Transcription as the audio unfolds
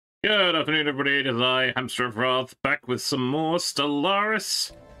Good afternoon, everybody. It is I, Hamster of Wrath, back with some more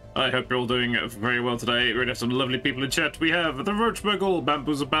Stellaris. I hope you're all doing very well today. We have some lovely people in chat. We have the Roachburgle,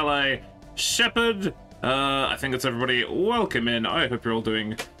 Bamboozle Ballet, Shepherd. I think that's everybody. Welcome in. I hope you're all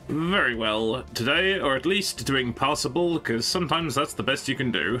doing very well today, or at least doing passable, because sometimes that's the best you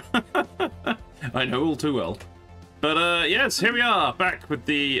can do. I know all too well. But yes, here we are, back with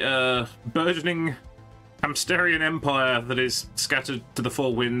the burgeoning Hamsterian Empire that is scattered to the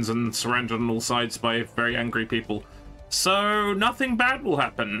four winds and surrounded on all sides by very angry people. So nothing bad will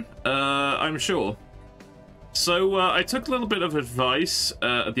happen, I'm sure. So I took a little bit of advice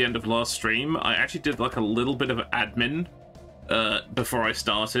at the end of last stream. I actually did like a little bit of admin before I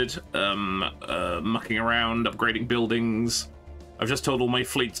started, mucking around, upgrading buildings. I've just told all my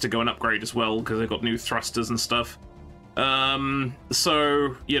fleets to go and upgrade as well because they've got new thrusters and stuff.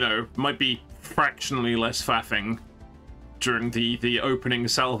 So, you know, might be fractionally less faffing during the opening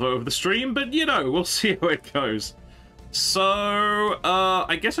salvo of the stream, but you know, we'll see how it goes. So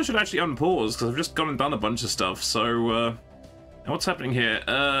I guess I should actually unpause because I've just gone and done a bunch of stuff. So what's happening here?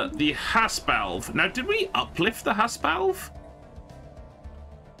 The Hasbalv. Now, did we uplift the Hasbalv?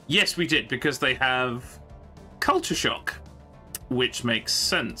 Yes, we did, because they have culture shock, which makes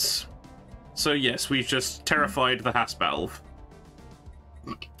sense. So yes, we've just terrified the Hasbalv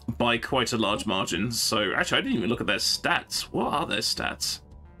by quite a large margin. So actually, I didn't even look at their stats. What are their stats?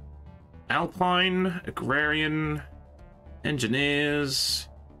 Alpine, Agrarian, Engineers,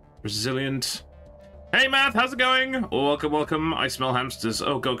 Resilient. Hey Math, how's it going? Oh, welcome, welcome. I smell hamsters.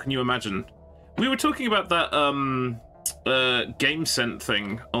 Oh god, can you imagine? We were talking about that game scent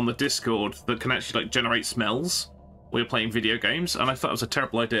thing on the Discord that can actually like generate smells while you're playing video games, and I thought it was a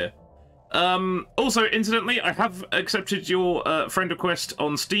terrible idea. Also, incidentally, I have accepted your friend request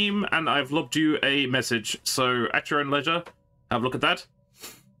on Steam, and I've lobbed you a message, so at your own leisure, have a look at that.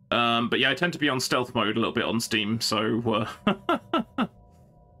 But yeah, I tend to be on stealth mode a little bit on Steam, so...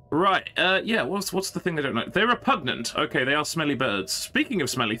 Right, yeah, what's the thing I don't know? They're repugnant. Okay, they are smelly birds. Speaking of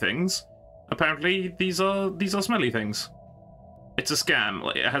smelly things, apparently these are smelly things. It's a scam.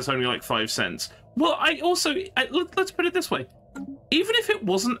 Like, it has only like 5 cents. Well, let's put it this way. Even if it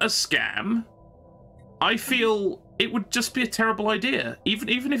wasn't a scam, I feel it would just be a terrible idea.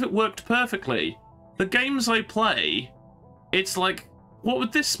 Even if it worked perfectly. The games I play, it's like, what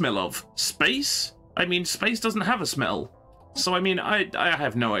would this smell of? Space? I mean, space doesn't have a smell. So, I mean, I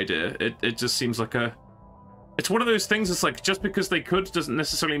have no idea. It just seems like a... It's one of those things that's like, just because they could doesn't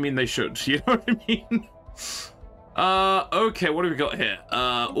necessarily mean they should. You know what I mean? Okay, what have we got here?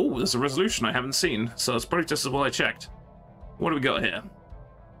 Oh, there's a resolution I haven't seen. So it's probably just as well I checked. What do we got here?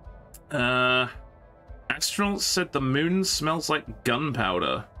 Astronauts said the moon smells like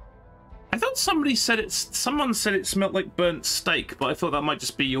gunpowder. I thought someone said it smelled like burnt steak, but I thought that might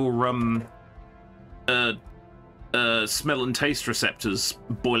just be your smell and taste receptors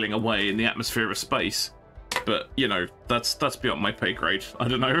boiling away in the atmosphere of space. But you know, that's beyond my pay grade. I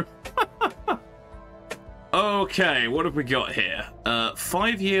don't know. Okay, what have we got here?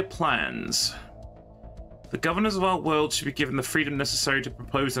 5-year plans. The governors of our world should be given the freedom necessary to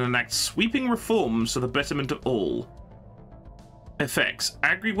propose and enact sweeping reforms for the betterment of all. Effects.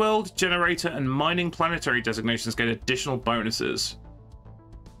 Agri-world, generator, and mining planetary designations get additional bonuses.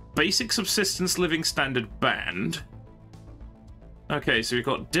 Basic subsistence living standard banned. Okay, so we've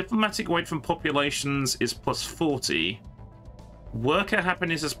got diplomatic weight from populations is plus 40. Worker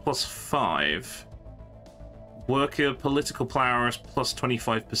happiness is plus 5. Worker political power is plus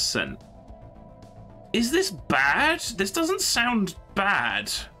 25%. Is this bad? This doesn't sound bad.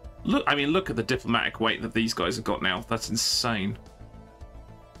 Look, I mean, look at the diplomatic weight that these guys have got now. That's insane.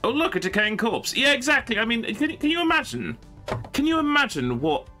 Oh, look, a decaying corpse. Yeah, exactly. I mean, can you imagine? Can you imagine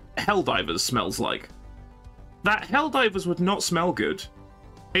what Helldivers smells like? That Helldivers would not smell good.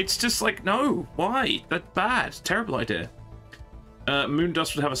 It's just like, no, why? That's bad. Terrible idea. Moon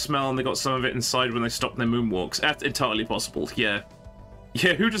dust would have a smell, and they got some of it inside when they stopped their moonwalks. That's entirely possible, yeah.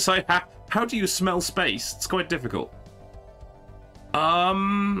 Yeah, who decide how do you smell space? It's quite difficult.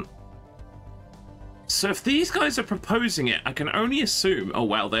 So if these guys are proposing it, I can only assume... Oh,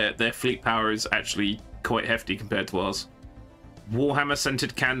 wow, their fleet power is actually quite hefty compared to ours.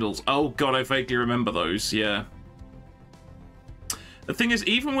 Warhammer-scented candles. Oh, God, I vaguely remember those, yeah. The thing is,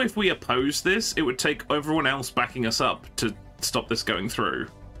 even if we oppose this, it would take everyone else backing us up to stop this going through.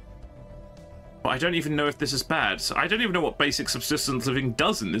 But I don't even know if this is bad. I don't even know what basic subsistence living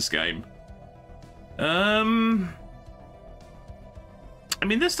does in this game. I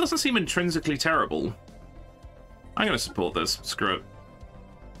mean, this doesn't seem intrinsically terrible. I'm going to support this. Screw it.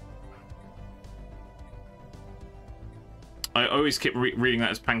 I always keep reading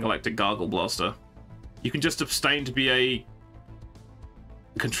that as Pangalactic Gargle Blaster. You can just abstain to be a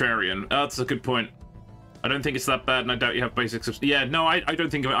contrarian. Oh, that's a good point. I don't think it's that bad, and I doubt you have basic yeah, no, I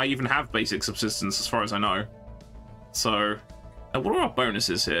don't think I even have basic subsistence, as far as I know. So, what are our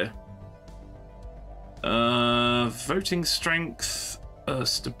bonuses here? Voting strength,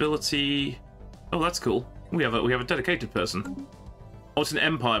 stability. Oh, that's cool. We have a dedicated person. Oh, it's an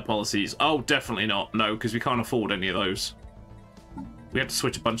empire policies. Oh, definitely not. No, because we can't afford any of those. We have to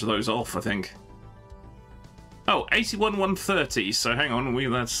switch a bunch of those off, I think. Oh, 81 130. So hang on,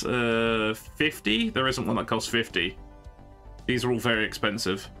 that's 50. There isn't one that costs 50. These are all very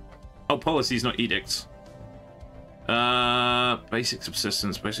expensive. Oh, policies, not edicts. Basic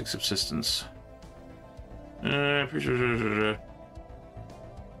subsistence, basic subsistence.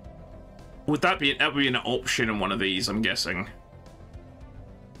 Would that be an option in one of these? I'm guessing.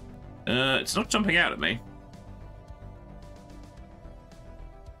 It's not jumping out at me.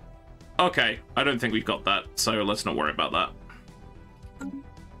 Okay, I don't think we've got that, so let's not worry about that.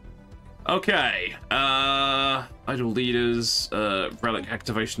 Okay, idle leaders, relic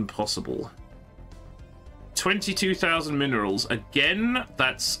activation possible. 22,000 minerals. Again,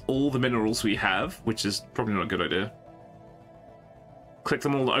 that's all the minerals we have, which is probably not a good idea. Click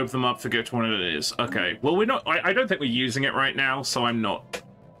them all to open them up, forget which one it is. Okay, well, we're not, I don't think we're using it right now, so I'm not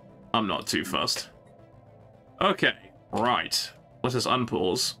too fussed. Okay, right. Let us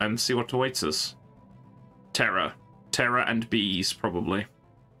unpause and see what awaits us. Terror. Terror and bees, probably.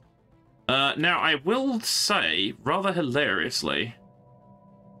 Now, I will say, rather hilariously,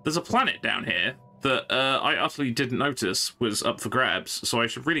 there's a planet down here that I utterly didn't notice was up for grabs, so I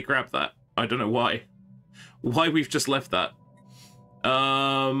should really grab that. I don't know why. Why we've just left that.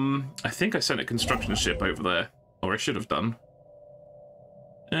 I think I sent a construction ship over there. Or I should have done.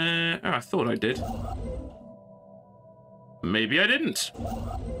 Oh, I thought I did. Maybe I didn't.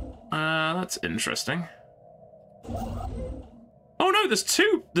 That's interesting. Oh no, there's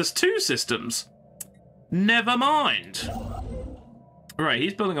two systems. Never mind. Right,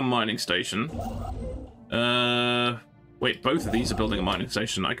 he's building a mining station. Wait, both of these are building a mining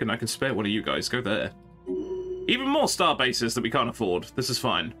station. I can spare one of you guys. Go there. Even more star bases that we can't afford. This is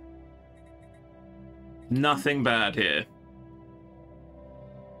fine. Nothing bad here.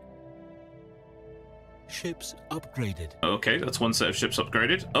 Ships upgraded. Okay, that's one set of ships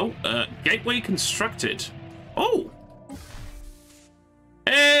upgraded. Oh, gateway constructed. Oh!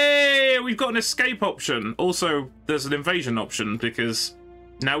 Hey, we've got an escape option. Also, there's an invasion option, because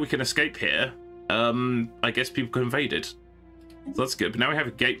now we can escape here. I guess people can invade it. So that's good, but now we have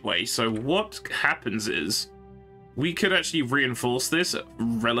a gateway. So what happens is, we could actually reinforce this at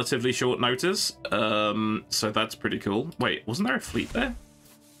relatively short notice. So that's pretty cool. Wait, wasn't there a fleet there?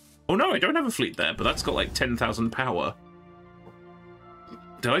 Oh no, I don't have a fleet there, but that's got like 10,000 power.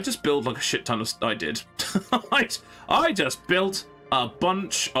 Did I just build like a shit ton of... I did. I just built a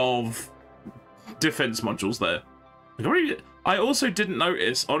bunch of defense modules there. I also didn't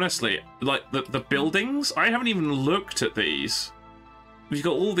notice, honestly, like the buildings. I haven't even looked at these. We've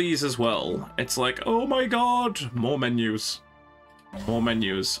got all these as well. It's like, oh my god, more menus. More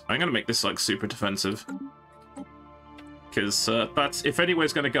menus. I'm gonna make this like super defensive. Because that's, if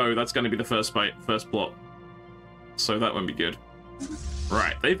anywhere's going to go, that's going to be the first plot. So that won't be good.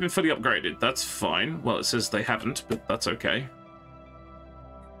 Right, they've been fully upgraded. That's fine. Well, it says they haven't, but that's okay.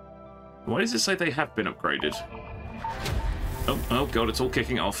 Why does it say they have been upgraded? Oh god, it's all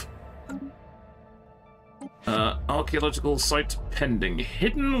kicking off. Archaeological site pending.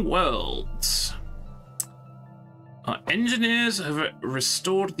 Hidden worlds. Our engineers have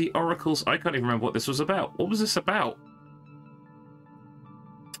restored the oracles. I can't even remember what this was about. What was this about?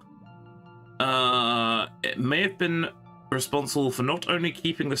 It may have been responsible for not only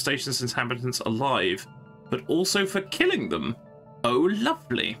keeping the station's inhabitants alive, but also for killing them. Oh,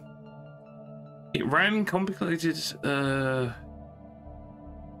 lovely. It ran complicated,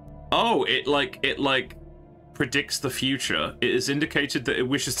 Oh, it predicts the future. It has indicated that it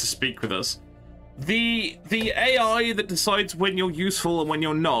wishes to speak with us. The AI that decides when you're useful and when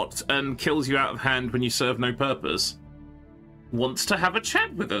you're not, and kills you out of hand when you serve no purpose, wants to have a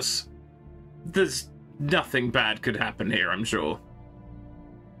chat with us. There's nothing bad could happen here, I'm sure.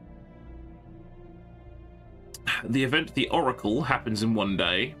 The event, the Oracle, happens in one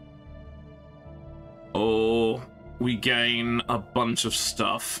day. Or we gain a bunch of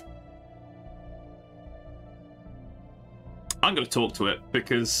stuff. I'm going to talk to it,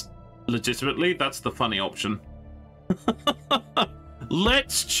 because legitimately, that's the funny option.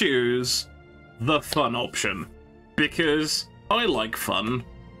 Let's choose the fun option, because I like fun.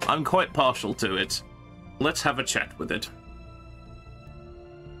 I'm quite partial to it. Let's have a chat with it.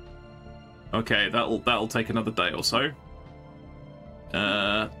 Okay, that'll take another day or so.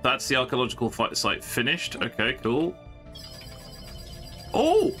 That's the archaeological site finished. Okay, cool.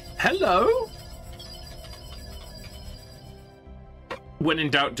 Oh, hello. When in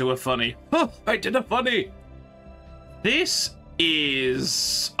doubt, do a funny. Oh, I did a funny. This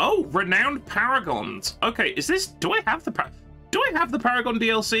is renowned paragons. Okay, is this? Do I have the Paragon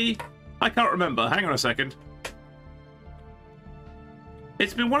DLC? I can't remember. Hang on a second.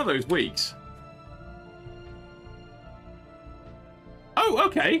 It's been one of those weeks. Oh,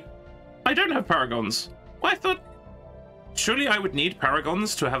 okay. I don't have paragons. Well, I thought surely I would need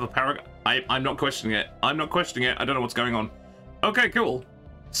paragons to have a paragon. I'm not questioning it. I'm not questioning it. I don't know what's going on. Okay, cool.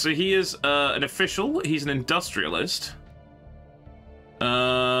 So he is an official. He's an industrialist.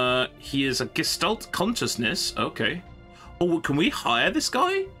 He is a Gestalt consciousness. Okay. Oh, can we hire this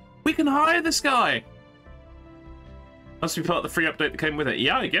guy? We can hire this guy. Must be part of the free update that came with it.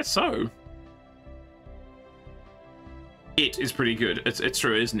 Yeah, I guess so. It is pretty good. It's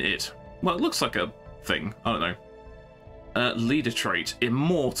true, isn't it? Well, it looks like a thing. I don't know. Leader trait.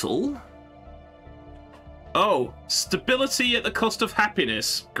 Immortal. Oh, stability at the cost of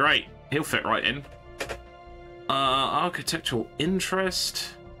happiness. Great. He'll fit right in. Architectural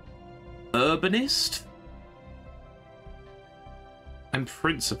interest. Urbanist. And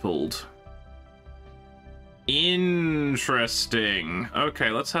principled. Interesting. Okay,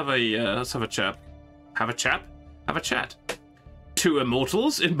 let's have a chat. Have a chat? Have a chat. 2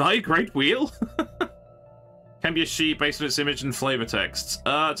 immortals in my great wheel? Can be a she based on its image and flavor texts.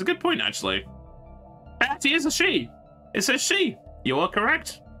 It's a good point, actually. It is a she. It says she. You are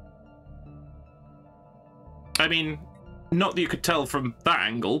correct. I mean, not that you could tell from that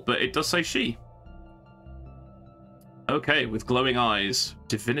angle, but it does say she. Okay, with glowing eyes.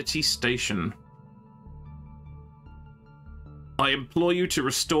 Divinity Station. I implore you to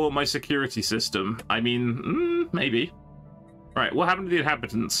restore my security system. I mean, maybe. Right, what happened to the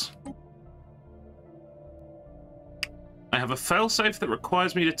inhabitants? I have a failsafe that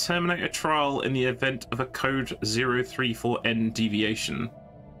requires me to terminate a trial in the event of a code 034N deviation.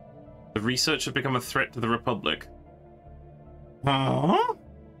 The research has become a threat to the Republic. Huh?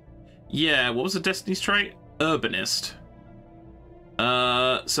 Yeah, what was the Destiny's trait? Urbanist.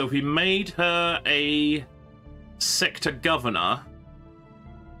 So we made her a sector governor.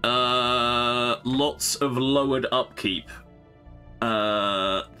 Lots of lowered upkeep.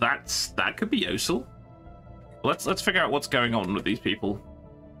 That could be useful. Let's figure out what's going on with these people.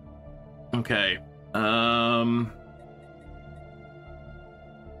 Okay.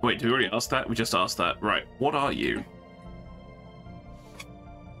 Wait, did we already ask that? We just asked that. Right. What are you?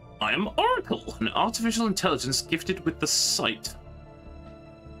 I am Oracle, an artificial intelligence gifted with the sight.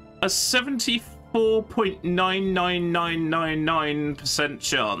 A 74.99999%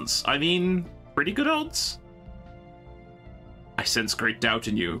 chance. I mean, pretty good odds. I sense great doubt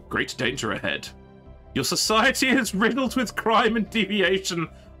in you. Great danger ahead. Your society is riddled with crime and deviation.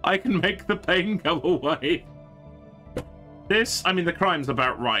 I can make the pain go away. This, I mean, the crime's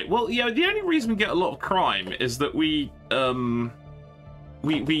about right. Well, yeah, the only reason we get a lot of crime is that we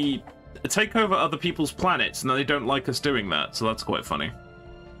take over other people's planets, and they don't like us doing that, so that's quite funny.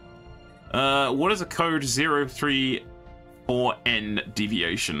 What is a code 034N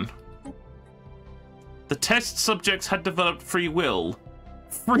deviation? The test subjects had developed free will.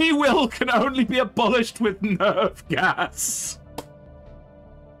 Free will can only be abolished with nerve gas.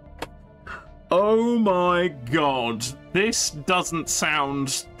 Oh my god. This doesn't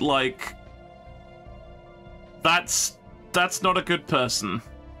sound like... That's not a good person.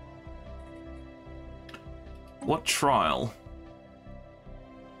 What trial?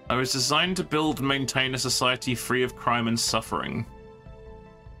 I was designed to build and maintain a society free of crime and suffering.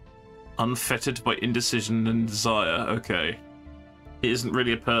 Unfettered by indecision and desire. Okay. It isn't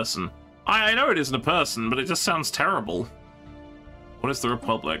really a person. I know it isn't a person, but it just sounds terrible. What is the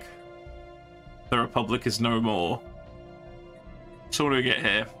Republic? The Republic is no more. So what do we get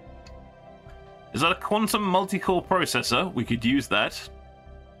here? Is that a quantum multi-core processor? We could use that.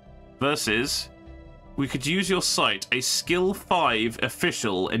 Versus, we could use your sight. A skill 5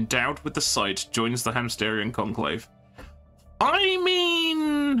 official endowed with the sight joins the Hamsterian Conclave. I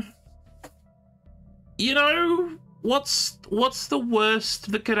mean... You know, what's the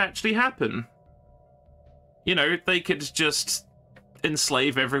worst that could actually happen? You know, they could just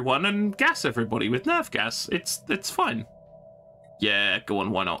enslave everyone and gas everybody with nerve gas. It's fine. Yeah, go on,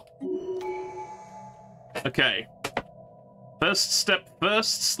 why not? Okay. First step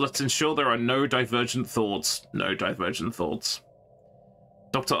first, let's ensure there are no divergent thoughts. No divergent thoughts.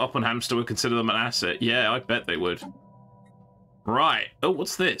 Dr. Oppenhamster would consider them an asset. Yeah, I bet they would. Right. Oh,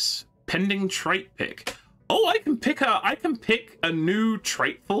 what's this? Pending trait pick. Oh, I can pick a new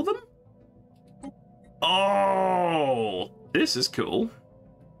trait for them? Oh, this is cool.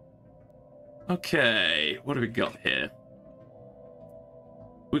 Okay, what do we got here?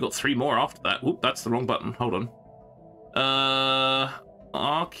 We got 3 more after that. Oop, that's the wrong button. Hold on.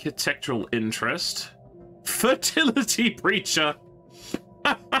 Architectural interest. Fertility preacher.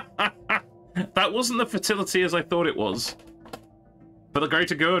 That wasn't the fertility as I thought it was. For the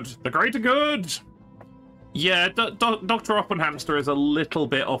greater good. The greater good! Yeah, Dr. Oppenhamster is a little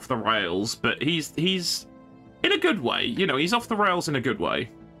bit off the rails, but he's in a good way. You know, he's off the rails in a good way.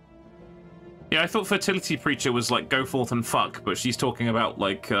 Yeah, I thought fertility preacher was like go forth and fuck, but she's talking about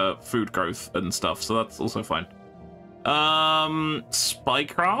like food growth and stuff, so that's also fine.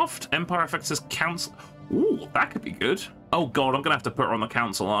 Spycraft? Empire affects his council. Ooh, that could be good. Oh god, I'm gonna have to put her on the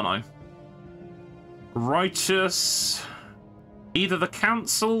council, aren't I? Righteous. Either the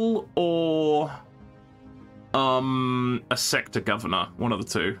council or a sector governor. One of the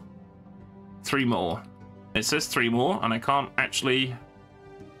two. 3 more. It says 3 more, and I can't actually.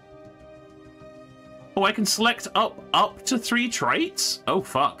 Oh, I can select up to 3 traits? Oh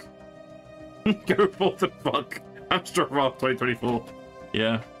fuck. Go for the fuck. Hamsterian 2024.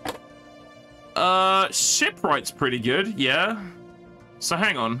 Yeah. Shipwright's pretty good, yeah. So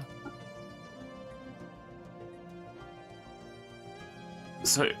hang on.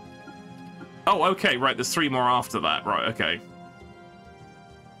 So, oh, okay, right. There's 3 more after that, right? Okay.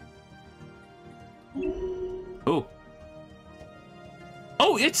 Oh.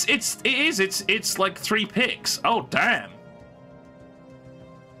 Oh, it's like 3 picks. Oh, damn.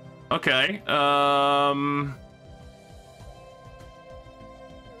 Okay.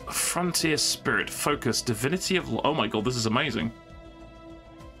 Frontier Spirit, Focus, Divinity of... Oh my god, this is amazing.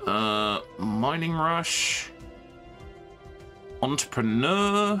 Mining Rush.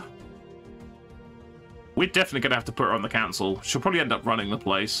 Entrepreneur. We're definitely going to have to put her on the council. She'll probably end up running the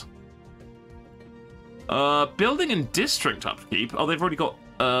place. Building and district upkeep. Oh, they've already got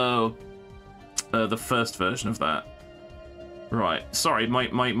the first version of that. Right. Sorry,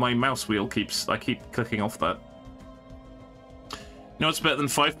 my mouse wheel keeps... I keep clicking off that. You know what's better than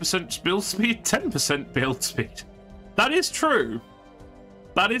 5% build speed? 10% build speed. That is true.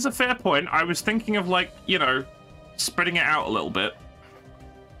 That is a fair point. I was thinking of, like, you know, spreading it out a little bit.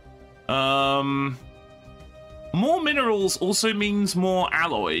 More minerals also means more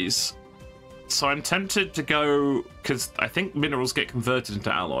alloys. So I'm tempted to go, because I think minerals get converted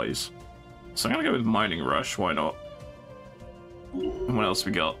into alloys. So I'm going to go with Mining Rush, why not? And what else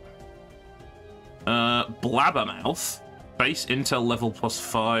we got? Blabbermouth. Base intel level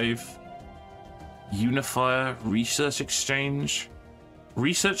 +5. Unifier. Research exchange.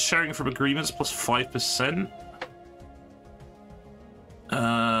 Research sharing from agreements +5%.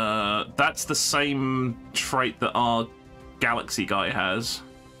 That's the same trait that our Galaxy guy has.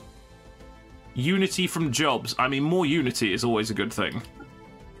 Unity from jobs. I mean, more unity is always a good thing.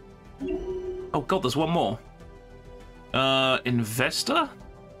 Oh god, there's one more. Investor?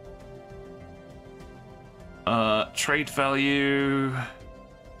 Trade value.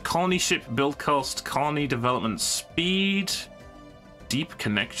 Colony ship build cost. Colony development speed. Deep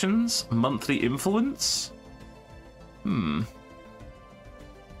connections. Monthly influence. A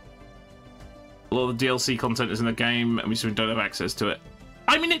lot of the DLC content is in the game, and we still don't have access to it.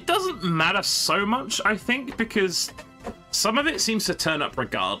 I mean, it doesn't matter so much, I think, because some of it seems to turn up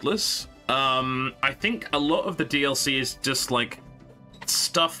regardless. I think a lot of the DLC is just, like,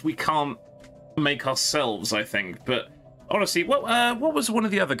 stuff we can't make ourselves, I think. But, honestly, what was one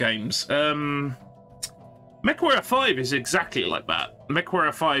of the other games? MechWarrior 5 is exactly like that.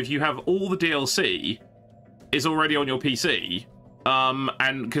 MechWarrior 5, you have all the DLC is already on your PC.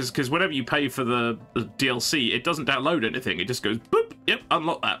 And because whenever you pay for the DLC, it doesn't download anything. It just goes, boop, yep,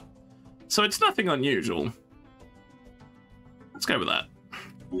 unlock that. So it's nothing unusual. Let's go with that.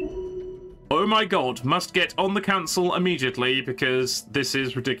 Oh my god, must get on the council immediately because this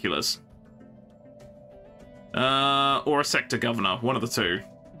is ridiculous. Or a sector governor, one of the two.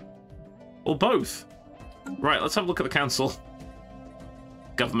 Or both. Right, let's have a look at the council.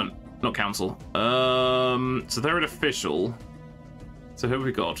 Government, not council. So they're an official. So who have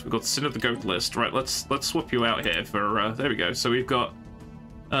we got? We've got Sin of the Goat list. Right, let's swap you out here for, there we go. So we've got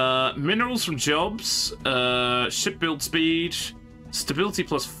minerals from jobs, ship build speed, stability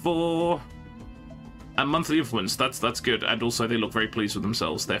 +4, and monthly influence. That's good. And also they look very pleased with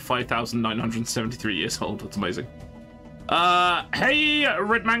themselves. They're 5,973 years old. That's amazing. Hey,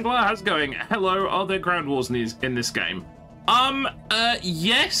 Red Mangler, how's it going? Hello, are there ground wars in this game?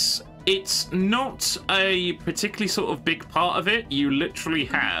 Yes. It's not a particularly sort of big part of it. You literally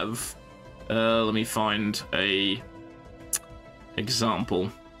have Let me find a example.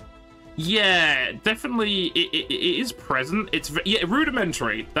 Yeah, definitely it is present. It's yeah,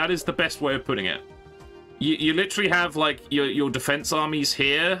 rudimentary. That is the best way of putting it. You literally have like your defense armies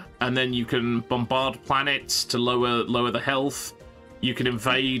here, and then you can bombard planets to lower the health. You can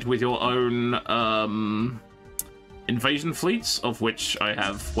invade with your own invasion fleets, of which I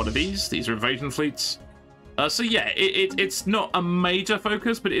have one of these. These are invasion fleets. So yeah, it's not a major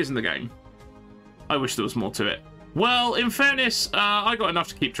focus, but it is in the game. I wish there was more to it. Well, in fairness, I got enough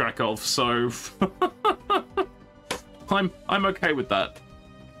to keep track of, so I'm okay with that.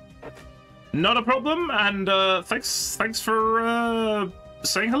 Not a problem, and thanks for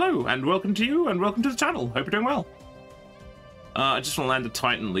saying hello, and welcome to you, and welcome to the channel. Hope you're doing well. I just want to land a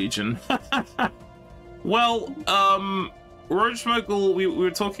Titan Legion. Well, Roach Mogul, we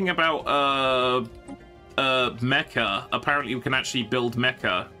were talking about mecha. Apparently, we can actually build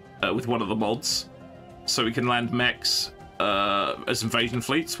mecha with one of the mods, so we can land mechs as invasion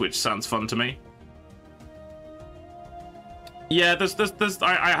fleets, which sounds fun to me. Yeah,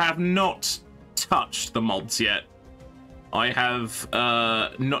 I have not touched the mods yet. I have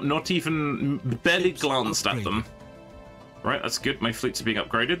not even barely glanced at them. Right, that's good. My fleets are being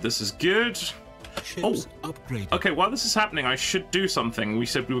upgraded. This is good. Ships upgraded. Okay, while this is happening, I should do something. We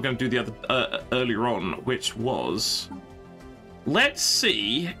said we were going to do the other earlier on, which was, let's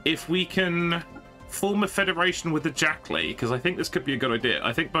see if we can form a federation with the Jackley, because I think this could be a good idea.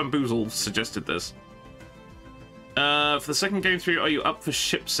 I think Bamboozle suggested this. For the second game through, are you up for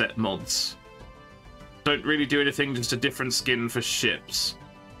ship set mods? Don't really do anything, just a different skin for ships.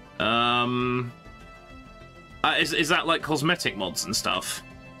 Is that like cosmetic mods and stuff?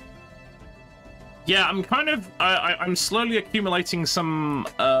 Yeah, I'm kind of I'm slowly accumulating some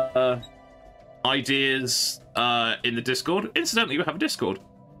ideas in the Discord. Incidentally, we have a Discord.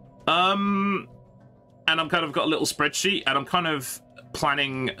 And I'm kind of got a little spreadsheet, and I'm kind of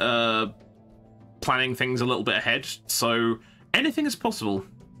planning things a little bit ahead. So anything is possible.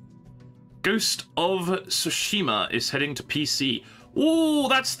 Ghost of Tsushima is heading to PC. Oh,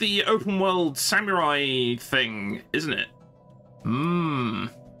 that's the open world samurai thing, isn't it?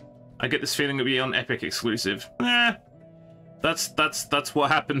 I get this feeling it'll be on Epic exclusive. That's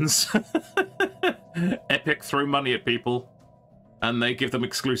what happens. Epic throw money at people, and they give them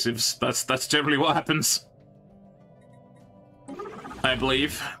exclusives. That's generally what happens, I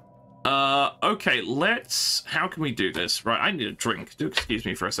believe. Okay, let's. How can we do this? Right, I need a drink. Do excuse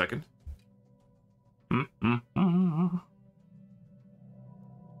me for a second.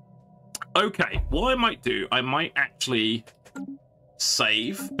 Okay, what I might do, I might actually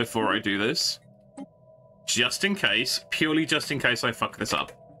save before I do this, just in case, purely just in case I fuck this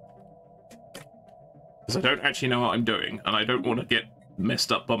up, because I don't actually know what I'm doing, and I don't want to get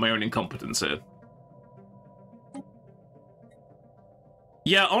messed up by my own incompetence here.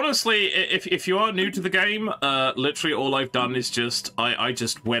 Yeah, honestly, if you are new to the game, literally all I've done is just I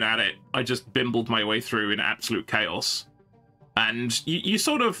just went at it. I just bimbled my way through in absolute chaos, and you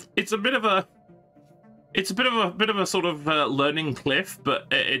sort of, it's a bit of a sort of learning cliff, but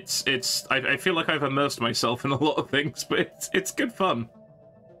I feel like I've immersed myself in a lot of things, but it's good fun.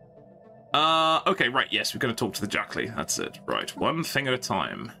 Okay, right, yes, we're going to talk to the Jackley. That's it. Right, one thing at a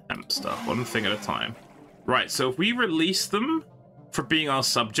time, hamster. One thing at a time. Right, so if we release them for being our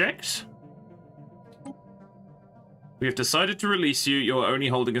subject, we have decided to release you. You're only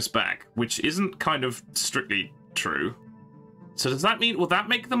holding us back, which isn't kind of strictly true. So does that mean, will that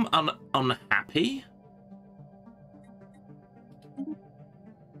make them unhappy?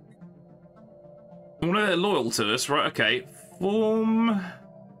 Well, they're loyal to us, right? Okay. Form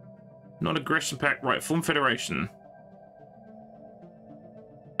non-aggression pact. Right, form federation.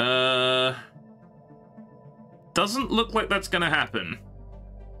 Doesn't look like that's gonna happen.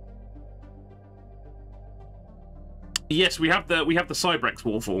 Yes, we have the Cybrex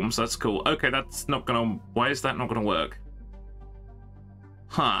war forms. That's cool. Okay, that's not gonna. Why is that not gonna work?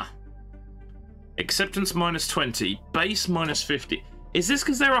 Huh. Acceptance -20. Base -50. Is this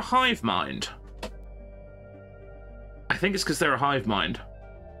because they're a hive mind? I think it's because they're a hive mind.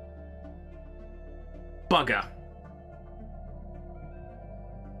 Bugger.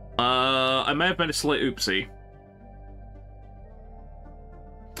 I may have made a slight oopsie.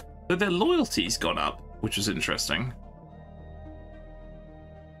 But their loyalty's gone up, which is interesting.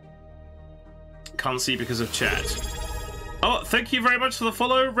 Can't see because of chat. Oh, thank you very much for the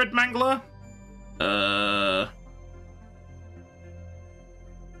follow, Red Mangler.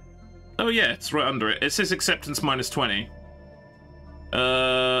 Oh yeah, it's right under it. It says acceptance -20.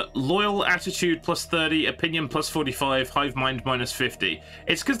 Loyal attitude plus 30, opinion plus 45, hive mind minus 50.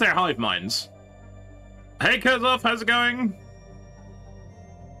 It's because they're hive minds. Hey, Kurzov, how's it going?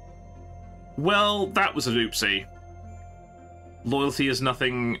 Well, that was an oopsie. Loyalty is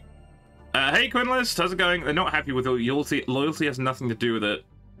nothing. Hey, Quinlist, how's it going? They're not happy with loyalty. Loyalty has nothing to do with it.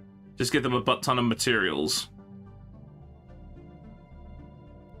 Just give them a butt ton of materials.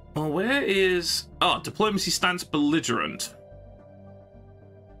 Well, where is... Oh, diplomacy stance belligerent.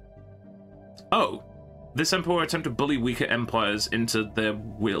 Oh, this emperor will attempt to bully weaker empires into their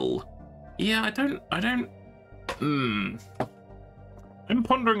will. Yeah, I don't... I'm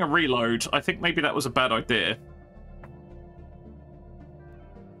pondering a reload. I think maybe that was a bad idea.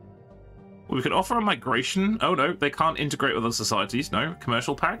 We could offer a migration. Oh no, they can't integrate with other societies. No,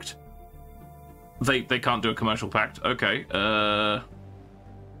 commercial pact. They can't do a commercial pact. Okay.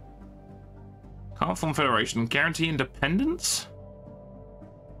 Can't form federation. Guarantee independence.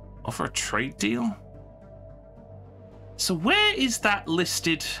 Offer a trade deal. So where is that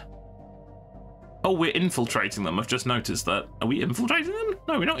listed? Oh, we're infiltrating them. I've just noticed that. Are we infiltrating them?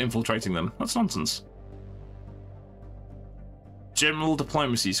 No, we're not infiltrating them. That's nonsense. General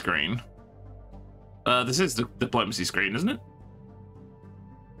diplomacy screen. This is the diplomacy screen, isn't it?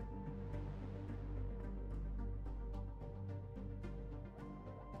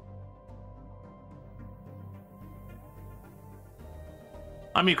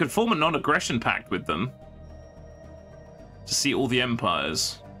 I mean, you could form a non-aggression pact with them to see all the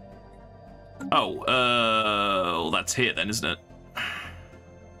empires. Oh, that's here then, isn't it?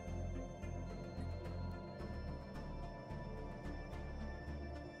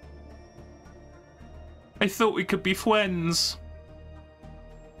 I thought we could be friends.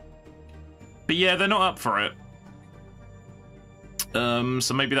 But yeah, they're not up for it.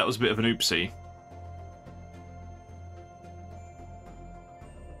 So maybe that was a bit of an oopsie.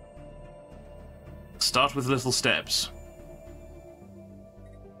 Start with little steps.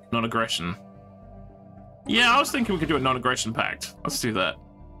 Non-aggression. Yeah, I was thinking we could do a non-aggression pact. Let's do that.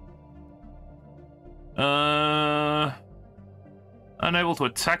 Unable to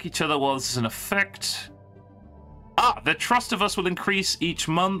attack each other while this is in effect. Ah, their trust of us will increase each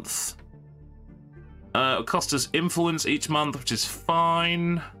month. It'll cost us influence each month, which is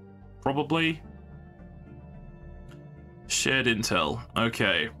fine. Probably. Shared intel.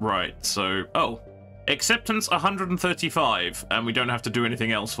 Okay, right, so... Oh. Acceptance 135, and we don't have to do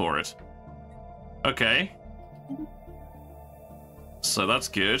anything else for it. Okay. So that's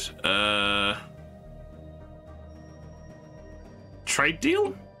good. Trade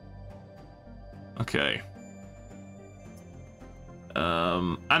deal? Okay.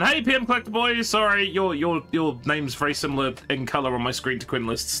 And hey, PM Collector Boy, sorry, your name's very similar in color on my screen to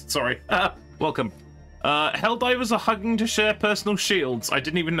Quinlist's. Sorry. Welcome. Helldivers are hugging to share personal shields. I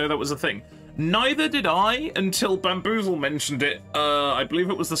didn't even know that was a thing. Neither did I until Bamboozle mentioned it. I believe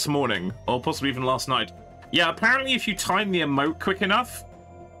it was this morning, or possibly even last night. Yeah, apparently if you time the emote quick enough,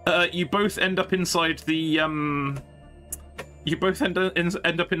 you both end up inside the you both end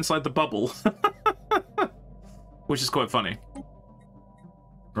up inside the bubble, which is quite funny.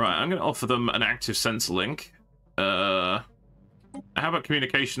 Right, I'm going to offer them an active sensor link. How about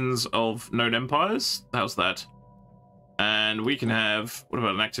communications of known empires? How's that? And we can have, what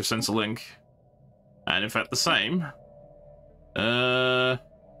about an active sensor link? And in fact, the same.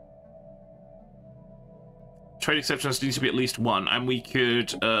 Trade exceptions needs to be at least one, and we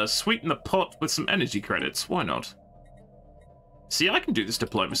could sweeten the pot with some energy credits. Why not? See, I can do this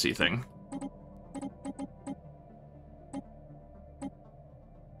diplomacy thing.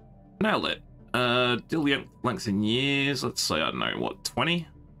 Nailed it. Deal the length in years. Let's say, I don't know, what, 20?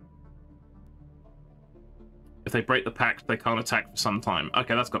 If they break the pact, they can't attack for some time.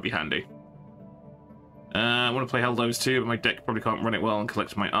 Okay, that's got to be handy. I want to play Helldivers too, but my deck probably can't run it well and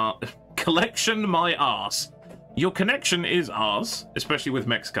collect my collection my arse. Your connection is arse, especially with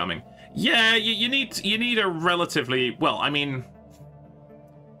mechs coming. Yeah, you need a relatively well. I mean,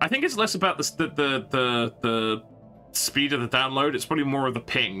 I think it's less about the speed of the download. It's probably more of the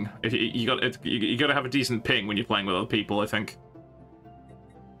ping. You got to have a decent ping when you're playing with other people, I think.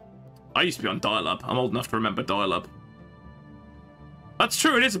 I used to be on dial-up. I'm old enough to remember dial-up. That's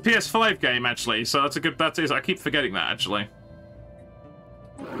true. It is a PS5 game, actually. So that's a good. That is. I keep forgetting that, actually.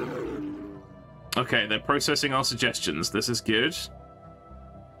 Okay, they're processing our suggestions. This is good.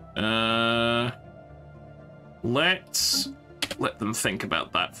 Let's let them think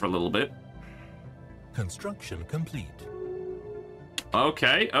about that for a little bit. Construction complete.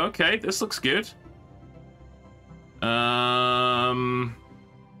 Okay, okay, this looks good.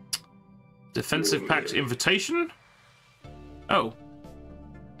 Defensive pact invitation. Oh,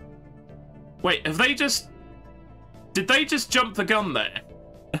 Wait, have they just... Did they just jump the gun there?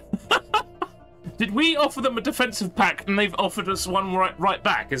 Did we offer them a defensive pact and they've offered us one right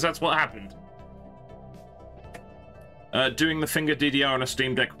back? Is that what happened? Doing the finger DDR on a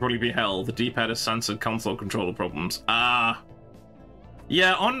Steam Deck would probably be hell. The D-pad has censored console controller problems.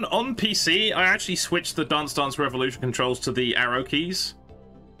 Yeah, on PC, I actually switched the Dance Dance Revolution controls to the arrow keys.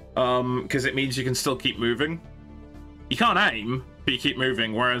 Because it means you can still keep moving. You can't aim, but you keep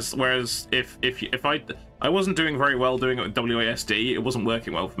moving. Whereas if I wasn't doing very well doing it with WASD, it wasn't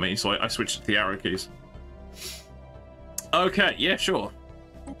working well for me, so I switched to the arrow keys. Okay, yeah, sure.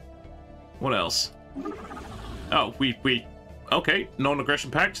 What else? Oh, okay,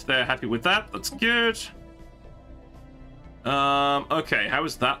 non-aggression pact. They're happy with that. That's good. Okay, how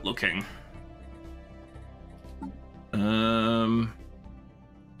is that looking?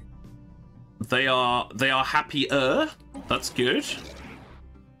 They are happier. That's good.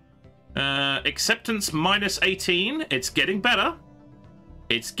 Acceptance -18. It's getting better.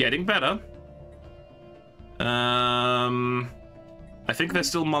 It's getting better. I think they're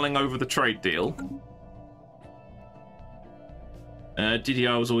still mulling over the trade deal.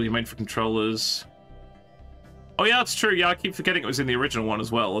 DDR was already made for controllers. Oh yeah, that's true. Yeah, I keep forgetting it was in the original one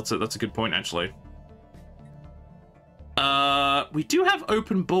as well. That's a good point, actually. We do have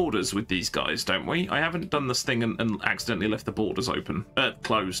open borders with these guys, don't we? I haven't done this thing and accidentally left the borders open.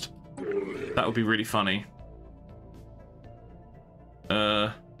 Closed. That would be really funny.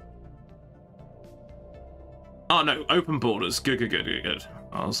 Oh no, open borders. Good.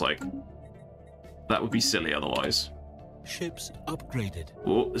 I was like, that would be silly otherwise. Ships upgraded.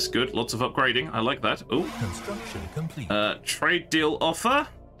 Oh, that's good. Lots of upgrading. I like that. Oh. Construction complete. Trade deal offer.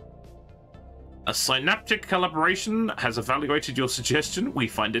 A synaptic collaboration has evaluated your suggestion. We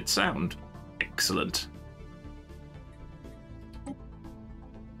find it sound. Excellent.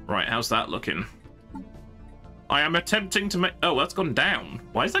 Right, how's that looking? I am attempting to make... Oh, that's gone down.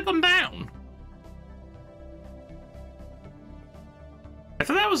 Why has that gone down? I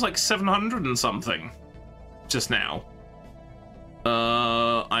thought that was like 700 and something just now.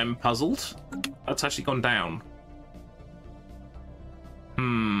 I'm puzzled. That's actually gone down.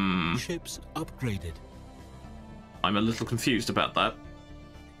 Ships upgraded. I'm a little confused about that.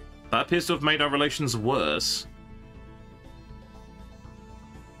 That appears to have made our relations worse.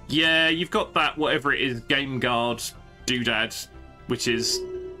 Yeah, you've got that, whatever it is, Game Guard doodad, which is,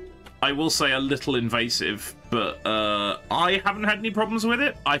 I will say, a little invasive, but I haven't had any problems with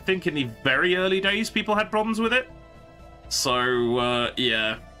it. I think in the very early days, people had problems with it. So,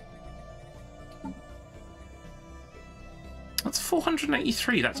 yeah. That's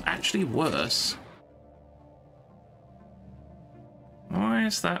 483. That's actually worse. Why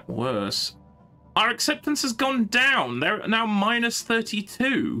is that worse? Our acceptance has gone down. They're now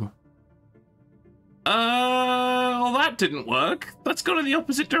 -32. Well, that didn't work. That's gone in the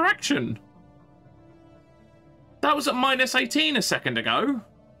opposite direction. That was at -18 a second ago.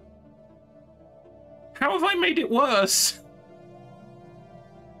 How have I made it worse?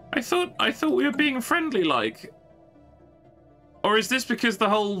 I thought we were being friendly, like. Or is this because the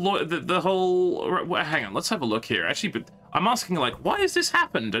whole hang on, let's have a look here. Actually, but I'm asking, like, why has this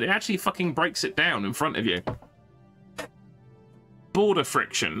happened? And it actually fucking breaks it down in front of you. Border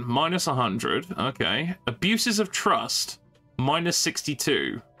friction, -100. Okay. Abuses of trust,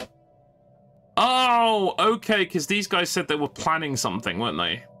 -62. Oh, okay, because these guys said they were planning something, weren't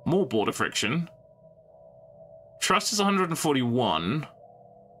they? More border friction. Trust is 141.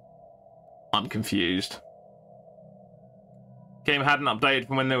 I'm confused. Game hadn't updated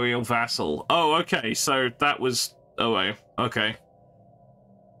from when they were your vassal. Oh, okay, so that was... Oh, okay.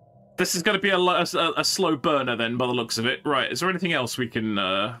 This is going to be a slow burner then, by the looks of it. Right, is there anything else we can...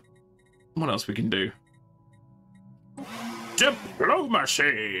 What else we can do?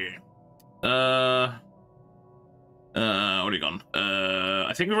 Diplomacy! What have you gone?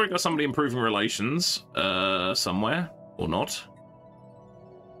 I think we've already got somebody improving relations, somewhere. Or not.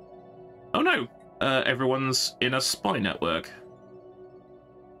 Oh, no. Everyone's in a spy network.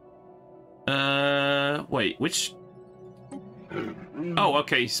 Wait, which... Oh,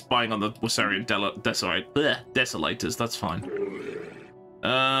 okay, spying on the Wassarian Desolators, that's fine.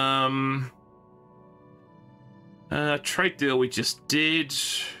 Trade deal we just did.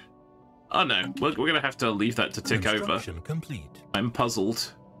 Oh no, we're gonna have to leave that to tick over. Complete. I'm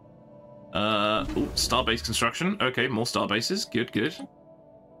puzzled. Ooh, starbase construction. Okay, more starbases. Good.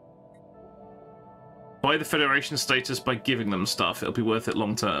 Buy the Federation status by giving them stuff. It'll be worth it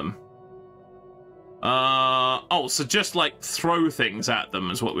long term. Oh, so just, like, throw things at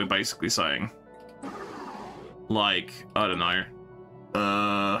them is what we're basically saying. Like, I don't know.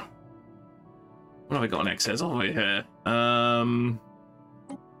 What have I got on excess over here?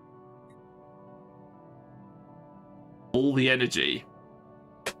 All the energy.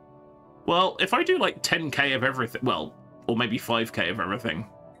 Well, if I do like 10k of everything, well, or maybe 5k of everything.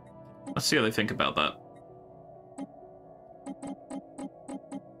 Let's see how they think about that.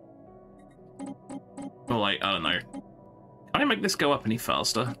 Or like, I don't know. Can I make this go up any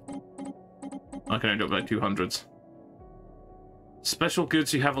faster? I can only do it by 200s. Special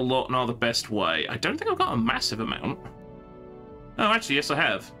goods you have a lot and are the best way. I don't think I've got a massive amount. Oh, actually, yes, I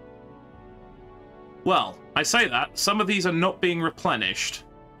have. Well, I say that. Some of these are not being replenished.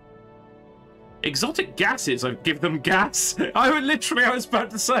 Exotic gases, I give them gas. I was about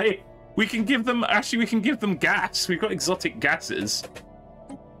to say, we can give them gas. We've got exotic gases.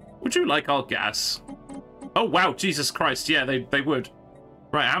 Would you like our gas? Oh, wow, Jesus Christ. Yeah, they would.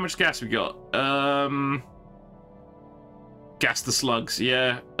 Right, how much gas we got? Gas the slugs,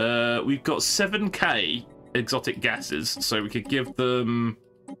 yeah. We've got 7k exotic gases, so we could give them...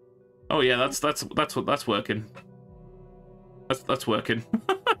 Oh yeah, that's working. That's working.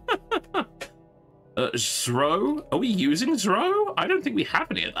 Zro? Are we using Zro? I don't think we have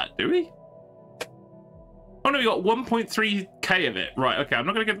any of that, do we? Oh no, we got 1.3k of it. Right, okay, I'm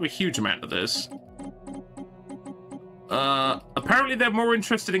not gonna give them a huge amount of this. Apparently they're more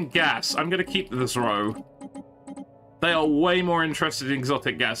interested in gas. I'm gonna keep the Zro. They are way more interested in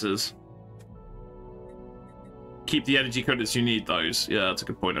exotic gases. Keep the energy credits, you need those. Yeah, that's a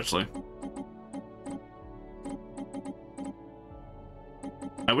good point, actually.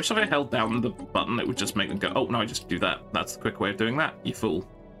 I wish if I held down the button, it would just make them go, oh, no, I just do that. That's the quick way of doing that, you fool.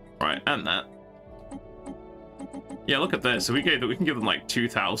 Right, and that. Yeah, look at this. So we can give them like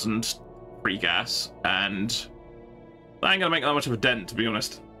 2,000 free gas, and that ain't gonna make that much of a dent, to be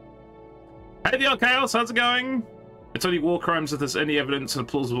honest. Hey, the Chaos, how's it going? It's only war crimes if there's any evidence and a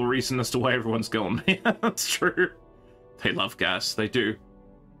plausible reason as to why everyone's gone. Yeah, that's true. They love gas. They do.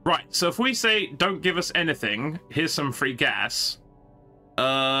 Right, so if we say, don't give us anything, here's some free gas,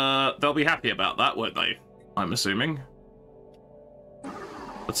 they'll be happy about that, won't they? I'm assuming.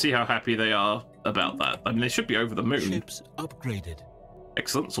 Let's see how happy they are about that. I mean, they should be over the moon. Ships upgraded.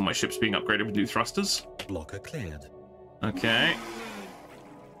 Excellent. So my ship's being upgraded with new thrusters. Blocker cleared. Okay.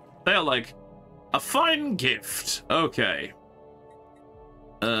 They are like... a fine gift. Okay.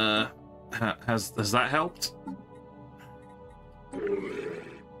 Has that helped?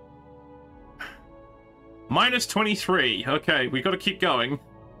 Minus 23. Okay, we got to keep going.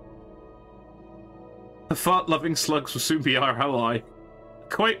 The fart-loving slugs will soon be our ally.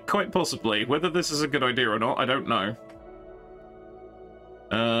 Quite possibly. Whether this is a good idea or not, I don't know.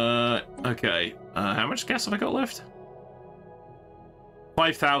 Okay. How much gas have I got left?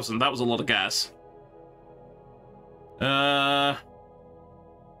 5,000. That was a lot of gas. Hey,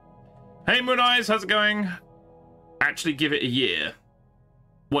 Moon Eyes, how's it going? Actually, give it a year.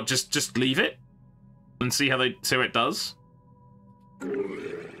 What? Just leave it and see how it does.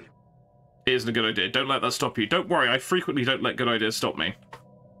 It isn't a good idea. Don't let that stop you. Don't worry. I frequently don't let good ideas stop me.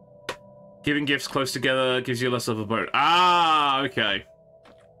 Giving gifts close together gives you less of a boat. Ah, okay.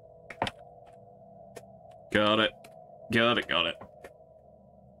 Got it. Got it.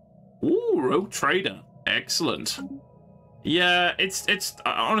 Ooh, Rogue Trader. Excellent. Yeah, it's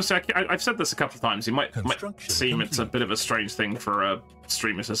honestly, I've said this a couple of times. It might seem it's a bit of a strange thing for a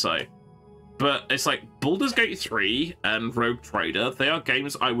streamer to say, but it's like Baldur's Gate 3 and Rogue Trader. They are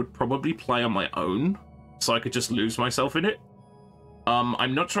games I would probably play on my own, so I could just lose myself in it.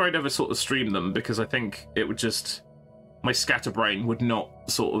 I'm not sure I'd ever sort of stream them because I think it would just... my scatterbrain would not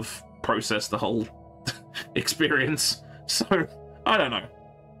sort of process the whole experience. So, I don't know.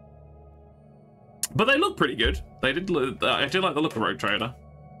 But they look pretty good. They did. I did like the look of Rogue Trader.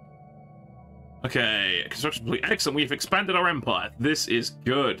 Okay, construction complete. Excellent. We've expanded our empire. This is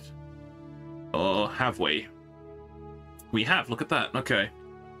good. Or have we? We have. Look at that. Okay.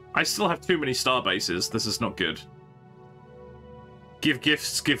 I still have too many star bases. This is not good. Give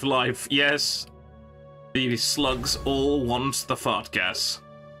gifts, give life. Yes. These slugs all want the fart gas.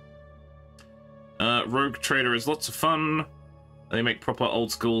 Rogue Trader is lots of fun. They make proper old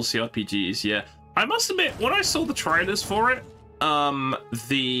school CRPGs. Yeah. I must admit, when I saw the trailers for it,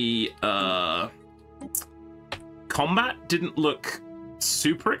 the combat didn't look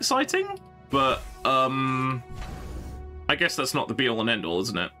super exciting, but I guess that's not the be-all and end-all,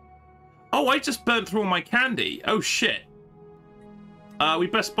 isn't it? Oh, I just burnt through all my candy. Oh, shit. We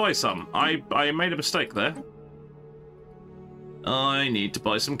best buy some. I made a mistake there. I need to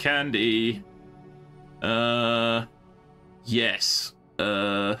buy some candy. Yes.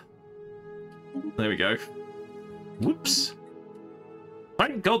 There we go. Whoops.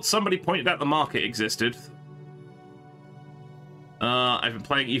 Thank God somebody pointed out the market existed. I've been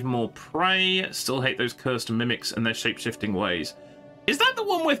playing even more Prey. Still hate those cursed mimics and their shape-shifting ways. Is that the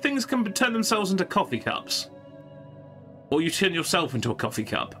one where things can turn themselves into coffee cups? Or you turn yourself into a coffee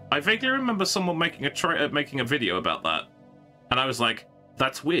cup? I vaguely remember someone making a video about that. And I was like,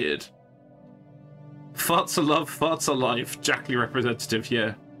 that's weird. Farts are love, farts are life. Jackley representative,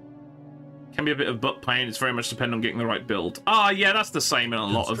 yeah. Can be a bit of butt pain. It's very much dependent on getting the right build. Ah, yeah, that's the same in a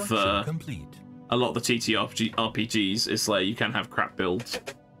lot of complete. A lot of the TTRPGs. It's like you can have crap builds.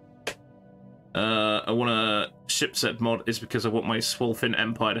 I want a ship set mod is because I want my Swolfin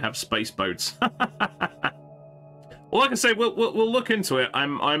Empire to have space boats. Well, like I say, we'll look into it.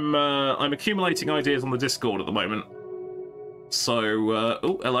 I'm accumulating ideas on the Discord at the moment. So,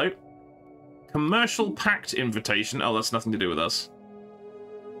 oh, hello. Commercial Pact invitation. Oh, that's nothing to do with us.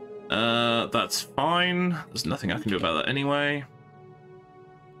 That's fine. There's nothing I can do about that anyway.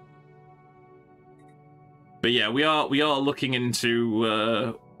 But yeah, we are looking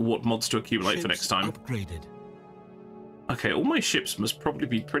into what mods to accumulate for next time. Upgraded. Okay, all my ships must probably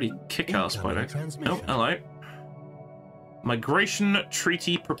be pretty kick-ass by now. Oh, hello. Migration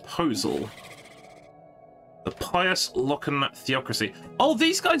Treaty Proposal. The Pious Locan Theocracy. Oh,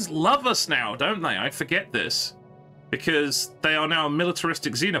 these guys love us now, don't they? I forget this. Because they are now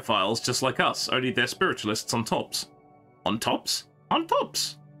militaristic xenophiles just like us, only they're spiritualists on tops. On tops? On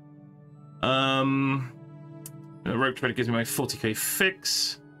tops! Rope Trader gives me my 40k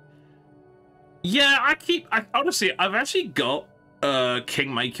fix. Yeah, honestly, I've actually got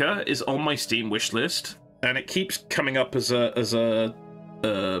Kingmaker is on my Steam wishlist, and it keeps coming up as a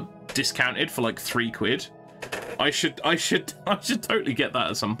discounted for like £3. I should totally get that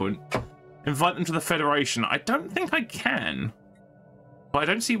at some point. Invite them to the Federation. I don't think I can, but I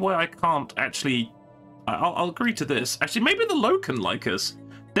don't see why I can't actually. I'll agree to this. Actually, maybe the Locan like us.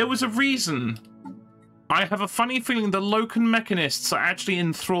 There was a reason. I have a funny feeling the Locan mechanists are actually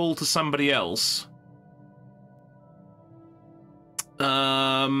enthralled to somebody else.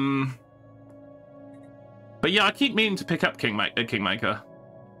 But yeah, I keep meaning to pick up Kingmaker.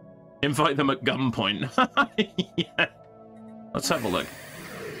 Invite them at gunpoint. Yeah. Let's have a look.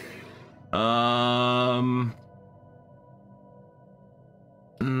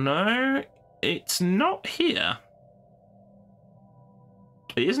 No, it's not here.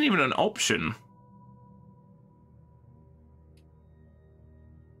 It isn't even an option.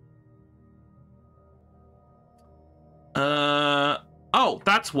 Oh,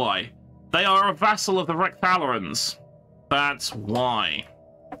 that's why. They are a vassal of the Recthalorans. That's why.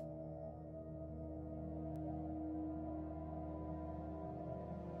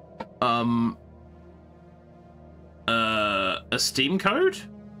 A Steam code?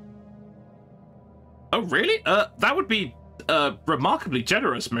 Oh, really? That would be, remarkably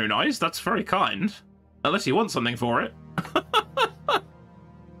generous, Moon Eyes. That's very kind. Unless you want something for it.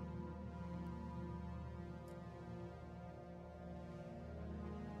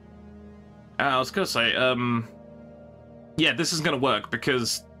 I was gonna say, yeah, this isn't gonna work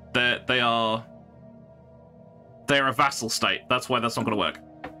because they're a vassal state. That's why that's not gonna work.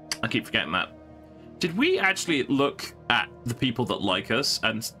 I keep forgetting that. Did we actually look at the people that like us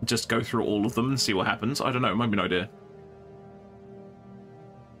and just go through all of them and see what happens? I don't know, it might be an idea.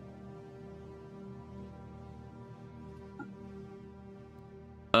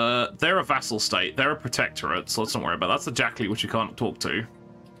 They're a vassal state. They're a protectorate, so let's not worry about that. That's the Jackley, which you can't talk to.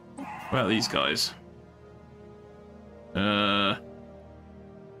 What about these guys?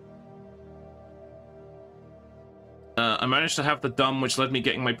 I managed to have the dumb, which led me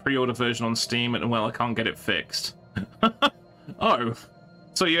getting my pre-order version on Steam, and well, I can't get it fixed. Oh,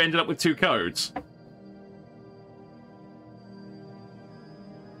 so you ended up with 2 codes?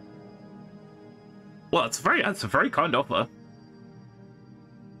 Well, that's a very kind offer.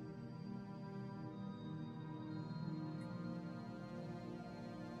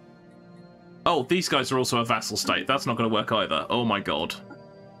 Oh, these guys are also a vassal state. That's not going to work either. Oh my god.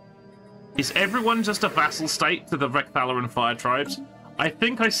 Is everyone just a vassal state to the Recthaloran fire tribes? I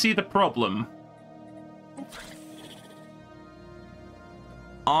think I see the problem.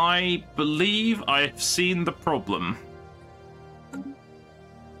 I believe I've seen the problem.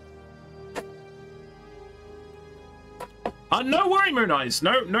 No worry, Moon Eyes.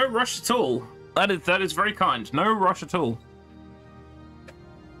 No rush at all. That is very kind. No rush at all.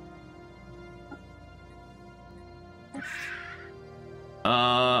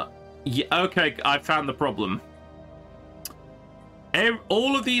 Yeah, okay, I found the problem.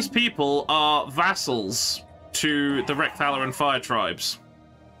 All of these people are vassals to the Recthaloran fire tribes.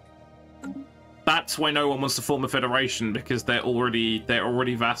 that's why no one wants to form a federation, because they're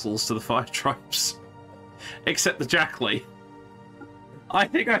already vassals to the fire tribes, except the Jackley. I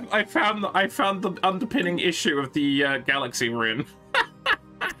think I found the underpinning issue of the galaxy we're in.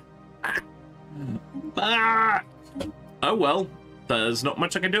 Ah! Oh well, there's not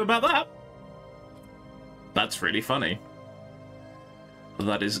much I can do about that. That's really funny.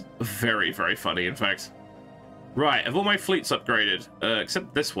 That is very, very funny, in fact. Right, have all my fleets upgraded?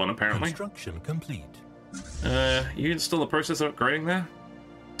 Except this one, apparently. Construction complete. You still in the process of upgrading there?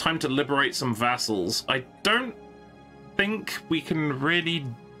 Time to liberate some vassals. I don't think we can really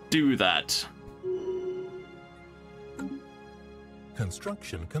do that.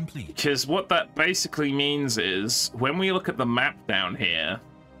 Construction complete. Because what that basically means is, when we look at the map down here,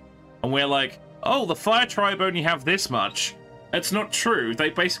 and we're like, oh, the Fire Tribe only have this much. It's not true. They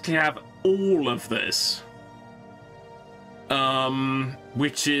basically have all of this.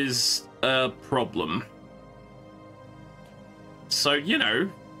 Which is a problem. So, you know,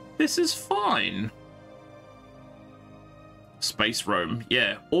 this is fine. Space Rome.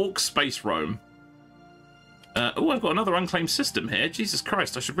 Yeah, Orc Space Rome. Oh, I've got another unclaimed system here. Jesus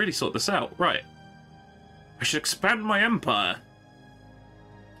Christ, I should really sort this out. Right. I should expand my empire.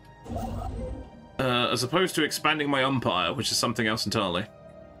 As opposed to expanding my umpire, which is something else entirely.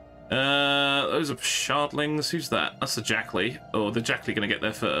 Those are shardlings. Who's that? That's the Jackley. Oh, the Jackley gonna get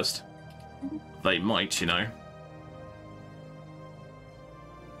there first. They might, you know.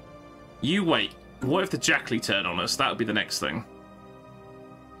 You wait. What if the Jackley turn on us? That would be the next thing.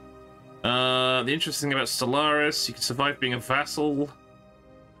 The interesting thing about Stellaris, you can survive being a vassal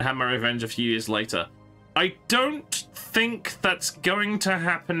and have my revenge a few years later. I don't think that's going to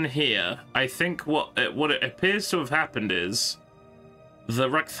happen here. I think what it appears to have happened is the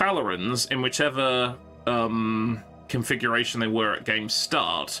Recthalerans, in whichever configuration they were at game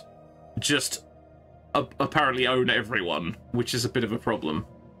start, just apparently own everyone, which is a bit of a problem.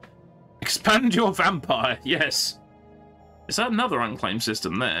 Expand your vampire, yes. Is that another unclaimed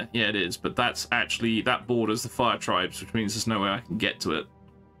system there? Yeah, it is, but that's actually, that borders the fire tribes, which means there's no way I can get to it.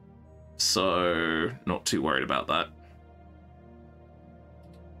 So, not too worried about that.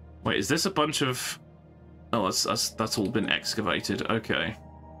 Wait, is this a bunch of... Oh, that's all been excavated. Okay.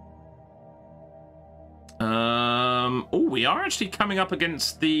 Oh, we are actually coming up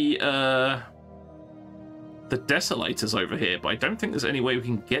against the Desolators over here, but I don't think there's any way we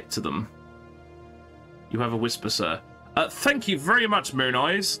can get to them. You have a whisper, sir. Thank you very much, Moon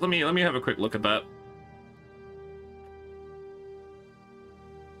Eyes. Let me have a quick look at that.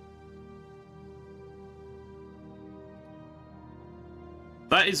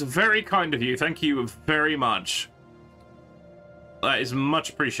 That is very kind of you. Thank you very much. That is much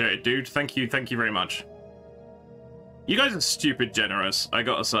appreciated, dude. Thank you very much. You guys are stupid generous, I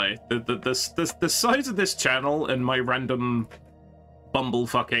gotta say. The size of this channel and my random bumble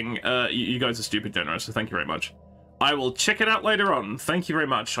fucking, you guys are stupid generous, so thank you very much. I will check it out later on. Thank you very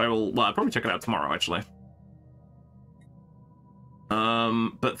much. Well, I'll probably check it out tomorrow, actually.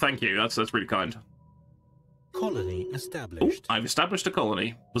 But thank you. That's really kind. Colony established. Ooh, I've established a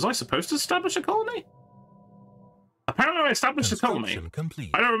colony. Was I supposed to establish a colony? Apparently I established a colony. Complete.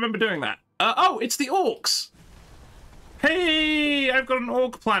 I don't remember doing that. Oh, it's the orcs! Hey, I've got an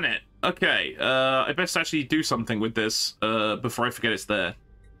orc planet. Okay, I best actually do something with this before I forget it's there.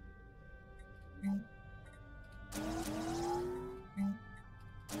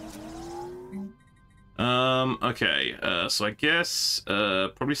 Okay, so I guess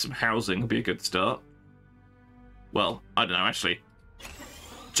probably some housing would be a good start. Well, I don't know, actually.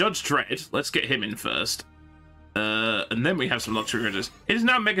 Judge Dredd, let's get him in first. And then we have some luxury ridders. It is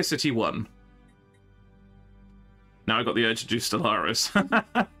now Mega City 1. Now I got the urge to do Stellaris.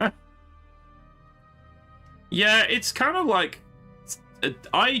 Yeah, it's kind of like...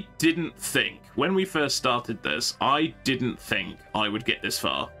 I didn't think, when we first started this, I didn't think I would get this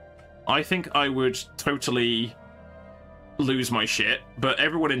far. I think I would totally lose my shit, but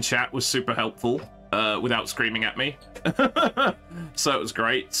everyone in chat was super helpful. Without screaming at me. So it was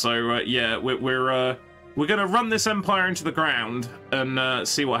great. So yeah, we're gonna run this empire into the ground and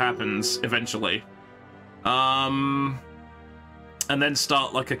see what happens eventually. And then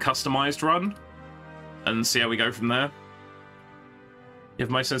start like a customized run and see how we go from there. You have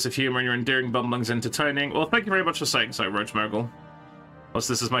my sense of humor and your endearing bumbling's entertaining. Well, thank you very much for saying so, Roach Mogul. Plus,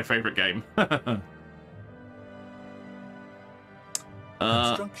 this is my favorite game.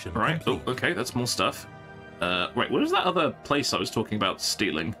 Right. Oh, okay, that's more stuff. Wait, what was that other place I was talking about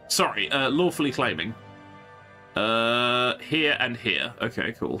stealing? Sorry, lawfully claiming. Here and here.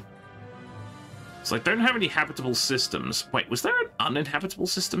 Okay, cool. So I don't have any habitable systems. Wait, was there an uninhabitable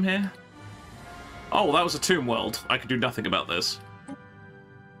system here? Oh, that was a tomb world. I could do nothing about this.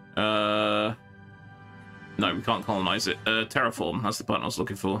 No, we can't colonize it. Terraform, that's the button I was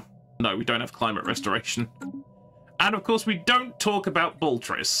looking for. No, we don't have climate restoration. And of course, we don't talk about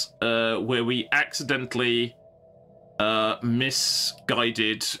Boltris, where we accidentally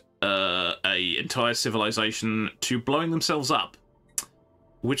misguided a entire civilization to blowing themselves up,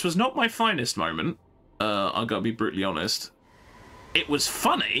 which was not my finest moment. I gotta be brutally honest. It was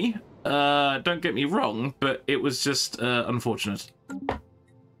funny, don't get me wrong, but it was just unfortunate.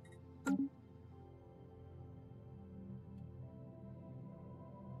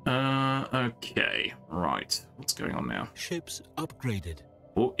 Okay, right. What's going on now? Ships upgraded.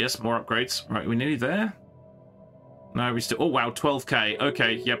 Oh, yes, more upgrades. Right, are we nearly there? No, we still... Oh, wow, 12k.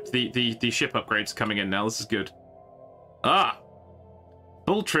 Okay, yep, the ship upgrades coming in now. This is good. Ah!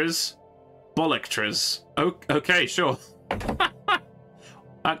 Bultriz. Bollectriz. Okay, sure. Can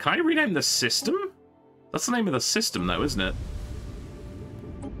I rename the system? That's the name of the system, though, isn't it?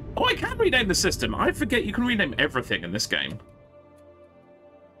 Oh, I can rename the system. I forget you can rename everything in this game.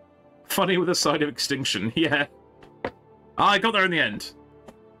 Funny with a side of extinction, yeah. I got there in the end.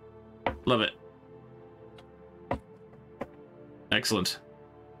 Love it. Excellent.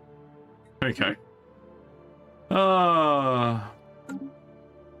 Okay. There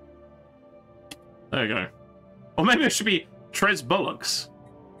you go. Or maybe it should be Trez Bollocks.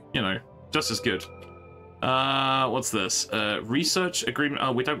 You know, just as good. What's this? Research agreement.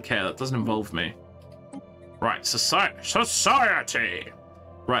 Oh, we don't care. That doesn't involve me. Right, society!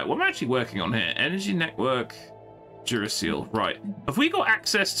 Right, what am I actually working on here? Energy network, Duracell. Right. Have we got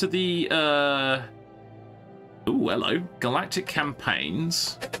access to the, Ooh, hello. Galactic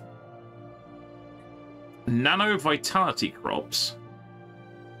campaigns. Nano vitality crops.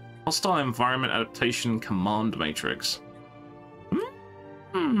 Hostile environment adaptation command matrix.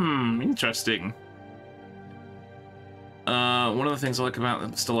 Interesting. One of the things I like about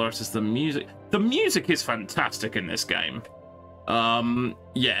Stellaris is the music. The music is fantastic in this game.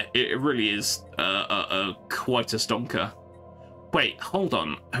 Yeah, it really is quite a stonker. Wait, hold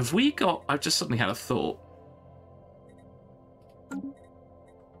on. Have we got... I've just suddenly had a thought.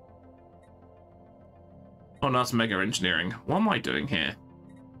 Oh, no, that's mega engineering. What am I doing here?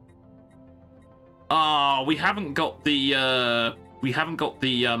 Ah, we haven't got the, the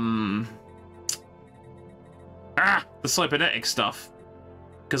cybernetic stuff.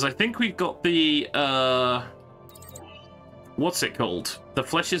 Because I think we've got the, what's it called? The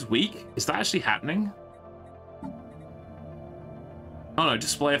flesh is weak? Is that actually happening? Oh no,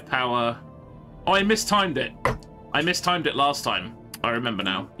 display of power. Oh, I mistimed it. I mistimed it last time. I remember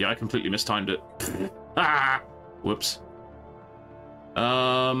now. Yeah, I completely mistimed it. Ah! Whoops.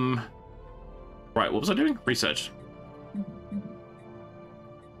 Right, what was I doing? Research.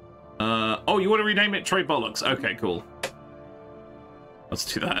 Oh, you want to rename it Trey Bollocks? Okay, cool. Let's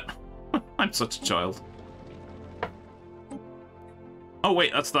do that. I'm such a child. Oh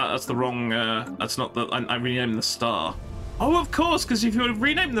wait, that's the wrong, that's not the, I renamed the star. Oh, of course, because if you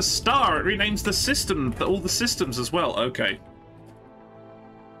rename the star, it renames the system, all the systems as well. Okay.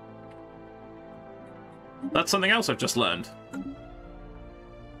 That's something else I've just learned.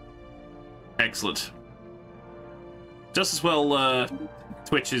 Excellent. Just as well,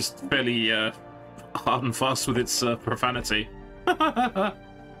 Twitch is fairly hard and fast with its profanity.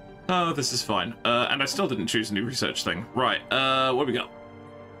 Oh, this is fine. And I still didn't choose a new research thing. Right, what do we got?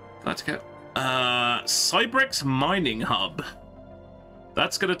 Let's go. Cybrex Mining Hub.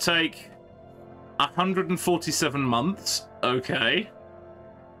 That's gonna take 147 months. Okay.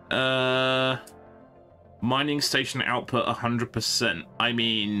 Mining station output 100%. I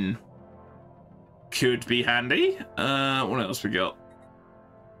mean, could be handy. What else we got?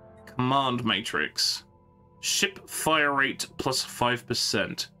 Command matrix. Ship fire rate plus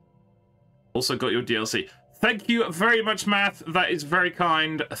 5%. Also got your DLC. Thank you very much, Math. That is very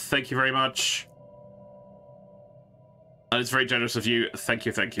kind. Thank you very much. That is very generous of you. Thank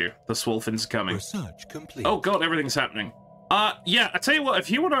you, thank you. The Swolfins are coming. Research complete. Oh god, everything's happening. Yeah, I tell you what, if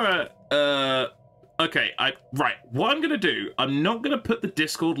you wanna okay, right, what I'm gonna do, I'm not gonna put the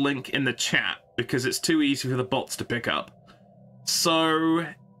Discord link in the chat because it's too easy for the bots to pick up. So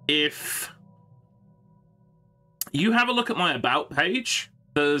if you have a look at my about page,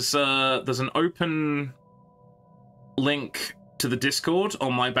 there's an open link to the Discord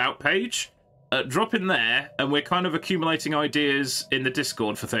on my about page. Drop in there, and we're kind of accumulating ideas in the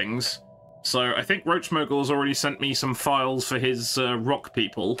Discord for things. So I think Roach Mogul's already sent me some files for his rock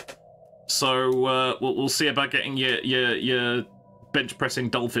people. So we'll see about getting your bench pressing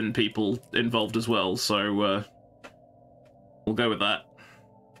dolphin people involved as well. So we'll go with that.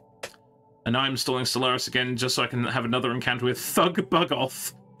 And now I'm installing Stellaris again just so I can have another encounter with Thug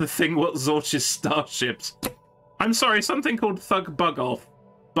Bugoff, the thing what Zorch's starships. I'm sorry, something called Thug Bugoff.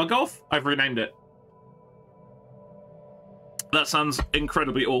 Bugoff? I've renamed it. That sounds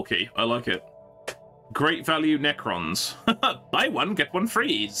incredibly orky. I like it. Great value Necrons. Buy one, get one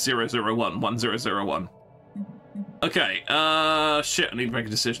free. 001-1001. Okay, shit, I need to make a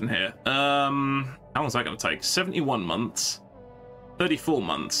decision here. How long is that going to take? 71 months. 34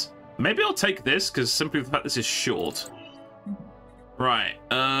 months. Maybe I'll take this, because simply the fact this is short. Right,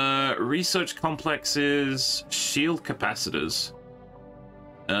 research complexes, shield capacitors.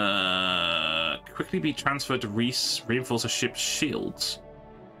 Quickly be transferred to reinforce a ship's shields.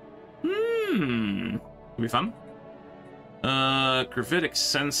 It'll be fun. Gravitic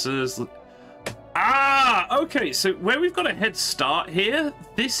sensors. Ah, okay, so where we've got a head start here,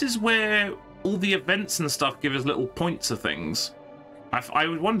 this is where all the events and stuff give us little points of things. I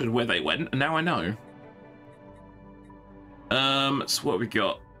wondered where they went, and now I know. So what have we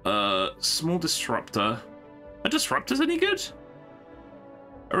got? Small disruptor. Are disruptors any good?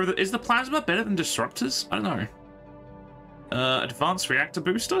 Or is the plasma better than disruptors? I don't know. Advanced reactor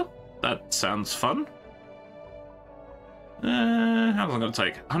booster? That sounds fun. How long is it going to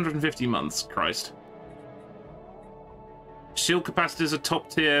take? 150 months. Christ. Shield capacitors are top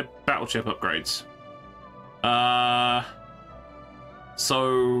tier battleship upgrades.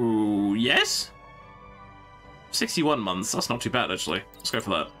 So yes? 61 months. That's not too bad, actually. Let's go for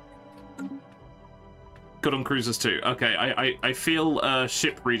that. Good on cruisers too. Okay, I feel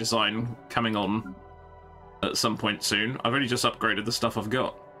ship redesign coming on at some point soon. I've only just upgraded the stuff I've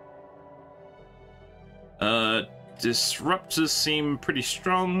got. Disruptors seem pretty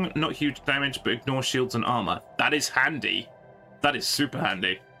strong. Not huge damage, but ignore shields and armor. That is handy. That is super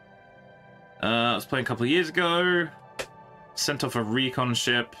handy. I was playing a couple of years ago. Sent off a recon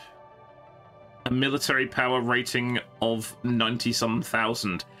ship. A military power rating of 90-some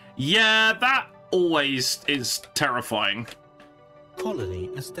thousand. Yeah, that always is terrifying.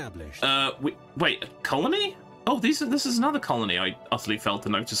 Colony established. Wait, a colony? Oh, this is another colony I utterly failed to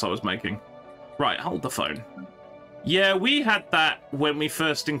notice I was making. Right, hold the phone. Yeah, we had that when we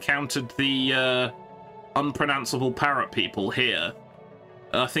first encountered the unpronounceable parrot people here.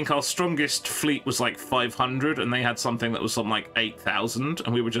 I think our strongest fleet was like 500, and they had something that was something like 8,000,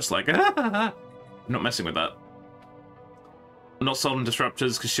 and we were just like, ah, not messing with that. Not sold on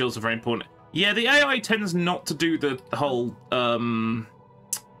disruptors because shields are very important. Yeah, the AI tends not to do the whole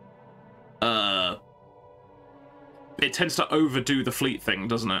it tends to overdo the fleet thing,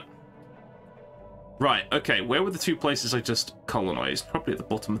 doesn't it? Right, okay, where were the two places I just colonized? Probably at the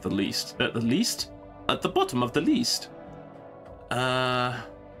bottom of the least. At the least? At the bottom of the least. I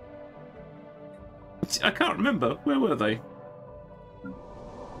can't remember. Where were they?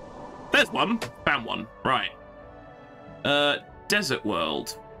 There's one. Found one. Right. Desert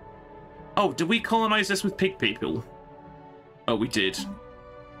world. Oh, did we colonize this with pig people? Oh, we did.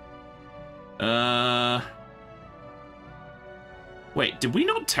 Wait, did we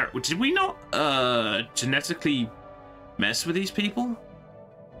not genetically mess with these people?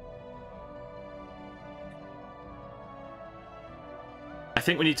 I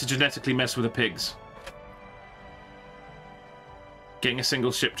think we need to genetically mess with the pigs. Getting a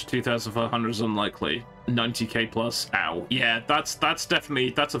single ship to 2,500 is unlikely. 90k plus. Ow. Yeah, that's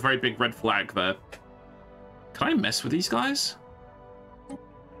definitely, that's a very big red flag there. Can I mess with these guys?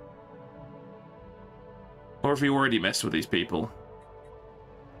 Or have we already messed with these people?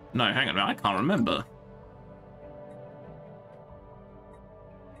 No, hang on a minute, I can't remember.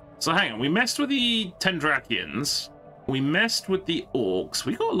 So hang on, we messed with the Tendrakians. We messed with the orcs.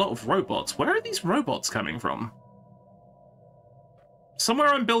 We got a lot of robots. Where are these robots coming from? Somewhere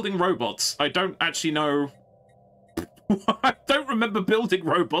I'm building robots. I don't actually know. I don't remember building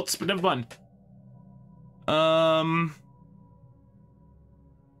robots, but never mind. Oh,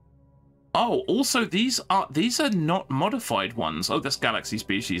 also these are not modified ones. Oh, that's Galaxy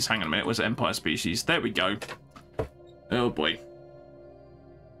species. Hang on a minute. Where's Empire species? There we go. Oh boy.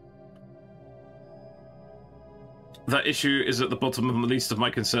 That issue is at the bottom of the least of my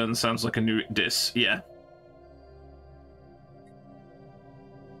concerns. Sounds like a new diss. Yeah.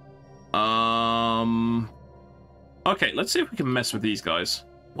 Okay, let's see if we can mess with these guys.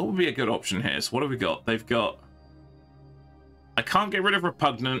 What would be a good option here? So what have we got? They've got... I can't get rid of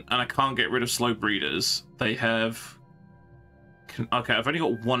Repugnant, and I can't get rid of Slow Breeders. They have... Okay, I've only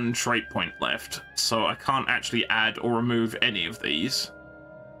got one trait point left, so I can't actually add or remove any of these.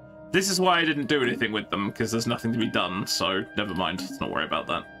 This is why I didn't do anything with them, because there's nothing to be done, so never mind. Let's not worry about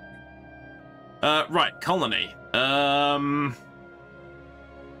that. Right, colony.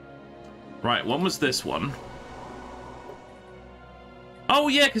 Right, when was this one? Oh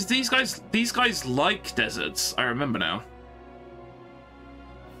yeah, because these guys like deserts. I remember now.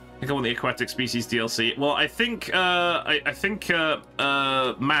 I think I want the aquatic species DLC. Well, I think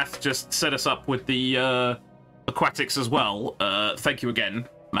Math just set us up with the aquatics as well. Thank you again,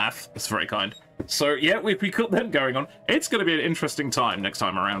 Math. That's very kind. So yeah, we got them going on. It's going to be an interesting time next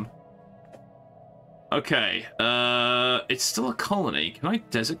time around. Okay, it's still a colony. Can I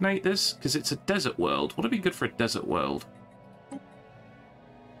designate this? Because it's a desert world. Would it be good for a desert world?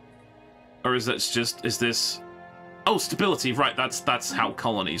 Or is that just, is this... Oh, stability, right, that's how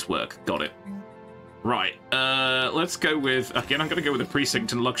colonies work. Got it. Right, let's go with... Again, I'm going to go with a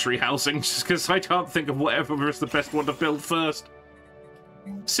precinct and luxury housing, just because I can't think of whatever is the best one to build first.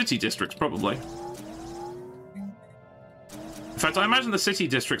 City districts, probably. In fact, I imagine the city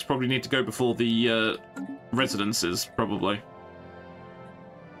districts probably need to go before the residences, probably.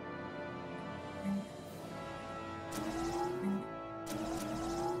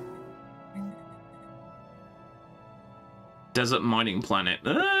 Desert mining planet.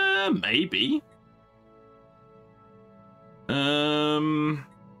 Maybe.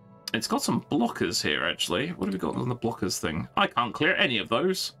 It's got some blockers here, actually. What have we got on the blockers thing? I can't clear any of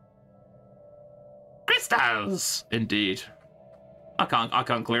those. Crystals! Indeed. I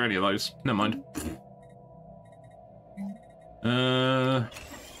can't clear any of those. Never mind.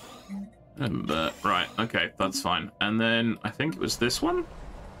 Right, okay, that's fine. And then I think it was this one?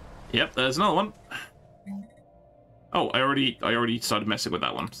 Yep, there's another one. Oh, I already started messing with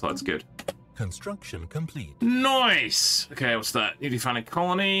that one, so that's good. Construction complete. Nice! Okay, what's that? Newly founded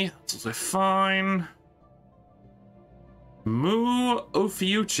colony. That's also fine. Mu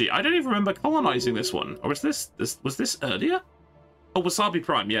Ophiuchi. I don't even remember colonizing this one. Or was this earlier? Oh, Wasabi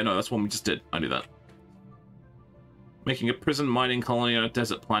Prime. Yeah, no, that's one we just did. I knew that. Making a prison mining colony on a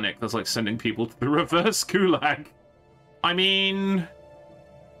desert planet. That's like sending people to the reverse gulag. I mean...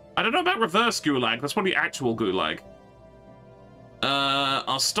 I don't know about reverse gulag. That's probably actual gulag.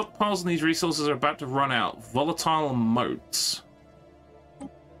 Our stockpiles on these resources are about to run out. Volatile moats.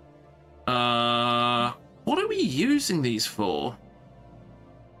 What are we using these for?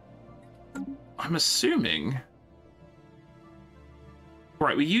 I'm assuming...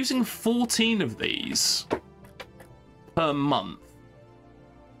 Right, we're using 14 of these per month.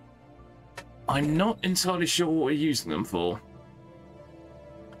 I'm not entirely sure what we're using them for.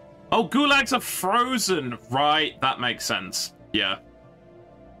 Oh, gulags are frozen! Right, that makes sense. Yeah.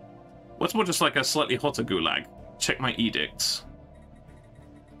 What's more just like a slightly hotter gulag? Check my edicts.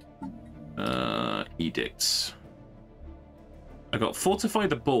 Edicts. I got fortify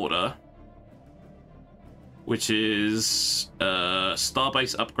the border, which is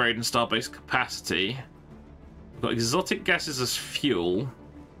starbase upgrade and starbase capacity. I've got exotic gases as fuel.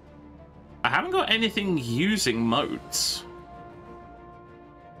 I haven't got anything using moats.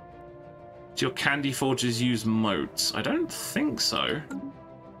 Do your candy forges use moats? I don't think so.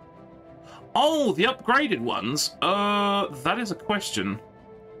 Oh, the upgraded ones? That is a question.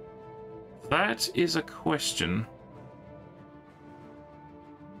 That is a question.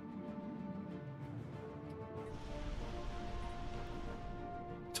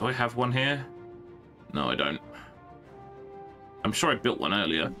 Do I have one here? No, I don't. I'm sure I built one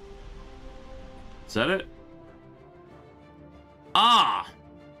earlier. Is that it? Ah!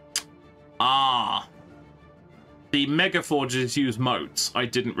 Ah. The Mega Forges use moats. I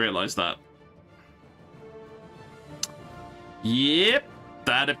didn't realize that. Yep,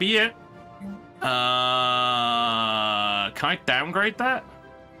 that'd be it. Can I downgrade that?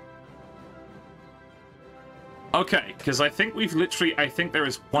 Okay, because I think we've literally... I think there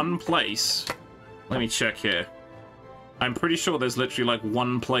is one place... Let me check here. I'm pretty sure there's literally like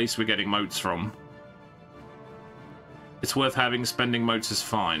one place we're getting moats from. It's worth having. Spending moats is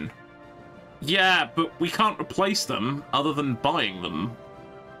fine. Yeah, but we can't replace them other than buying them.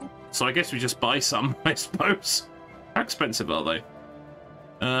 So I guess we just buy some, I suppose. How expensive are they?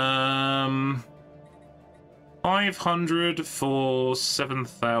 500 for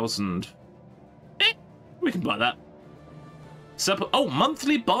 7,000. We can buy that. Oh,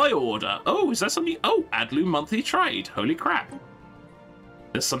 monthly buy order. Oh, is that something? Oh, Adlu monthly trade. Holy crap.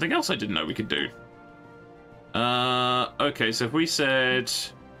 There's something else I didn't know we could do. Okay, so if we said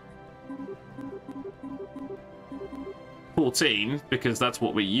 14, because that's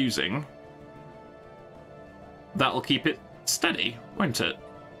what we're using, that'll keep it steady, won't it?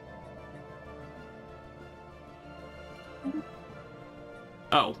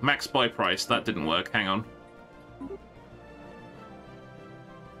 Oh, max buy price. That didn't work. Hang on.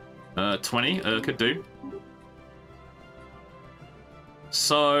 20. Could do.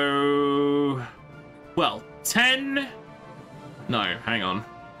 So... Well, 10... No, hang on.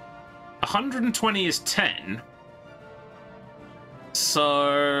 120 is 10.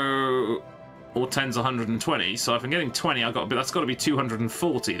 So... Or 10's 120. So if I'm getting 20, that's got to be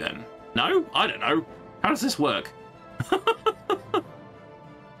 240 then. No? I don't know. How does this work?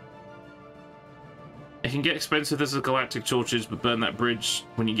 It can get expensive as a galactic shortage, but burn that bridge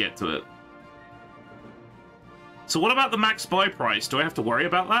when you get to it. So what about the max buy price? Do I have to worry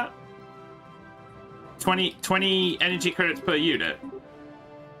about that? 20 energy credits per unit.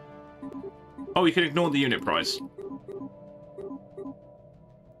 Oh, you can ignore the unit price.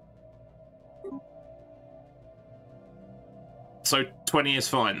 So 20 is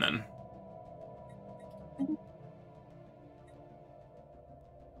fine then.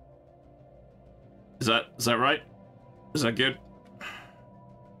 Is that right? Is that good?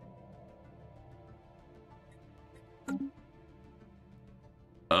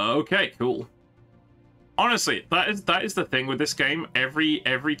 Okay, cool. Honestly, that is the thing with this game.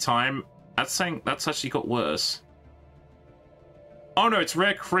 Every time that's actually got worse. Oh no, it's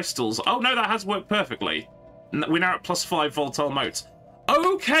rare crystals. Oh no, that has worked perfectly. We're now at +5 volatile motes.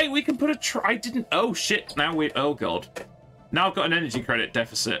 Okay, we can put a I didn't. Oh shit. Now we. Oh god. Now I've got an energy credit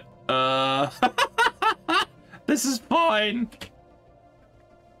deficit. This is fine.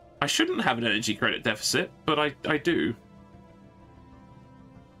 I shouldn't have an energy credit deficit, but I do.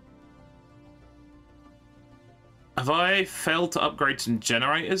 Have I failed to upgrade some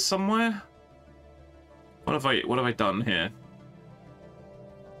generators somewhere? What have I done here?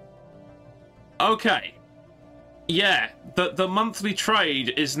 Okay. Yeah, the monthly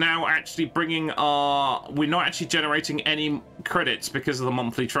trade is now actually bringing our... We're not actually generating any credits because of the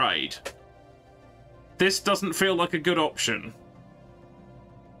monthly trade. This doesn't feel like a good option.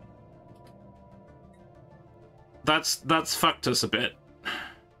 That's fucked us a bit.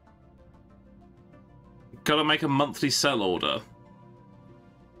 Gotta make a monthly sell order.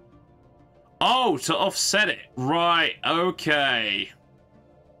 Oh, to offset it. Right, okay.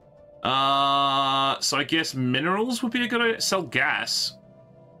 So I guess minerals would be a good idea. Sell gas.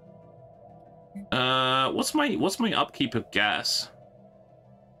 What's my upkeep of gas?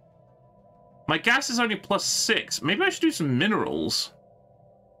 My gas is only +6. Maybe I should do some minerals.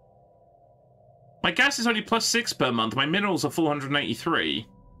 My gas is only +6 per month. My minerals are 483.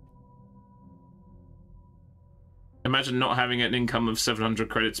 Imagine not having an income of 700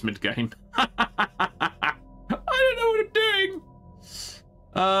 credits mid-game. I don't know what I'm doing.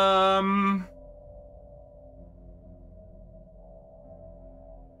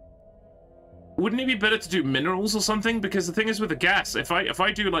 Wouldn't it be better to do minerals or something? Because the thing is with the gas, if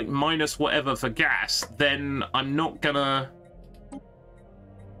I do like minus whatever for gas, then I'm not gonna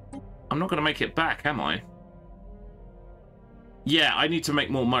make it back, am I? Yeah, I need to make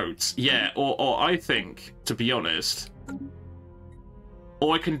more motes. Yeah, or I think, to be honest,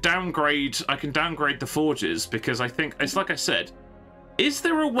 or I can downgrade the forges, because I think it's like I said, is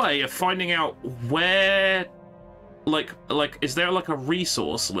there a way of finding out where, like is there like a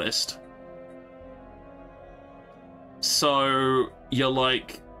resource list? So you're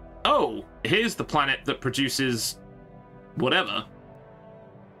like, oh, here's the planet that produces whatever.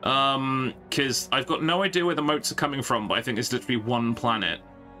 Because I've got no idea where the motes are coming from, but I think it's literally one planet.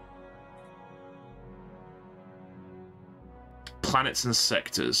 Planets and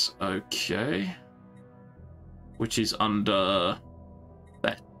sectors, okay. Which is under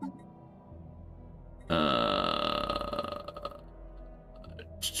that.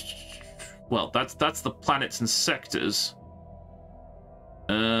 Well, that's the planets and sectors.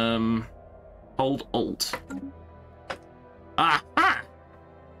 Hold Alt. Aha!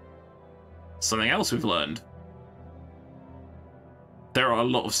 Something else we've learned. There are a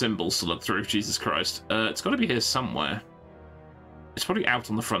lot of symbols to look through, Jesus Christ. It's got to be here somewhere. It's probably out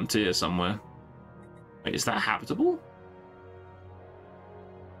on the frontier somewhere. Wait, is that habitable?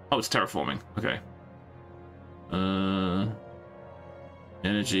 Oh, it's terraforming. Okay.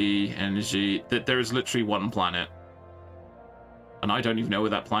 Energy. There is literally one planet. And I don't even know where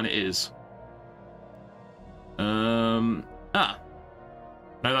that planet is.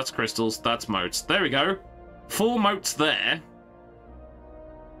 No, that's crystals. That's motes. There we go. 4 motes there.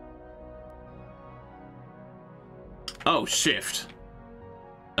 Oh, shift.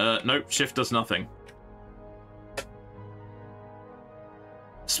 Nope, shift does nothing.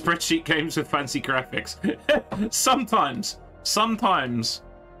 Spreadsheet games with fancy graphics. Sometimes.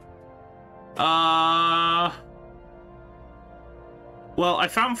 Well, I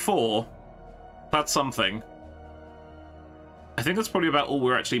found 4. That's something. I think that's probably about all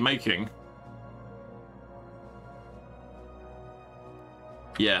we're actually making.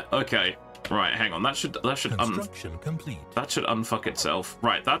 Yeah, okay. Right, hang on. That should Construction complete. That should unfuck itself.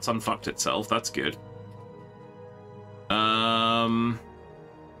 Right, that's unfucked itself. That's good.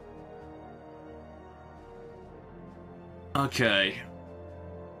 Okay.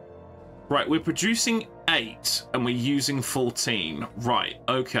 Right, we're producing 8 and we're using 14. Right,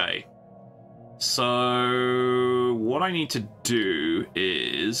 okay. So what I need to do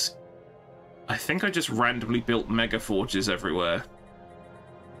is I think I just randomly built mega forges everywhere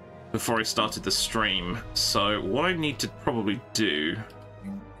before I started the stream. So what I need to probably do...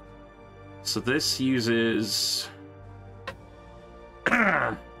 So this uses...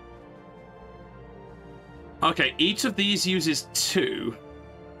 Okay, each of these uses 2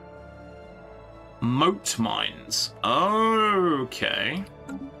 moat mines. Okay.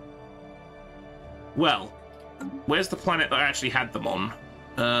 Well, where's the planet that I actually had them on?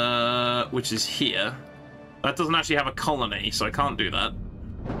 Which is here. That doesn't actually have a colony, so I can't do that.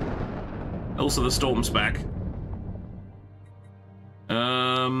 Also, the storm's back.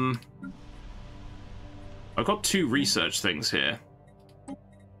 I've got 2 research things here.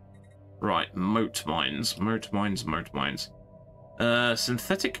 Right, moat mines. Moat mines, moat mines.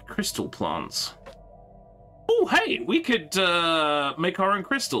 Synthetic crystal plants. Oh, hey, we could make our own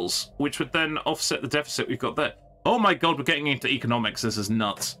crystals, which would then offset the deficit we've got there. Oh my god, we're getting into economics. This is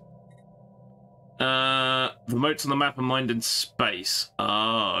nuts. The moats on the map are mined in space.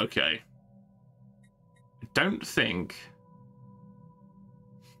 Oh, okay. I don't think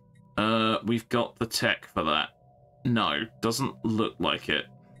we've got the tech for that. No, doesn't look like it.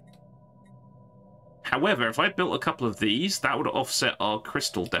 However, if I built a couple of these, that would offset our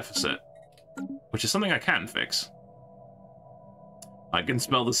crystal deficit, which is something I can fix. I can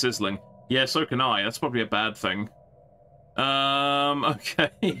smell the sizzling. Yeah, so can I. That's probably a bad thing. Okay.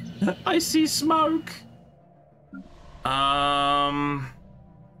 I see smoke. The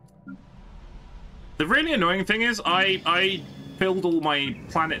really annoying thing is I filled all my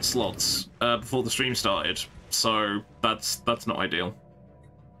planet slots before the stream started, so that's not ideal.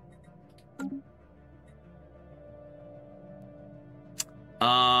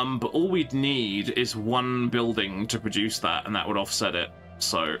 But all we'd need is 1 building to produce that, and that would offset it.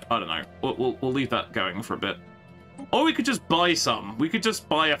 So, I don't know. We'll leave that going for a bit. Or we could just buy some. We could just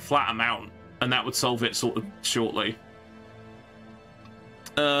buy a flat amount, and that would solve it sort of shortly.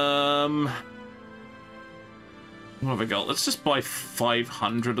 What have I got? Let's just buy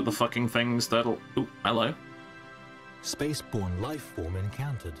 500 of the fucking things. That'll... Ooh, hello. Spaceborne life form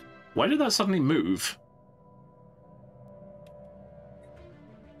encountered. Why did that suddenly move?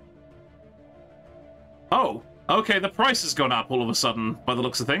 Oh, okay, the price has gone up all of a sudden, by the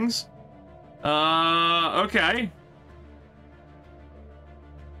looks of things. Okay.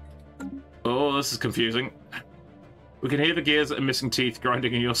 Oh, this is confusing. We can hear the gears and missing teeth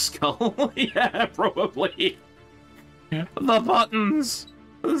grinding in your skull. Yeah, probably. Yeah. The buttons!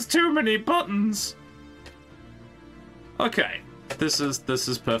 There's too many buttons! Okay, this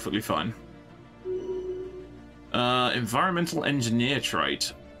is perfectly fine. Environmental engineer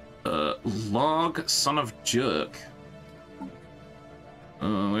trait. Log, son of jerk.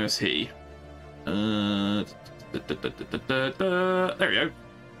 Where's he? There we go.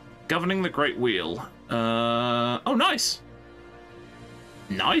 Governing the Great Wheel. Oh, nice!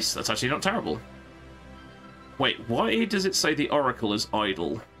 Nice, that's actually not terrible. Wait, why does it say the Oracle is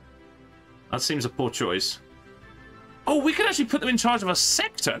idle? That seems a poor choice. Oh, we could actually put them in charge of a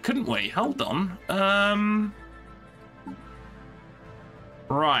sector, couldn't we? Hold on.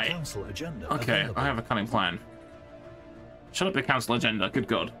 Right. Council agenda okay, available. I have a cunning plan. Shut up the council agenda, good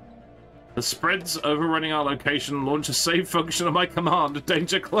god. The spread's overrunning our location. Launch a save function on my command.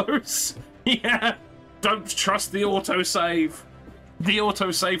 Danger close. Yeah, don't trust the autosave. The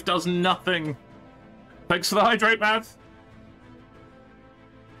autosave does nothing. Thanks for the hydrate, Math.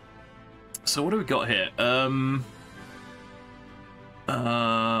 So what do we got here?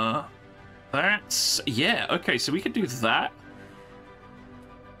 That's... Yeah, okay, so we could do that.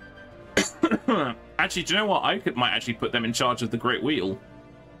 Actually, do you know what? Might actually put them in charge of the Great Wheel.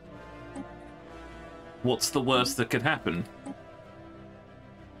 What's the worst that could happen?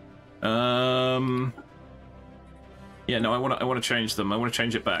 Yeah, no, I want to change them. I want to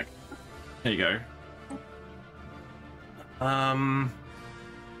change it back. There you go.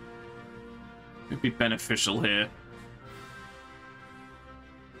 It'd be beneficial here.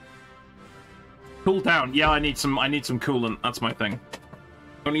 Cool down. Yeah, I need some coolant. That's my thing.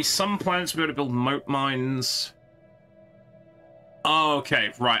 Only some planets will be able to build moat mines. Oh,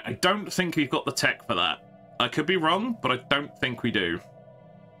 okay, right. I don't think we've got the tech for that. I could be wrong, but I don't think we do.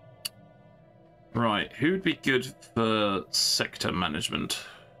 Right, who'd be good for sector management?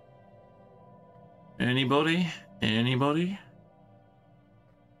 Anybody? Anybody?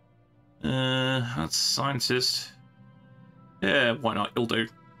 That's scientist. Yeah, why not? You'll do.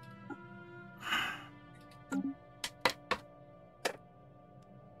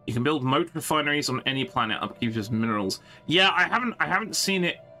 You can build moat refineries on any planet, upkeep as minerals. Yeah, I haven't seen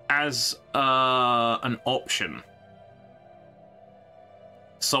it as an option.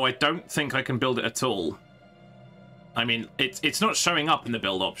 So I don't think I can build it at all. I mean, it's not showing up in the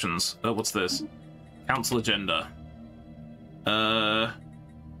build options. What's this? Council agenda. Oh,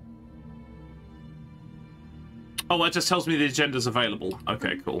 that just tells me the agenda's available.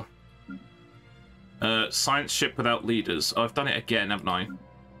 Okay, cool. Science ship without leaders. Oh, I've done it again, haven't I?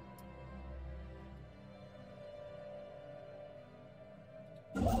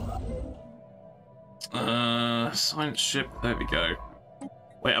 Science ship. There we go.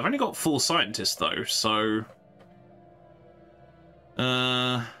 Wait, I've only got 4 scientists though, so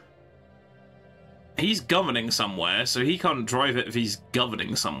he's governing somewhere, so he can't drive it if he's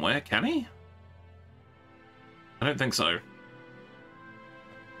governing somewhere, can he? I don't think so.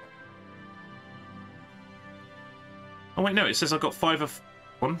 Oh wait, no, it says I've got 5 of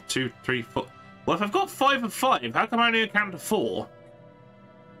 1, 2, 3, 4. Well, if I've got 5 of 5, how come I only count to 4?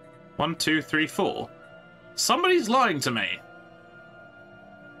 1, 2, 3, 4. Somebody's lying to me.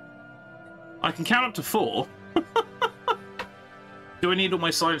 I can count up to 4. Do I need all my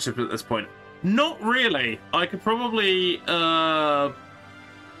science ships at this point? Not really. I could probably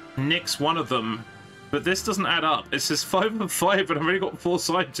nix one of them, but this doesn't add up. It says 5 of 5, and I've only got 4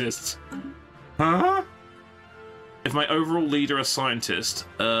 scientists. Huh? If my overall leader a scientist,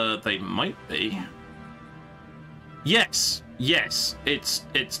 they might be. Yes, yes, it's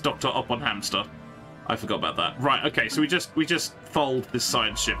Dr. Up on Hamster. I forgot about that. Right, okay, so we just fold this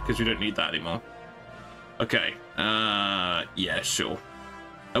science ship because we don't need that anymore. Okay, yeah, sure.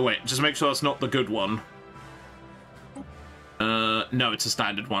 Oh wait, just make sure that's not the good one. No, it's a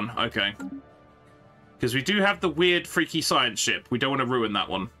standard one. Okay. Because we do have the weird, freaky science ship. We don't want to ruin that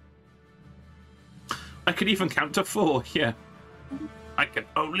one. I can even count to 4, yeah. I can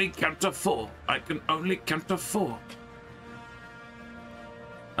only count to 4. I can only count to 4.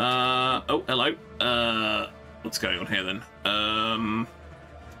 Oh, hello. What's going on here then?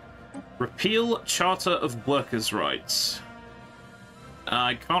 Repeal Charter of Workers' Rights.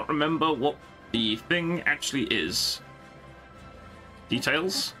 I can't remember what the thing actually is.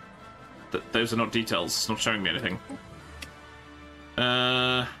 Details? Those are not details. It's not showing me anything.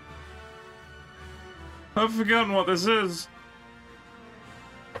 I've forgotten what this is.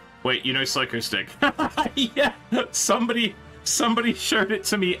 Wait, you know Psycho Stick? Yeah, somebody showed it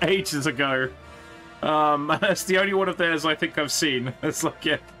to me ages ago. That's the only one of theirs I think I've seen. It's like,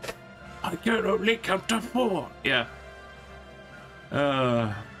 yeah, I can only count to 4. Yeah.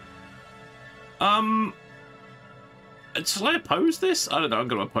 Shall I oppose this? I don't know. I'm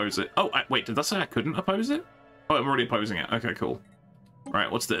gonna oppose it. Oh, wait, did that say I couldn't oppose it? Oh, I'm already opposing it. Okay, cool. Right,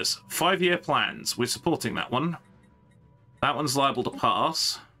 what's this? 5-year plans. We're supporting that one. That one's liable to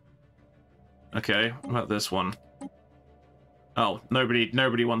pass. Okay, what about this one? Oh,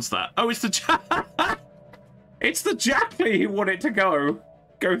 nobody wants that. Oh, it's the it's the Jackley who want it to go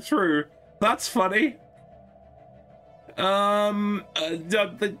through. That's funny. Well,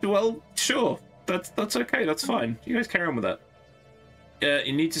 sure. That's okay. That's fine. You guys carry on with that.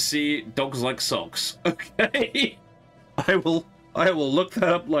 You need to see dogs like socks. Okay. I will look that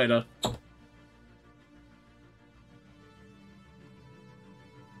up later.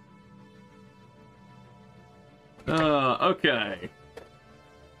 Okay.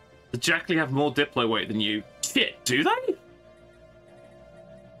 The Jackley have more Diplo weight than you. Shit, do they?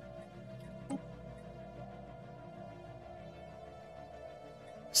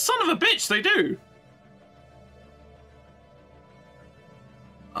 Son of a bitch, they do.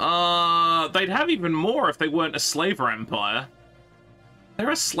 They'd have even more if they weren't a slaver empire.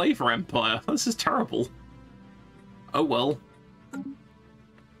 They're a slaver empire. This is terrible. Oh well.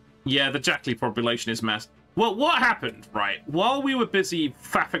 Yeah, the Jackley population is mass. Well, what happened, right? While we were busy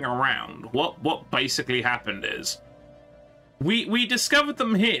faffing around, what basically happened is we discovered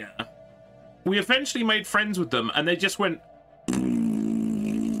them here. We eventually made friends with them, and they just went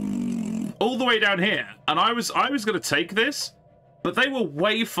all the way down here. And I was going to take this, but they were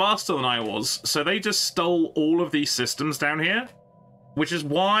way faster than I was, so they just stole all of these systems down here, which is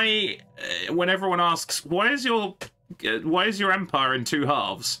why when everyone asks, why is your empire in 2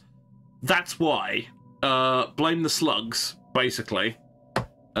 halves? That's why. Blame the slugs, basically.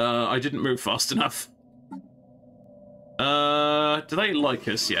 I didn't move fast enough. Do they like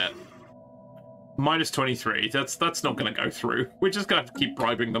us yet? Minus 23. That's not going to go through. We're just going to have to keep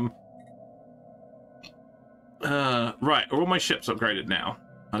bribing them. Right. Are all my ships upgraded now?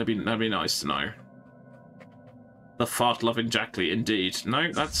 That'd be nice to know. The fart-loving Jackley, indeed.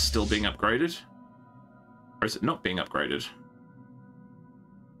 No, that's still being upgraded. Or is it not being upgraded?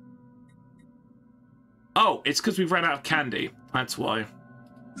 Oh, it's because we've run out of candy. That's why.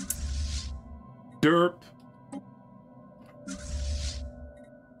 Derp.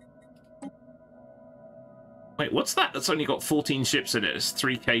 Wait, what's that? That's only got 14 ships in it. It's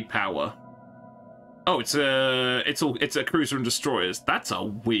 3k power. Oh, it's a cruiser and destroyers. That's a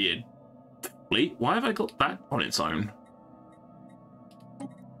weird fleet. Why have I got that on its own?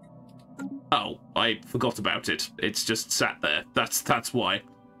 Oh, I forgot about it. It's just sat there. That's why.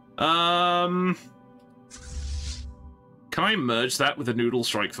 Can I merge that with the Noodle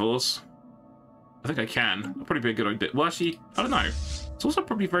Strike Force? I think I can. That'd probably be a good idea. Well, actually, I don't know. It's also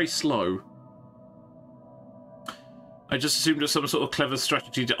probably very slow. I just assumed it was some sort of clever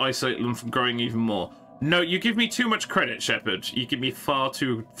strategy to isolate them from growing even more. No, you give me too much credit, Shepard. You give me far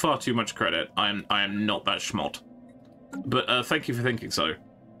too much credit. I am not that schmott. But thank you for thinking so.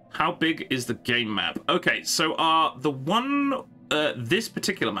 How big is the game map? Okay, so this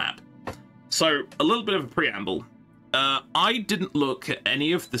particular map. So a little bit of a preamble. I didn't look at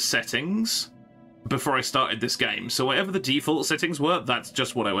any of the settings before I started this game. So whatever the default settings were, that's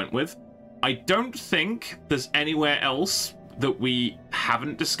just what I went with. I don't think there's anywhere else that we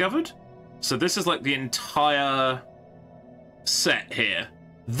haven't discovered. So this is like the entire set here.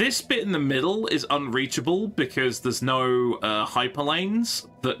 This bit in the middle is unreachable because there's no hyperlanes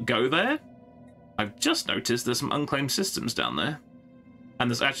that go there. I've just noticed there's some unclaimed systems down there. And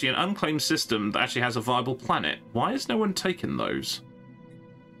there's actually an unclaimed system that actually has a viable planet. Why has no one taken those?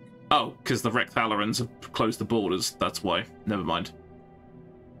 Oh, because the Recthalorans have closed the borders. That's why. Never mind.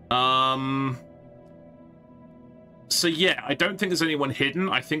 So yeah, I don't think there's anyone hidden.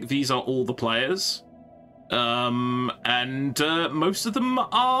 I think these are all the players. And most of them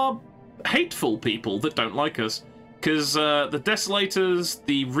are hateful people that don't like us. Because the Desolators,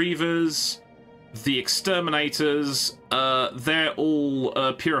 the Reavers, the Exterminators, they're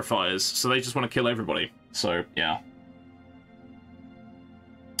all purifiers. So they just want to kill everybody. So, yeah.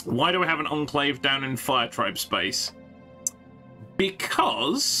 Why do I have an enclave down in Fire Tribe space?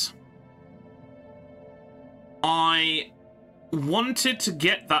 Because I wanted to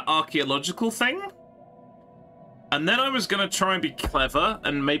get that archaeological thing, and then I was going to try and be clever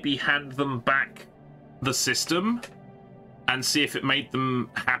and maybe hand them back the system and see if it made them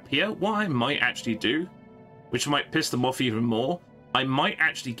happier. What I might actually do, which might piss them off even more, I might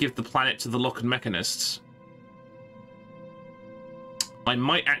actually give the planet to the Lock and Mechanists. I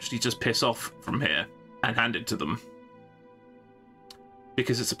might actually just piss off from here and hand it to them.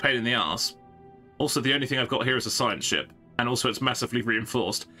 Because it's a pain in the arse. Also, the only thing I've got here is a science ship. And also it's massively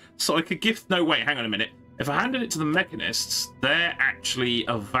reinforced. So I could give... No, wait, hang on a minute. If I handed it to the Mechanists, they're actually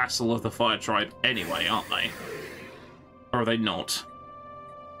a vassal of the Fire Tribe anyway, aren't they? Or are they not?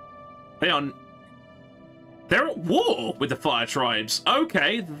 They are... They're at war with the Fire Tribes.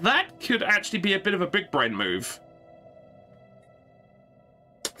 Okay, that could actually be a bit of a big brain move.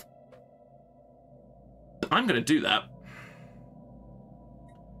 I'm going to do that.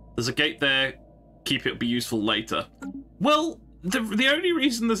 There's a gate there. Keep it, be useful later. Well, the only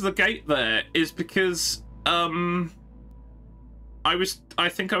reason there's a gate there is because I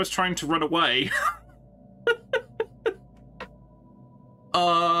think I was trying to run away.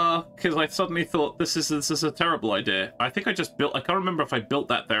 Because I suddenly thought this is a terrible idea. I think I just built. I can't remember if I built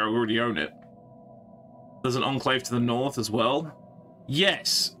that there. I already own it. There's an enclave to the north as well.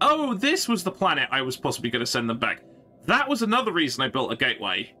 Yes. Oh, this was the planet I was possibly going to send them back. That was another reason I built a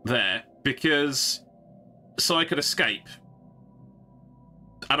gateway there, because so I could escape.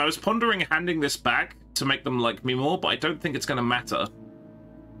 And I was pondering handing this back to make them like me more, but I don't think it's going to matter.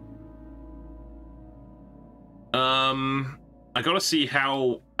 I got to see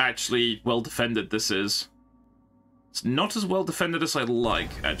how actually well defended this is. It's not as well defended as I'd like,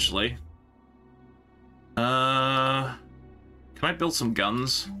 actually. Can I build some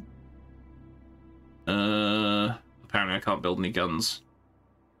guns? Apparently I can't build any guns.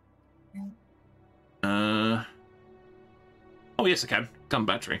 Oh yes I can. Gun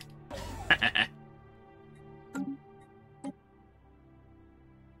battery.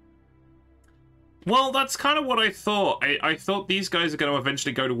 Well, that's kind of what I thought. I thought these guys are going to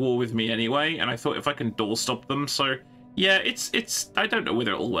eventually go to war with me anyway, and I thought if I can doorstop them, so... Yeah, it's... I don't know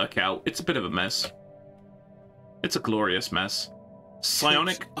whether it'll work out. It's a bit of a mess. It's a glorious mess.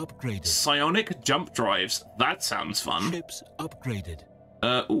 Psionic... Upgraded. Psionic jump drives. That sounds fun. Ships upgraded.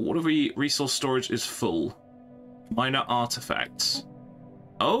 Ooh, what are we? Resource storage is full. Minor artifacts.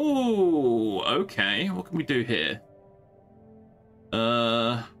 Oh, okay. What can we do here?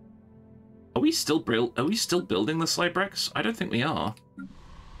 Are we still building the Cybrex? I don't think we are.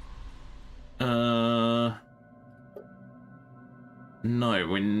 No,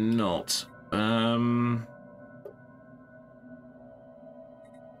 we're not.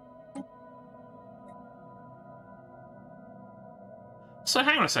 So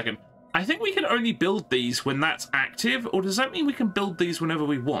hang on a second. I think we can only build these when that's active, or does that mean we can build these whenever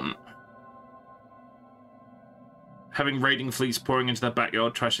we want? Having raiding fleets pouring into their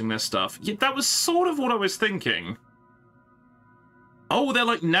backyard, trashing their stuff. Yeah, that was sort of what I was thinking. Oh, they're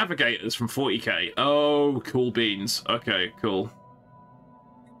like navigators from 40k. Oh, cool beans. Okay, cool.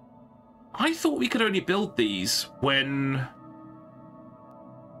 I thought we could only build these when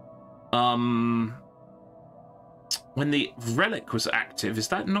the relic was active. Is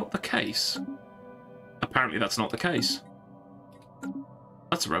that not the case? Apparently that's not the case.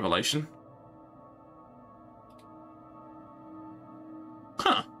 That's a revelation.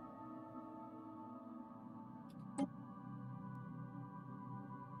 Huh.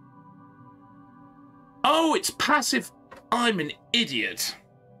 Oh, it's passive. I'm an idiot.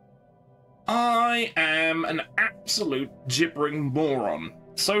 I am an absolute gibbering moron.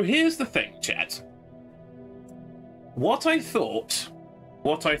 So here's the thing, chat. What I thought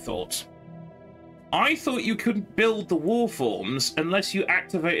you couldn't build the Warforms unless you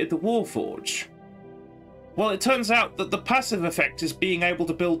activated the Warforge. Well, it turns out that the passive effect is being able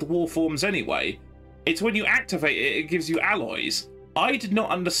to build the Warforms anyway. It's when you activate it, it gives you alloys. I did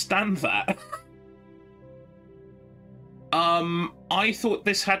not understand that. I thought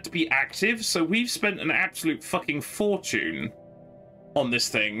this had to be active, so we've spent an absolute fucking fortune on this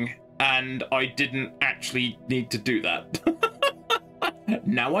thing, and I didn't actually need to do that.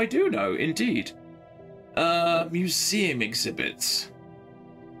 Now I do know, indeed. Museum exhibits.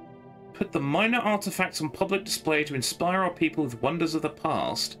 Put the minor artifacts on public display to inspire our people with wonders of the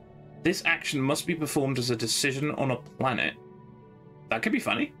past. This action must be performed as a decision on a planet. That could be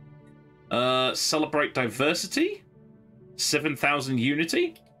funny. Celebrate diversity? 7,000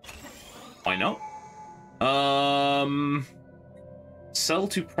 unity? Why not? Sell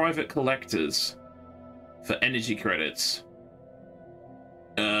to private collectors for energy credits.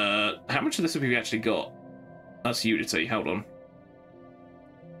 How much of this have we actually got? That's unity. Hold on.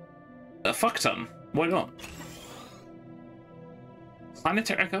 A fuck ton. Why not?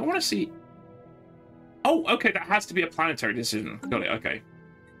 Planetary. Okay, I want to see. Oh, okay. That has to be a planetary decision. Got it. Okay.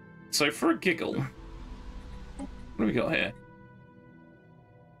 So for a giggle, what do we got here?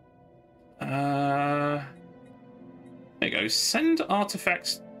 There you go. Send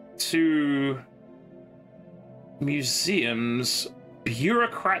artifacts to museums.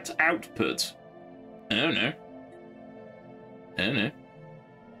 Bureaucrat output. I don't know. I don't know.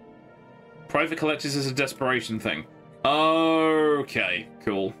 Private collectors is a desperation thing. Okay,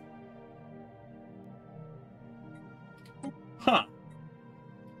 cool. Huh.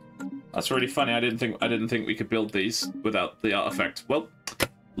 That's really funny. I didn't think we could build these without the artifact. Well,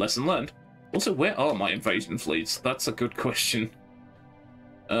 lesson learned. Also, where are my invasion fleets? That's a good question.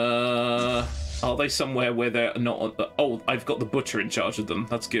 Are they somewhere where they're not on the... Oh, I've got the butcher in charge of them.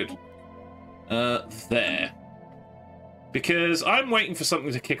 That's good. There. Because I'm waiting for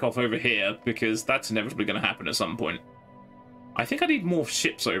something to kick off over here, because that's inevitably going to happen at some point. I think I need more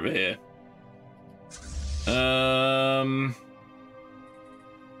ships over here.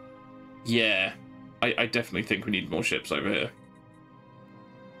 Yeah. I definitely think we need more ships over here.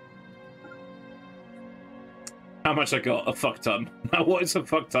 How much I got? A fuck ton. Now, what is a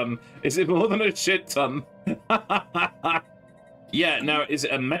fuck ton? Is it more than a shit ton? Yeah, now, is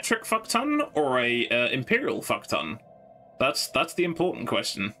it a metric fuck ton or a imperial fuck ton? That's the important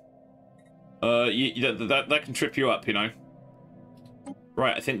question. That can trip you up, you know.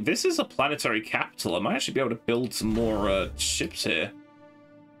 Right, I think this is a planetary capital. I might actually be able to build some more ships here.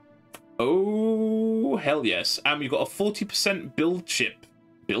 Oh, hell yes. And we've got a 40% build ship.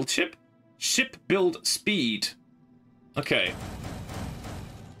 Build ship? Ship build speed. Okay.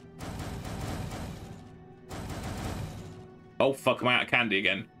 Oh, fuck, I'm out of candy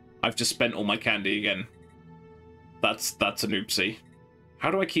again. I've just spent all my candy again. That's an oopsie.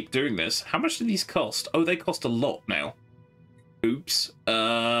 How do I keep doing this? How much do these cost? Oh, they cost a lot now. Oops.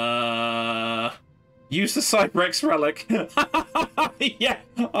 Use the Cybrex relic. Yeah,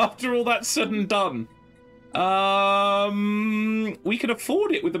 after all that's said and done. We can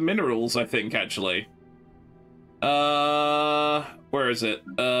afford it with the minerals, I think, actually. Where is it?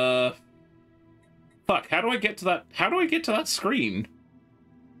 Fuck, how do I get to that? How do I get to that screen?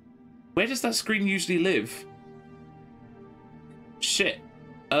 Where does that screen usually live? Shit.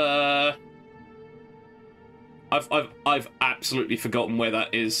 I've absolutely forgotten where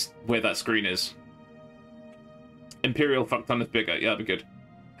that is, where that screen is. Imperial fuck ton is bigger. Yeah, that'd be good.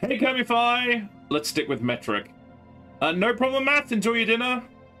 Hey, Camify! Let's stick with metric. No problem, Math. Enjoy your dinner.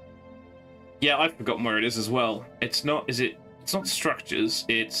 Yeah, I've forgotten where it is as well. It's not, is it? It's not structures.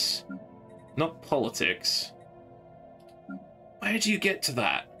 It's not politics. Where do you get to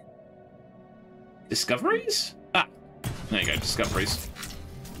that? Discoveries? Ah, there you go, discoveries.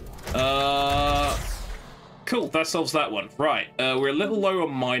 Cool, that solves that one. Right, we're a little low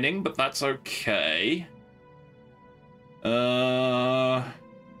on mining, but that's okay.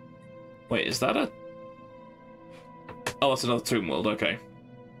 Wait, is that a... Oh, that's another tomb world, okay.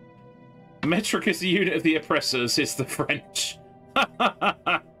 Metric is the unit of the oppressors, is the French.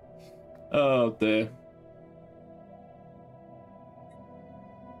 Oh, dear.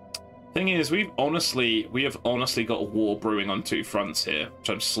 Thing is, we have honestly got a war brewing on two fronts here, which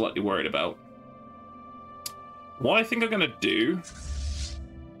I'm slightly worried about. What I think I'm going to do,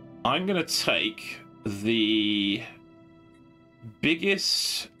 I'm going to take the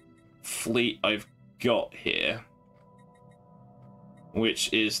biggest fleet I've got here,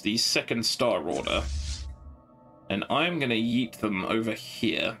 which is the Second Star Order, and I'm going to yeet them over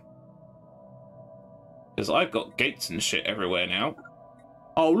here. Because I've got gates and shit everywhere now.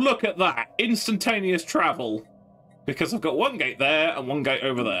 Oh, look at that! Instantaneous travel! Because I've got one gate there and one gate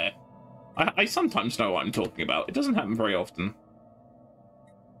over there. I sometimes know what I'm talking about. It doesn't happen very often.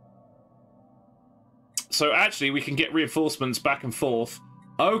 So actually, we can get reinforcements back and forth.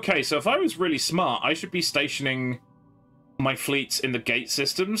 Okay, so if I was really smart, I should be stationing my fleets in the gate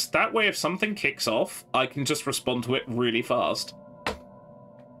systems. That way, if something kicks off, I can just respond to it really fast.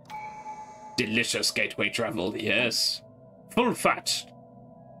 Delicious gateway travel, yes. Full fat.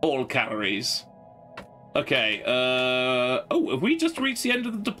 All calories. Okay, oh, have we just reached the end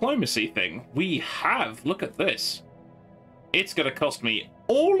of the diplomacy thing? We have. Look at this. It's gonna cost me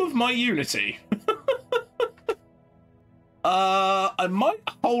all of my unity. I might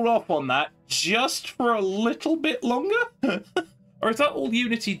hold off on that just for a little bit longer. Or is that all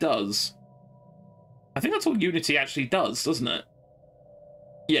unity does? I think that's all unity actually does, doesn't it?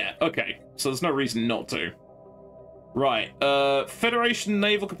 Yeah, okay. So there's no reason not to. Right, Federation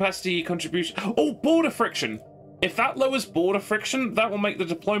naval capacity contribution. Oh, border friction! If that lowers border friction, that will make the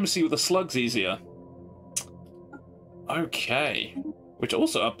diplomacy with the slugs easier. Okay. Which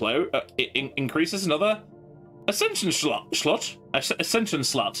also it increases another ascension slot. Ascension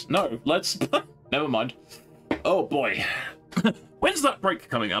slot. No, let's... Never mind. Oh, boy. When's that break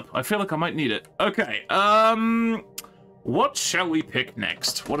coming up? I feel like I might need it. Okay, what shall we pick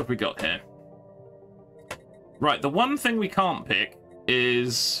next? What have we got here? Right, the one thing we can't pick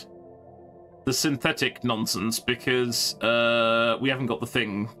is the synthetic nonsense, because we haven't got the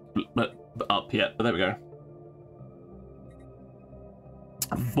thing up yet, but there we go.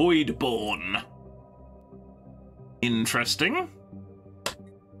 Voidborn. Interesting.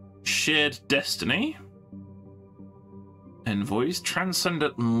 Shared Destiny. Envoys.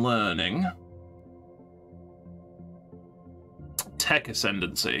 Transcendent Learning. Tech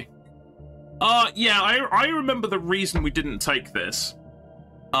Ascendancy. Yeah, I remember the reason we didn't take this.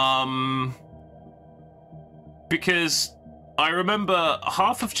 Because I remember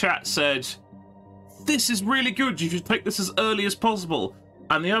half of chat said, this is really good, you should take this as early as possible.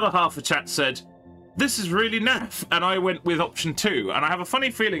 And the other half of chat said, this is really naff. And I went with option 2. And I have a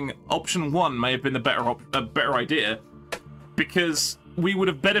funny feeling option 1 may have been the better idea, because we would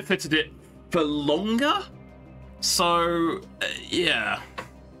have benefited it for longer. So, yeah.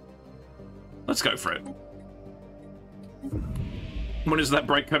 Let's go for it. When is that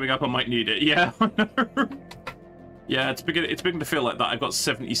break coming up? I might need it. Yeah, I know. Yeah, it's beginning to feel like that. I've got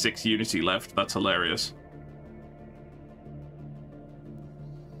 76 unity left. That's hilarious.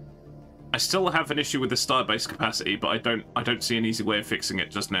 I still have an issue with the starbase capacity, but I don't see an easy way of fixing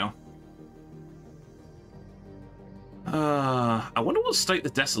it just now. I wonder what state the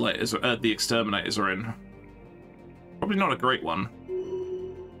desolators, the exterminators are in. Probably not a great one.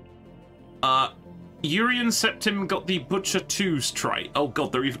 Urian Septim got the Butcher 2's trait. Oh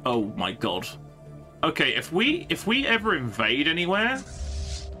god, they're even... Oh my god. Okay, if we ever invade anywhere,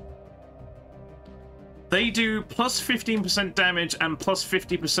 they do plus 15% damage and plus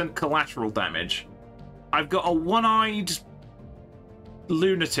 50% collateral damage. I've got a one-eyed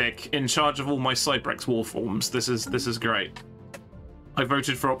lunatic in charge of all my Cybrex warforms. This is great. I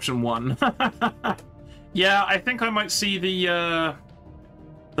voted for option 1. Yeah, I think I might see the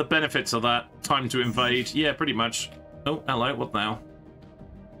benefits of that. Time to invade. Yeah, pretty much. Oh, hello, what now?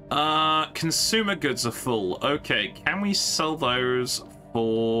 Consumer goods are full. Okay, can we sell those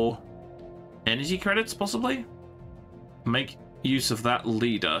for energy credits, possibly? Make use of that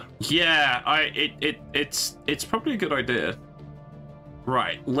leader. Yeah, it's probably a good idea.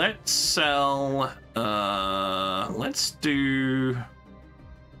 Right, let's sell, let's do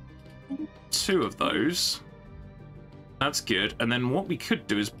 2 of those. That's good. And then what we could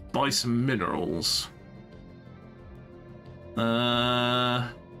do is buy some minerals. That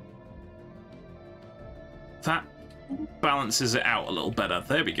balances it out a little better.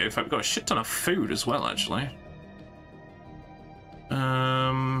 There we go. In fact, we've got a shit ton of food as well, actually.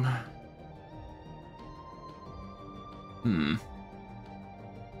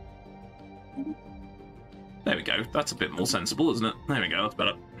 There we go. That's a bit more sensible, isn't it? There we go. That's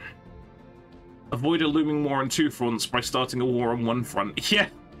better. Avoid a looming war on 2 fronts by starting a war on 1 front. Yeah.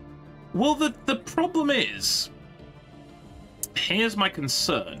 Well, the problem is... Here's my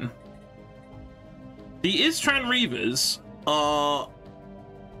concern. The Istran Reavers are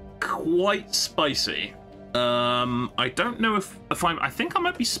quite spicy. I don't know if I think I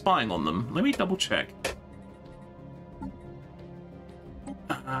might be spying on them. Let me double check.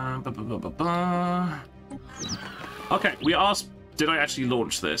 Okay, we asked, did I actually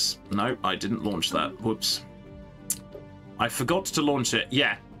launch this? No, I didn't launch that. Whoops. I forgot to launch it.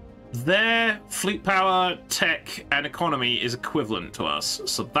 Yeah. Their fleet power, tech, and economy is equivalent to us,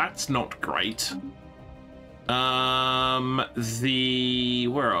 so that's not great. Where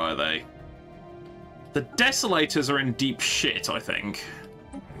are they? The Desolators are in deep shit, I think.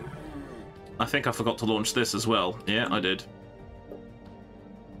 I think I forgot to launch this as well. Yeah, I did.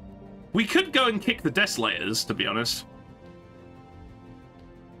 We could go and kick the Desolators, to be honest.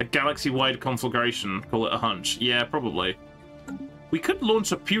 A galaxy-wide conflagration. Call it a hunch. Yeah, probably. We could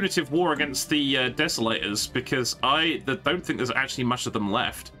launch a punitive war against the Desolators, because I don't think there's actually much of them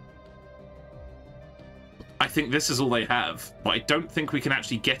left. I think this is all they have, but I don't think we can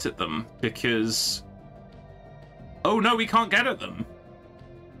actually get at them, because... Oh, no, we can't get at them.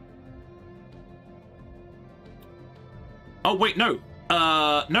 Oh, wait, no.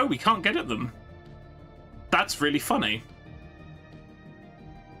 No, we can't get at them. That's really funny.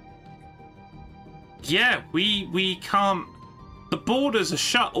 Yeah, we can't... The borders are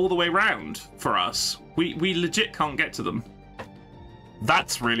shut all the way round for us. We legit can't get to them.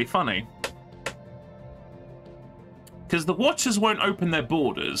 That's really funny. Because the Watchers won't open their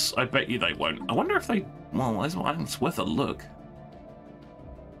borders. I bet you they won't. I wonder if they... Well, it's worth a look.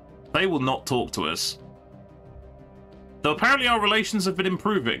 They will not talk to us. Though apparently our relations have been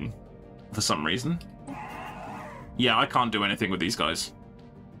improving. For some reason. Yeah, I can't do anything with these guys.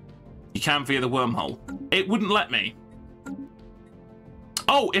 You can via the wormhole. It wouldn't let me.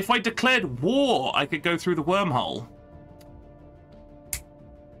 Oh, if I declared war, I could go through the wormhole.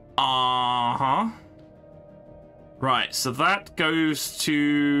 Uh-huh. Right, so that goes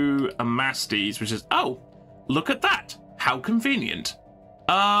to Amastes, which is... Oh, look at that. How convenient.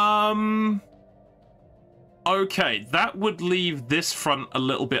 Okay, that would leave this front a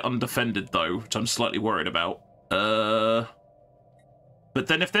little bit undefended, though, which I'm slightly worried about. But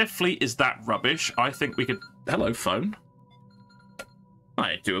then if their fleet is that rubbish, I think we could... Hello, phone.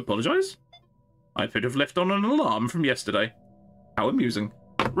 I do apologise. I could have left on an alarm from yesterday. How amusing.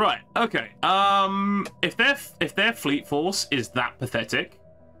 Right, okay. If their fleet force is that pathetic,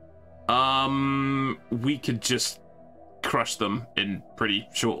 we could just crush them in pretty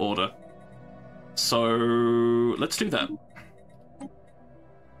short order. So let's do that.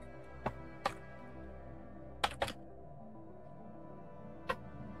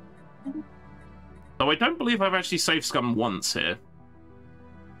 Though I don't believe I've actually saved scum once here.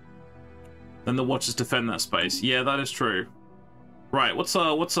 Then the Watchers defend that space. Yeah, that is true. Right, what's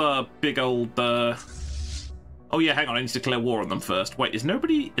a big old Oh yeah, hang on, I need to declare war on them first. Wait, is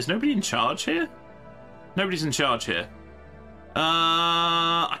nobody in charge here? Nobody's in charge here.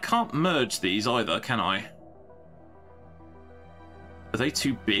 I can't merge these either, can I? Are they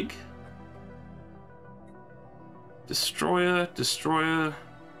too big? Destroyer, destroyer.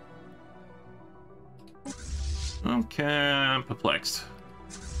 Okay, I'm perplexed.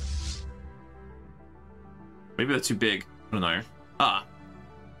 Maybe they're too big. I don't know. Ah.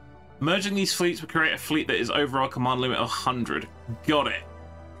 Merging these fleets will create a fleet that is over our command limit of 100. Got it.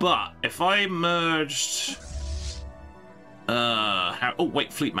 But if I merged... Oh,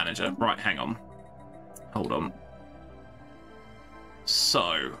 wait, fleet manager. Right, hang on. Hold on.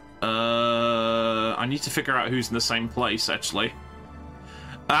 So, I need to figure out who's in the same place, actually.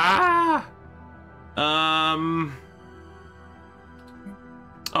 Ah!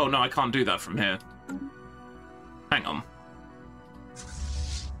 Oh, no, I can't do that from here. Hang on.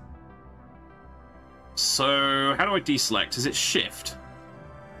 So, how do I deselect? Is it shift?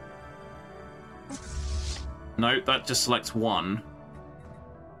 No, that just selects one.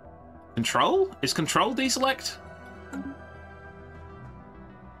 Control? Is control deselect?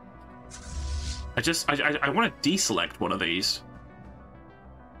 I want to deselect one of these.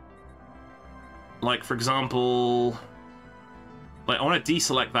 Like, for example... Like, I want to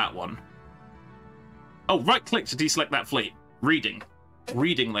deselect that one. Oh, right-click to deselect that fleet. Reading.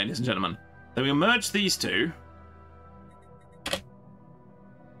 Reading, ladies and gentlemen. Then we merge these two.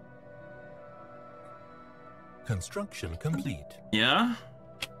 Construction complete. Yeah?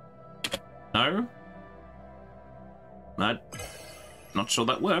 No? Not sure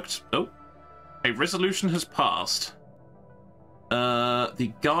that worked. Oh. A resolution has passed.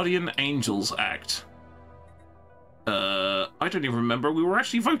 The Guardian Angels Act. I don't even remember. We were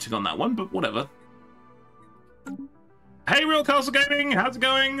actually voting on that one, but whatever. Hey, Real Castle Gaming! How's it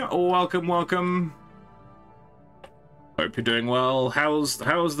going? Welcome, welcome. Hope you're doing well. How's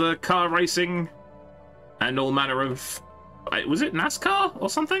the car racing? And all manner of... Was it NASCAR or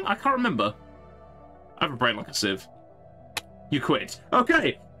something? I can't remember. I have a brain like a sieve. You quit.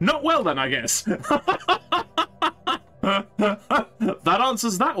 Okay, not well then, I guess. That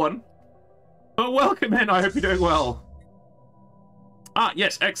answers that one. But welcome in, I hope you're doing well. Ah,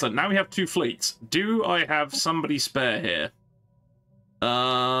 yes, excellent. Now we have 2 fleets. Do I have somebody spare here?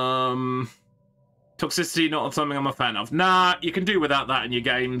 Toxicity, not something I'm a fan of. Nah, you can do without that in your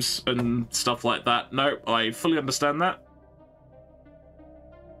games and stuff like that. Nope, I fully understand that.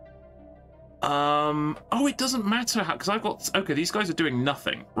 Oh, it doesn't matter how, because I've got... Okay, these guys are doing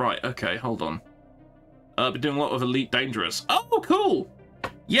nothing. Right, okay, hold on. Been doing a lot of Elite Dangerous. Oh, cool!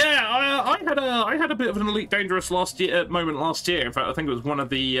 Yeah, I had a bit of an Elite Dangerous moment last year. In fact, I think it was one of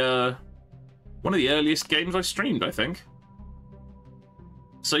the earliest games I streamed, I think.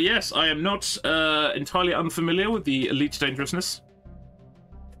 So yes, I am not entirely unfamiliar with the Elite Dangerousness.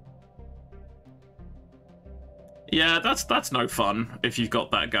 Yeah, that's no fun if you've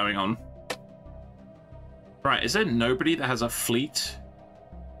got that going on. Right, is there nobody that has a fleet?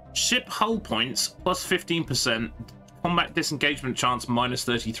 Ship hull points plus 15%. Combat disengagement chance minus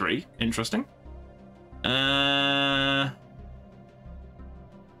 33. Interesting.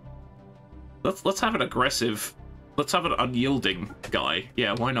 Let's have an aggressive. Let's have an unyielding guy.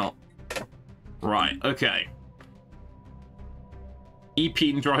 Yeah, why not? Right. Okay.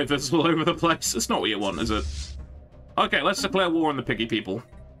 EP drivers all over the place. It's not what you want, is it? Okay, let's declare war on the piggy people.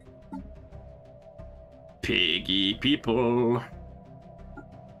 Piggy people.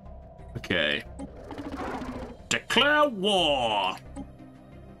 Okay. Declare war.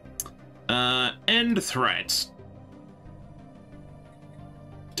 End threats.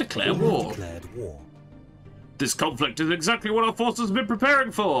 Declare war. Declared war. This conflict is exactly what our forces have been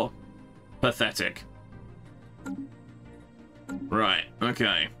preparing for. Pathetic. Right,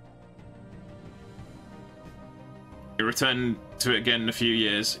 okay. You return to it again in a few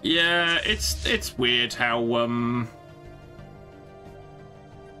years. Yeah, it's weird how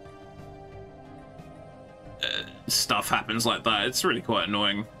stuff happens like that. It's really quite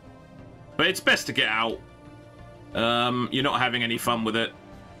annoying. But it's best to get out. You're not having any fun with it.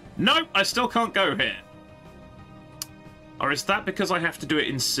 Nope, I still can't go here. Or is that because I have to do it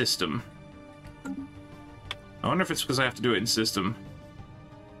in system? I wonder if it's because I have to do it in system.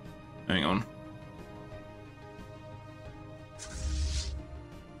 Hang on.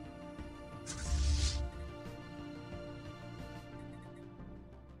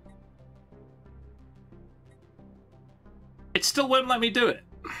 It still won't let me do it.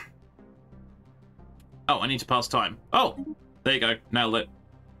 Oh, I need to pass time. Oh, there you go. Nailed it.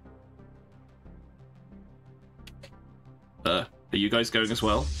 Are you guys going as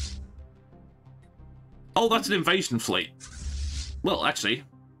well? Oh, that's an invasion fleet. Well, actually,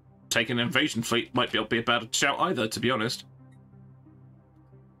 taking an invasion fleet might be a bad shout either, to be honest.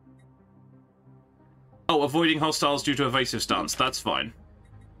 Oh, avoiding hostiles due to evasive stance. That's fine.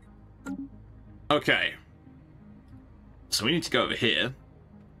 Okay. So we need to go over here.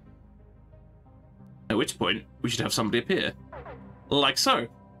 At which point, we should have somebody appear. Like so.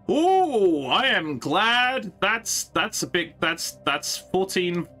 Ooh, I am glad. That's a big... That's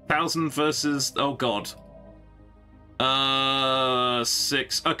 14,000 versus... Oh, God.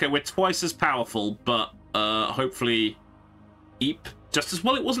 6. Okay, we're twice as powerful, but hopefully... Eep. Just as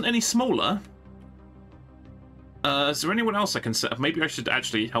well it wasn't any smaller. Is there anyone else I can set? Maybe I should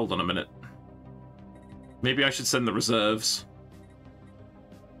actually... Hold on a minute. Maybe I should send the reserves.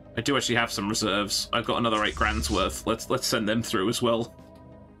 I do actually have some reserves. I've got another 8 grand's worth. Let's send them through as well.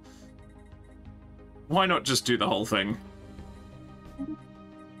 Why not just do the whole thing?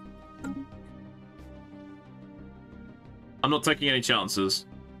 I'm not taking any chances.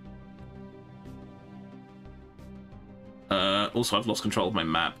 Also, I've lost control of my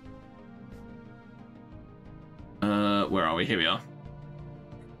map. Where are we? Here we are.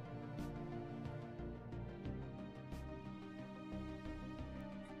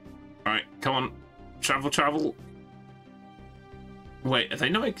 Alright, come on. Travel, travel. Wait, are they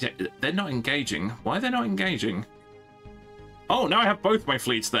not... They're not engaging. Why are they not engaging? Oh, now I have both my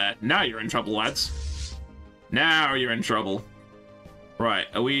fleets there. Now you're in trouble, lads. Now you're in trouble. Right,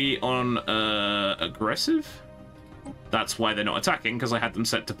 are we on aggressive? That's why they're not attacking, because I had them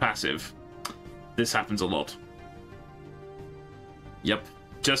set to passive. This happens a lot. Yep,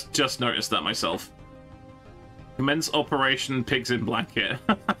 just noticed that myself. Commence Operation Pigs in Blanket.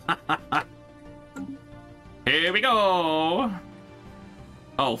 Here we go!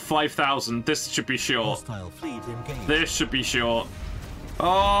 Oh, 5,000. This should be short. Hostile fleet engaged. This should be short.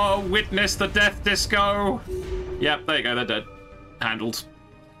 Oh, witness the death disco! Yep, there you go, they're dead. Handled.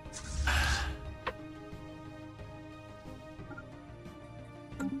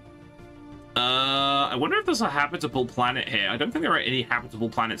 I wonder if there's a habitable planet here. I don't think there are any habitable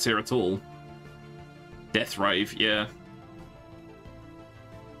planets here at all. Death Rave, yeah.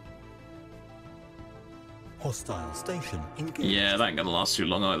 Hostile station engaged. Yeah, that ain't gonna last too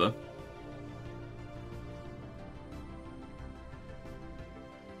long either.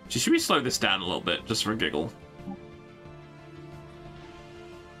 Should we slow this down a little bit, just for a giggle?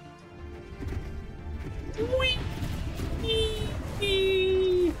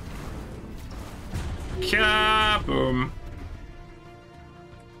 Kaboom!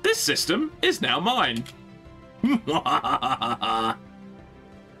 This system is now mine.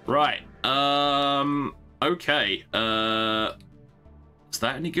 Right. Okay. Is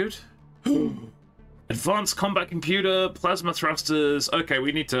that any good? Advanced combat computer, plasma thrusters. Okay,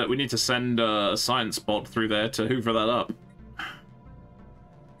 we need to send a science bot through there to hoover that up.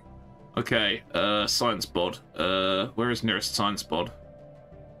 Okay, science bod. Where is nearest science bod?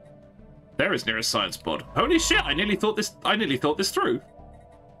 There is nearest science bod. Holy shit! I nearly thought this through.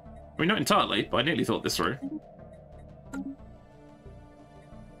 I mean, not entirely, but I nearly thought this through.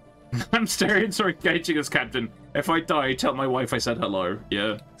 Hamsterians are engaging as captain. If I die, tell my wife I said hello.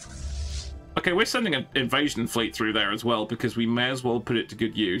 Yeah. Okay, we're sending an invasion fleet through there as well, because we may as well put it to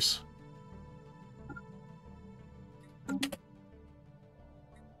good use.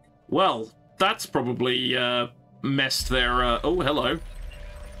 Well, that's probably messed their... Oh, hello.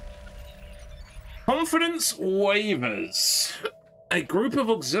 Confidence wavers. A group of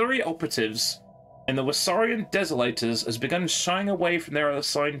auxiliary operatives in the Wasarian Desolators has begun shying away from their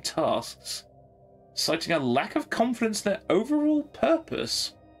assigned tasks, citing a lack of confidence in their overall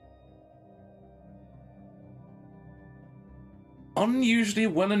purpose. Unusually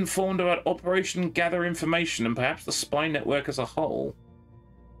well informed about Operation Gather Information and perhaps the spy network as a whole.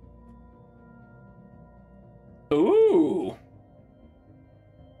 Ooh.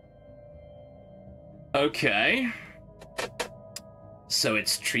 Okay. So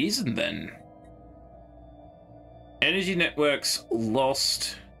it's treason then. Energy networks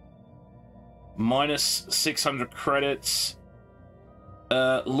lost. Minus 600 credits.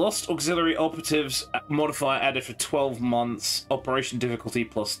 Lost auxiliary operatives modifier added for 12 months. Operation difficulty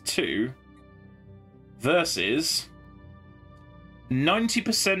 +2. Versus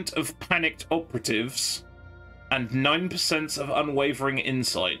 90% of panicked operatives and 9% of unwavering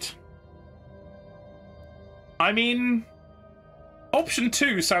insight. I mean, option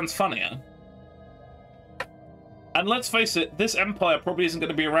 2 sounds funnier. And let's face it, this empire probably isn't going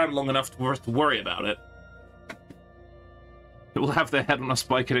to be around long enough for us to worry about it. It will have their head on a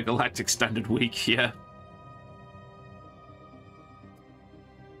spike in a galactic standard week, yeah.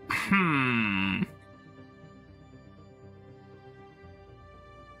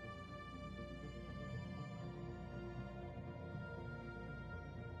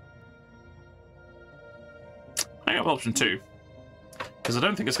 I have option 2. Because I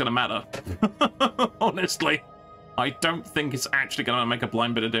don't think it's going to matter. Honestly. I don't think it's actually going to make a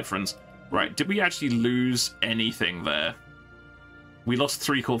blind bit of difference. Right, did we actually lose anything there? We lost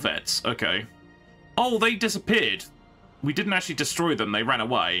 3 corvettes. Okay. Oh, they disappeared. We didn't actually destroy them. They ran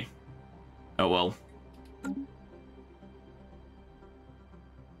away. Oh, well.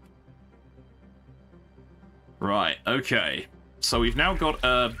 Right, okay. So we've now got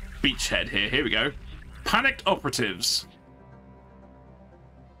a beachhead here. Here we go. Panicked operatives.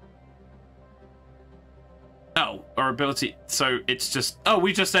 Oh, our ability... So it's just... Oh,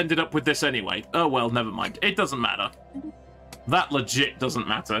 we just ended up with this anyway. Oh, well, never mind. It doesn't matter. That legit doesn't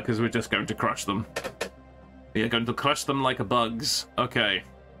matter, because we're just going to crush them. We are going to crush them like a bugs. Okay.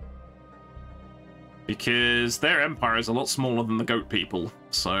 Because their empire is a lot smaller than the goat people,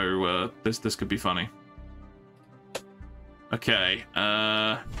 so this could be funny. Okay,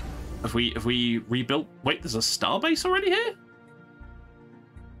 have we rebuilt? Wait, there's a starbase already here?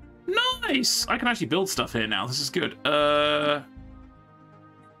 Nice! I can actually build stuff here now. This is good.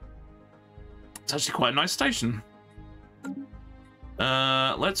 It's actually quite a nice station.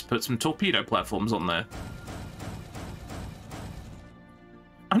 Let's put some torpedo platforms on there.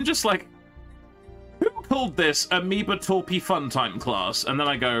 I'm just like, who called this Amoeba Torpy Fun Time class? And then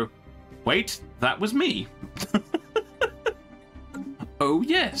I go, wait, that was me. Oh,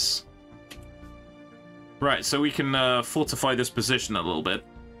 yes. Right, so we can fortify this position a little bit.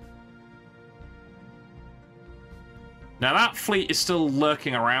 Now, that fleet is still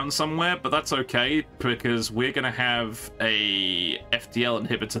lurking around somewhere, but that's okay, because we're going to have a FDL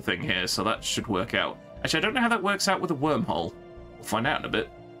inhibitor thing here, so that should work out. Actually, I don't know how that works out with a wormhole. We'll find out in a bit.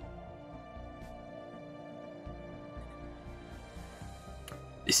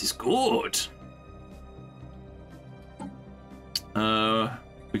 This is good.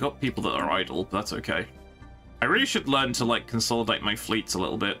 We got people that are idle, but that's okay. I really should learn to, like, consolidate my fleets a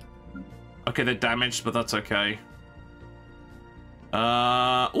little bit. Okay, they're damaged, but that's okay.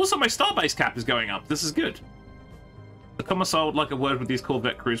 Also, my starbase cap is going up. This is good. The commissar would like a word with these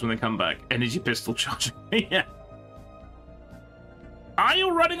Corvette crews when they come back. Energy pistol charging. Yeah. Are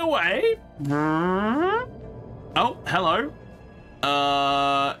you running away? Oh, hello.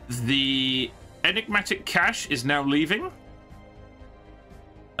 The enigmatic cache is now leaving.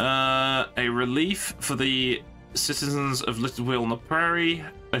 A relief for the citizens of Little Wheel on the Prairie.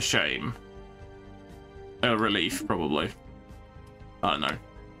 A shame. A relief, probably. I don't know.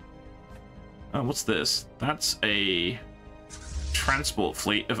 Oh, what's this? That's a transport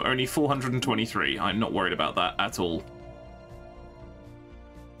fleet of only 423. I'm not worried about that at all.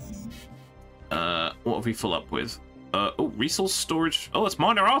 What have we full up with? Oh, resource storage. Oh, it's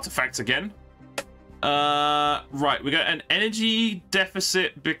minor artifacts again. Right, we got an energy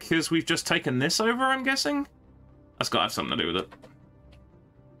deficit because we've just taken this over, I'm guessing? That's got to have something to do with it.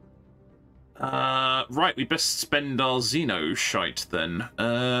 Right, we best spend our Xeno shite then.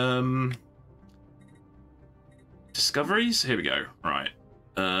 Discoveries? Here we go. Right.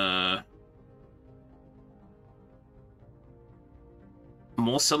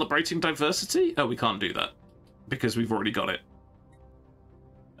 More celebrating diversity? Oh, we can't do that because we've already got it.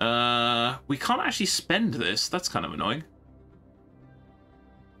 We can't actually spend this. That's kind of annoying.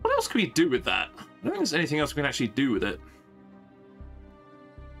 What else can we do with that? I don't think there's anything else we can actually do with it.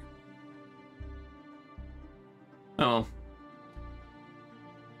 Oh.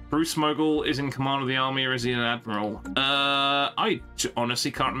 Bruce Mogul is in command of the army, or is he an admiral? I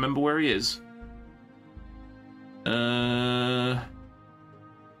honestly can't remember where he is.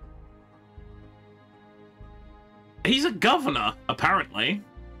 He's a governor, apparently.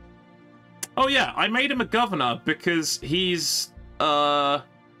 Oh yeah, I made him a governor because he's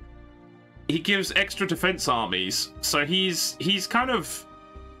he gives extra defense armies, so he's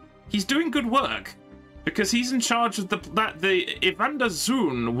doing good work. Because he's in charge of the Evander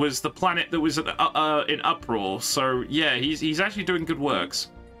Zun was the planet that was in uproar. So yeah, he's actually doing good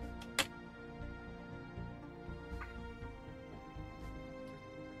works.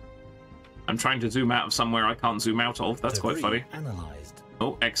 I'm trying to zoom out of somewhere I can't zoom out of. That's quite funny. Analyzed.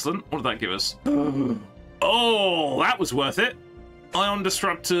 Oh, excellent. What did that give us? Oh, that was worth it. Ion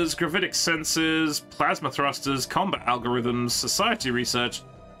disruptors, gravitic sensors, plasma thrusters, combat algorithms, society research.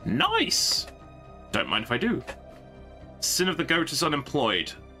 Nice. Don't mind if I do. Sin of the Goat is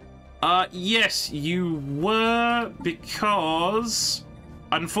unemployed. Yes, you were, because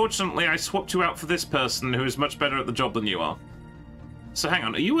unfortunately I swapped you out for this person who is much better at the job than you are. So hang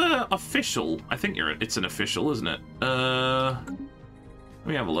on, are you a official? I think it's an official, isn't it? Let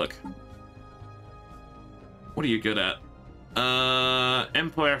me have a look. What are you good at?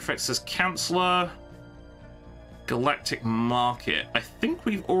 Empire Effects as Counselor. Galactic Market. I think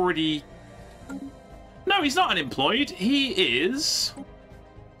we've already... No, he's not unemployed. He is,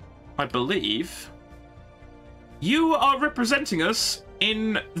 I believe. You are representing us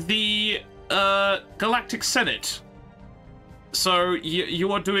in the Galactic Senate. So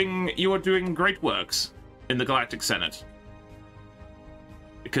you are doing great works in the Galactic Senate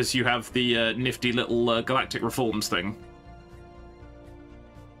because you have the nifty little galactic reforms thing.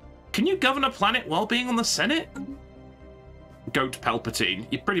 Can you govern a planet while being on the Senate? Goat Palpatine.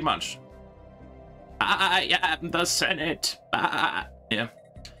 Yeah, pretty much. I am the Senate. Yeah.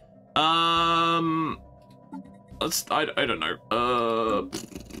 I don't know.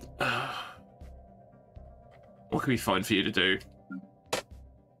 What can we find for you to do?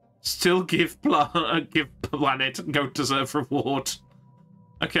 Still give planet and go deserve reward.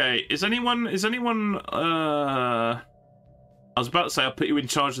 Okay, is anyone I was about to say I'll put you in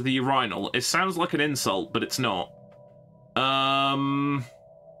charge of the urinal. It sounds like an insult, but it's not. What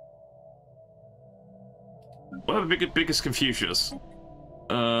are the biggest Confucius?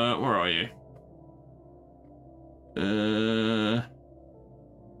 Where are you?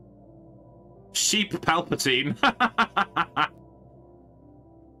 Sheep Palpatine.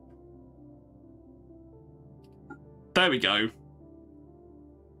 There we go.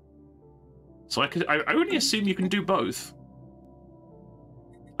 So I only assume you can do both.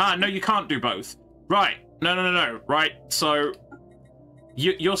 Ah, no, you can't do both. Right. No. Right. So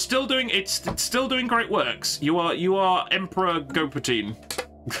you're still doing it's still doing great works. You are Emperor Gopatine.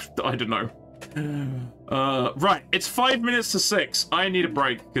 I don't know. Right. It's 5 minutes to 6. I need a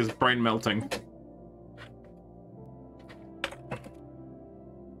break because brain melting.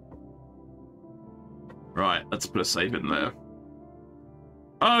 Right, let's put a save in there.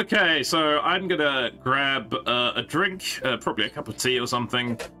 Okay, so I'm gonna grab a drink, probably a cup of tea or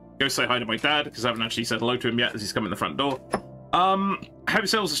something. Go say hi to my dad, because I haven't actually said hello to him yet as he's come in the front door. Have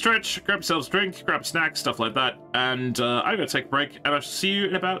yourselves a stretch, grab yourselves a drink, grab a snack, stuff like that. And I'm gonna take a break, and I shall see you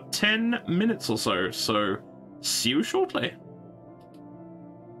in about 10 minutes or so. So, see you shortly.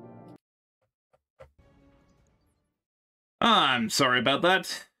 I'm sorry about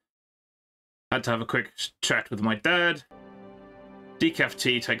that. Had to have a quick chat with my dad. Decaf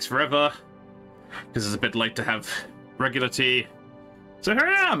tea takes forever, because it's a bit late to have regular tea. So here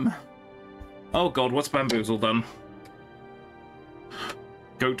I am! Oh god, what's Bamboozle done?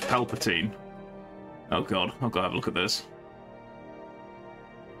 Goat Palpatine. Oh god, I've got to have a look at this.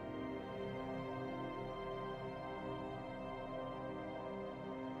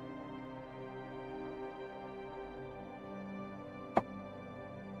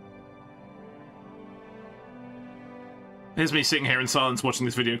 Here's me sitting here in silence watching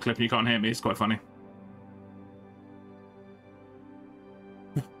this video clip and you can't hear me. It's quite funny.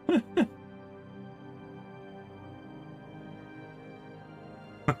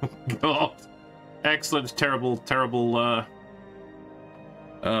 Oh, God. Excellent, terrible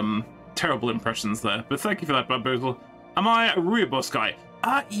impressions there. But thank you for that, Bamboozle. Am I a Ruibos guy?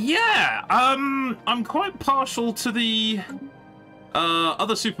 Yeah. I'm quite partial to the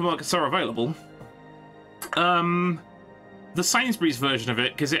other supermarkets are available. The Sainsbury's version of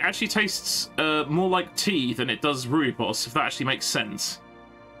it, because it actually tastes more like tea than it does Ruibos, if that actually makes sense.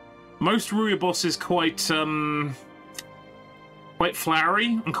 Most Ruibos is quite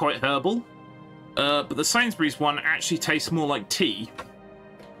flowery and quite herbal, but the Sainsbury's one actually tastes more like tea.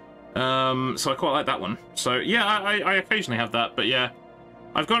 So I quite like that one. So yeah, I occasionally have that, but yeah.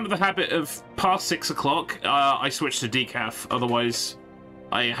 I've gone to the habit of past 6 o'clock, I switch to decaf, otherwise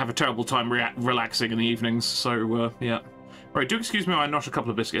I have a terrible time relaxing in the evenings, so yeah. Right, do excuse me while I nosh a couple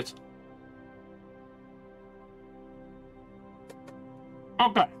of biscuits.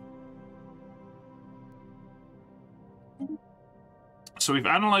 Okay. So we've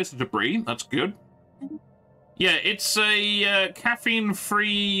analysed the debris, that's good. Yeah, it's a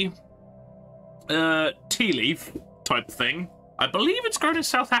caffeine-free tea leaf type thing. I believe it's grown in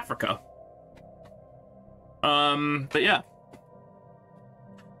South Africa. But yeah.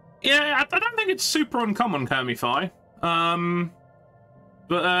 Yeah, I don't think it's super uncommon, Kermify. Yeah,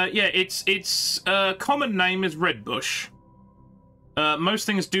 its common name is Redbush. Most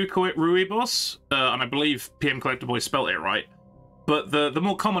things do call it Ruibos, and I believe PM Collector Boy spelt it right. But the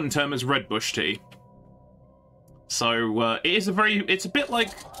more common term is Redbush tea. So it is it's a bit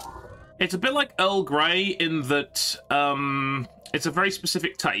like Earl Grey in that it's a very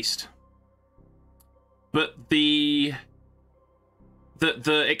specific taste. But it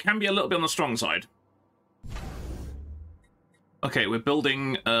can be a little bit on the strong side. Okay, we're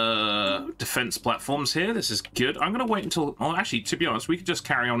building defense platforms here. This is good. I'm going to wait until... Well, actually, to be honest, we could just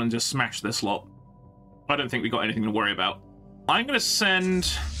carry on and just smash this lot. I don't think we got anything to worry about. I'm going to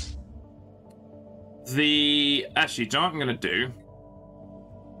send the... Actually, do you know what I'm going to do?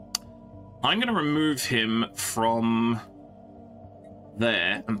 I'm going to remove him from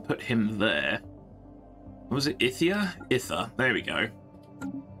there and put him there. What was it? Ithia? Itha. There we go.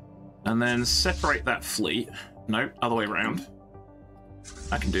 And then separate that fleet. Nope, other way around.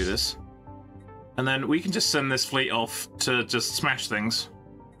 I can do this. And then we can just send this fleet off to just smash things.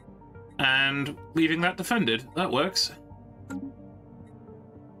 And leaving that defended. That works.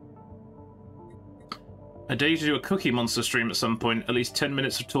 I dare you to do a Cookie Monster stream at some point. At least 10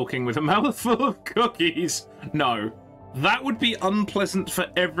 minutes of talking with a mouthful of cookies. No. That would be unpleasant for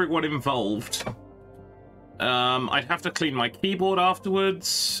everyone involved. I'd have to clean my keyboard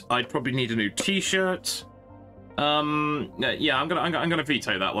afterwards. I'd probably need a new T-shirt. Yeah, I'm gonna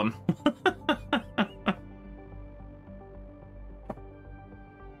veto that one.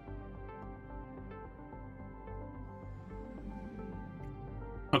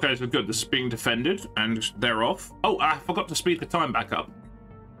 Okay, so good. This is being defended, and they're off. Oh, I forgot to speed the time back up.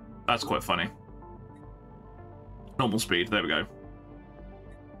 That's quite funny. Normal speed. There we go.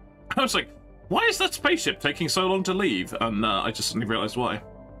 I was like, why is that spaceship taking so long to leave? And I just suddenly realized why.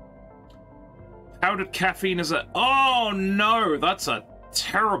 Powdered caffeine is a... Oh, no! That's a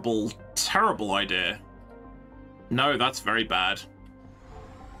terrible, terrible idea. No, that's very bad.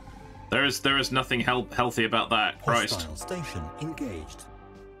 There is nothing healthy about that. Christ. Hostile station engaged.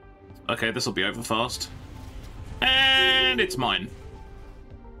 Okay, this will be over fast. And it's mine.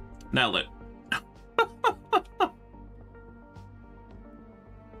 Nailed it.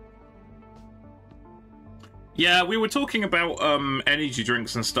 Yeah, we were talking about energy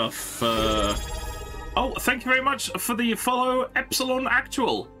drinks and stuff. Oh, thank you very much for the follow, Epsilon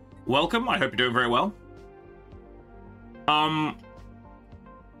Actual. Welcome. I hope you're doing very well.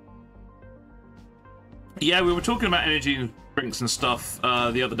 Yeah, we were talking about energy drinks and stuff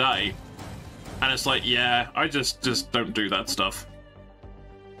the other day, and it's like, yeah, I just don't do that stuff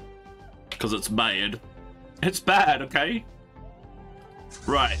because it's bad. It's bad, okay?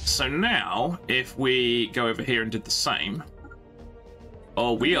 Right, so now if we go over here and did the same.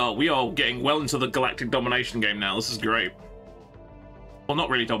 Oh, we are getting well into the galactic domination game now. This is great. Well, not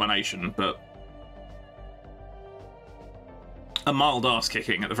really domination, but a mild ass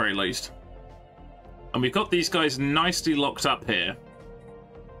kicking at the very least. And we've got these guys nicely locked up here.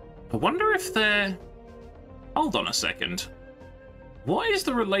 I wonder if they're... Hold on a second. What is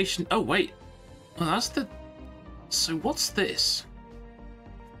the relation... Oh, wait. Oh, that's the... So what's this?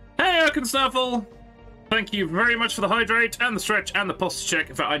 Hey, Oakenstaffel! Thank you very much for the hydrate and the stretch and the posture check.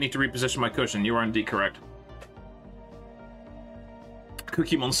 In fact, I need to reposition my cushion. You are indeed correct.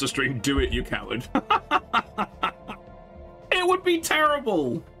 Cookie Monster stream, do it, you coward. It would be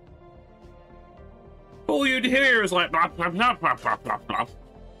terrible! All you'd hear is like blah blah blah blah blah blah blah.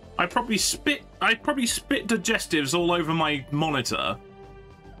 I'd probably spit digestives all over my monitor,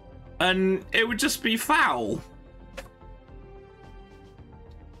 and it would just be foul.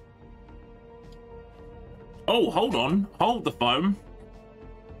 Oh, hold on, hold the phone.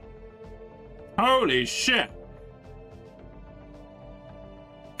 Holy shit.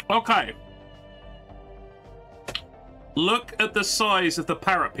 Okay. Look at the size of the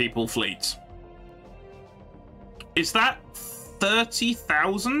Parrot People fleet. Is that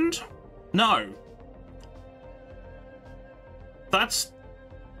 30,000? No. That's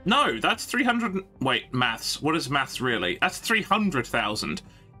 300. Wait, maths. What is maths really? That's 300,000.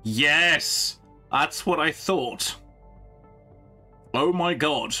 Yes, that's what I thought. Oh my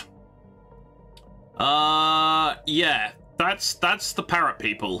god. Yeah, that's the Parrot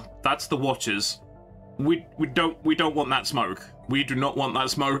People. That's the Watchers. We don't want that smoke. We do not want that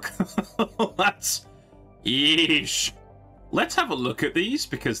smoke. That's... Yeesh. Let's have a look at these,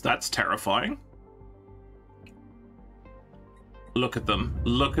 because that's terrifying. Look at them.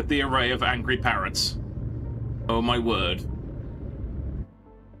 Look at the array of angry parrots. Oh my word.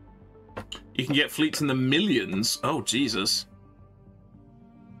 You can get fleets in the millions. Oh, Jesus.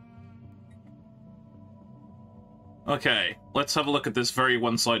 Okay, let's have a look at this very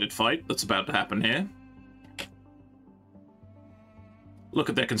one-sided fight that's about to happen here. Look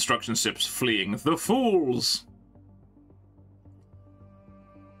at their construction ships fleeing. The fools!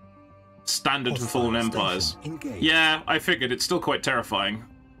 Standard for fallen empires. Yeah, I figured. It's still quite terrifying.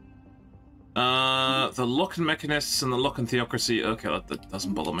 The Locken Mechanists and the Locken Theocracy. Okay, that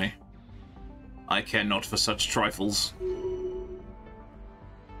doesn't bother me. I care not for such trifles.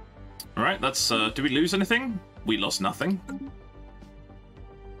 Alright, that's... do we lose anything? We lost nothing.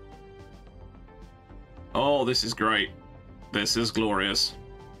 Oh, this is great. This is glorious.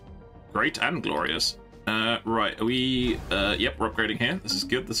 Great and glorious. Right, are we... yep, we're upgrading here. This is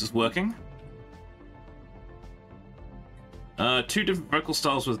good. This is working. 2 different vocal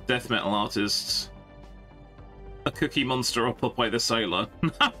styles with death metal artists. A Cookie Monster or Popeye the Sailor.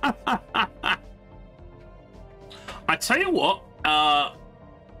 I tell you what,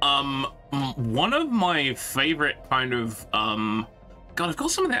 one of my favorite kind of, God, I've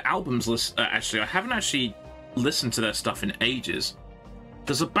got some of their albums actually. I haven't actually listened to their stuff in ages.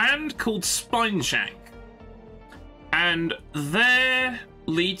 There's a band called Spineshank, and their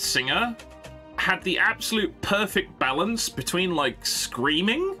lead singer had the absolute perfect balance between, like,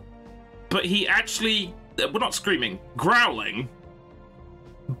 screaming, but he actually, well, not screaming, growling,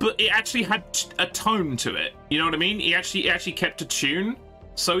 but it actually had a tone to it. You know what I mean? He actually kept a tune,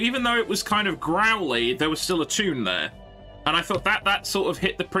 So even though it was kind of growly, there was still a tune there. And I thought that sort of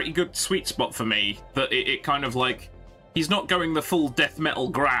hit the pretty good sweet spot for me. That it kind of like, he's not going the full death metal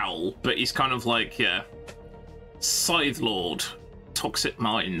growl, but he's kind of like, yeah. Scythe Lord. Toxic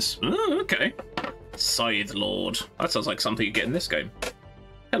Minds. Oh, okay. Scythe Lord. That sounds like something you get in this game.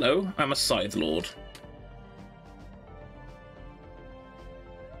 Hello, I'm a Scythe Lord.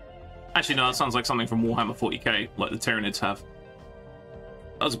 Actually, no, that sounds like something from Warhammer 40k, like the Tyranids have.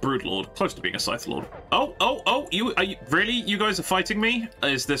 That was a Brood Lord, close to being a Scythe Lord. Oh, you really? You guys are fighting me?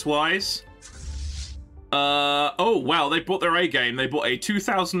 Is this wise? Oh, wow, they bought their A-game. They bought a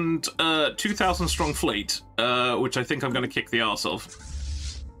 2,000 strong fleet, which I think I'm going to kick the arse of.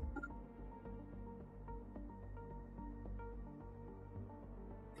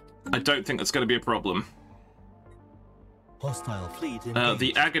 I don't think that's going to be a problem. Hostile fleet the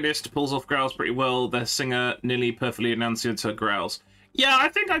agonist pulls off growls pretty well. Their singer nearly perfectly enunciates her growls. Yeah, I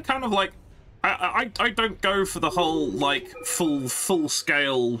think I kind of like... I don't go for the whole, like,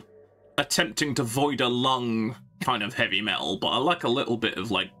 full-scale attempting to void a lung kind of heavy metal, but I like a little bit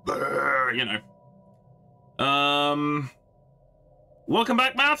of, like, you know. Welcome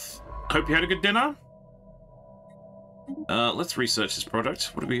back, Math. Hope you had a good dinner. Let's research this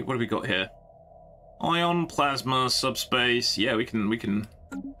product. What do we got here? Ion, plasma, subspace. Yeah, we can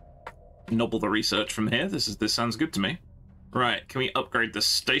nobble the research from here. This sounds good to me. Right, can we upgrade the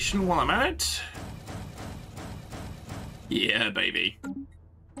station while I'm at it? Yeah, baby.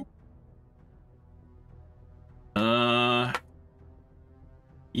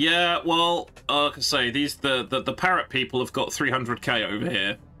 Yeah, well, like I say, the parrot people have got 300k over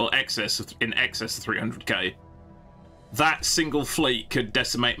here, or in excess of 300k. That single fleet could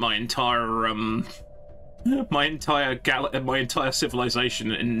decimate my entire my entire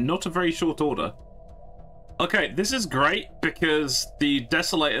civilization in not a very short order. Okay, this is great because the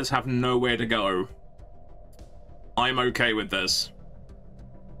Desolators have nowhere to go. I'm okay with this.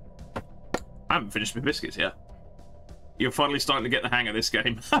 I haven't finished my biscuits yet. You're finally starting to get the hang of this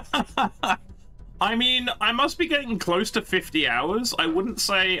game. I mean, I must be getting close to 50 hours. I wouldn't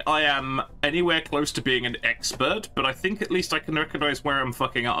say I am anywhere close to being an expert, but I think at least I can recognize where I'm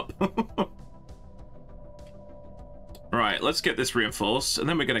fucking up. Right, let's get this reinforced, and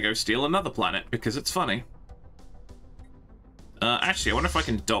then we're going to go steal another planet, because it's funny. Actually, I wonder if I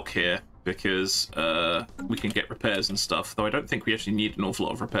can dock here, because we can get repairs and stuff, though I don't think we actually need an awful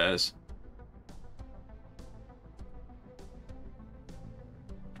lot of repairs.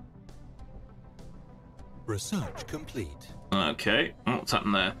 Research complete. Okay, what's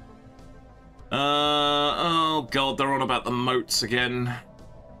happened there? Oh god, they're on about the moats again.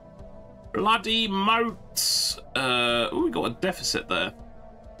 Bloody moats! Oh, we got a deficit there.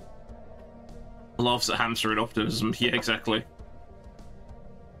 Laughs at Hamsterian optimism. Yeah, exactly.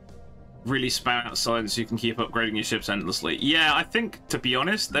 Really spam out science so you can keep upgrading your ships endlessly. Yeah, I think, to be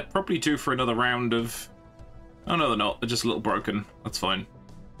honest, they're probably due for another round of... Oh, no, they're not. They're just a little broken. That's fine.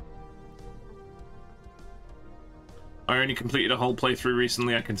 I only completed a whole playthrough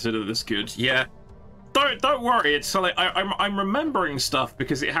recently. I consider this good. Yeah. Don't worry. It's like I'm remembering stuff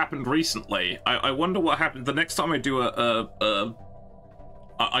because it happened recently. I wonder what happened the next time I do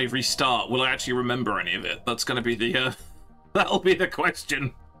I restart. Will I actually remember any of it? That's going to be the that'll be the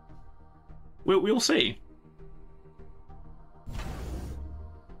question. We'll see.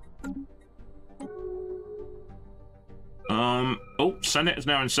 Oh, Senate is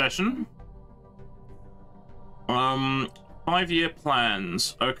now in session. 5-year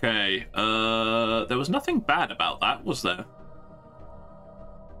plans. Okay. There was nothing bad about that, was there?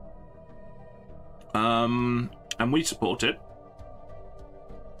 And we support it.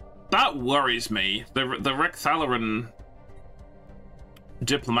 That worries me. The Recthalaran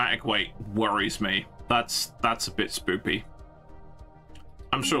diplomatic weight worries me. That's a bit spoopy.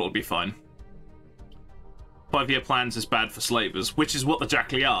 I'm sure it'll be fine. 5-year plans is bad for slavers, which is what the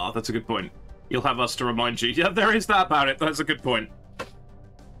Jackly are. That's a good point. You'll have us to remind you. Yeah, there is that about it. That's a good point.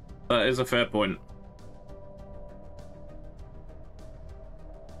 That is a fair point.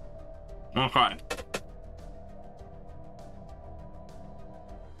 Okay.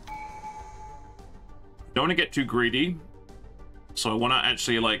 Don't want to get too greedy, so I want to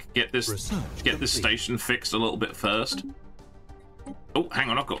actually like get this station fixed a little bit first. Oh, hang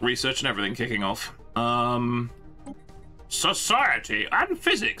on, I've got research and everything kicking off. Society and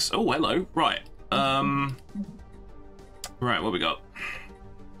physics. Oh, hello. Right. Right, what we got?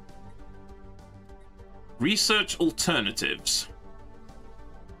 Research alternatives.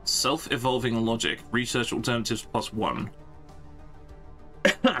 Self-evolving logic. Research alternatives +1.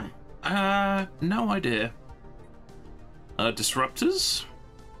 No idea. Disruptors.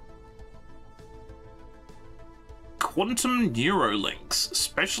 quantum neurolinks.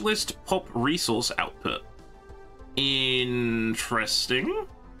 Specialist pop resource output. Interesting.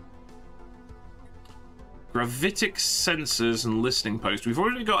 Gravitic sensors and listening post. We've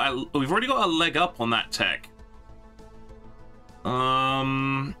already got a leg up on that tech.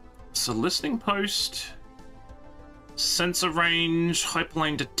 So listening post, sensor range,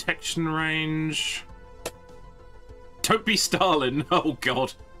 hyperlane detection range. Don't be Stalin. Oh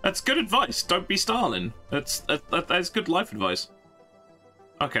god, that's good advice. Don't be Stalin. That's good life advice.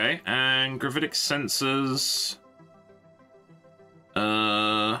 Okay, and gravitic sensors.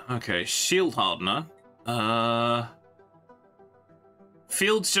 Okay, shield hardener.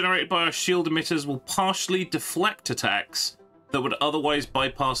 Fields generated by our shield emitters will partially deflect attacks that would otherwise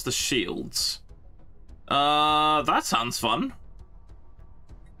bypass the shields. That sounds fun.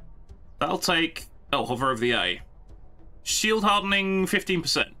 That'll take... Oh, hover over the A. Shield hardening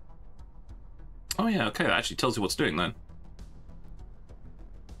 15%. Oh yeah, okay, that actually tells you what's doing then.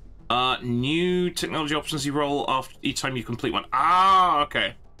 New technology options you roll after each time you complete one. Ah,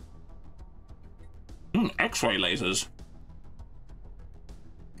 okay. X-ray lasers.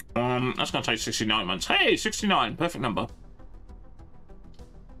 That's gonna take 69 months. Hey, 69, perfect number.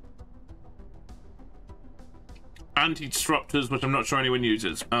 Anti-disruptors, which I'm not sure anyone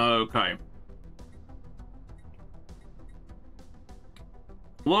uses. Okay.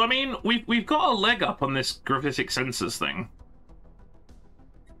 Well, I mean, we've got a leg up on this gravitic sensors thing.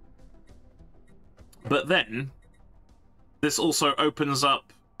 But then, this also opens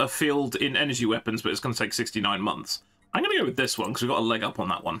up a field in energy weapons, but it's going to take 69 months. I'm going to go with this one, because we've got a leg up on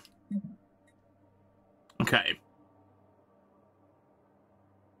that one. Okay.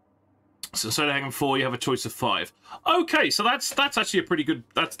 So instead of having 4, you have a choice of 5. Okay, so that's actually a pretty good...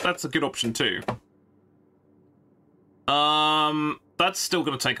 That's a good option too. That's still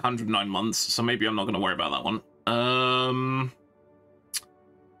going to take 109 months, so maybe I'm not going to worry about that one.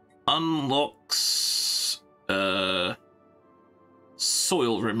 Unlocks...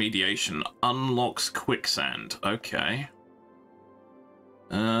 soil remediation. Unlocks quicksand. Okay.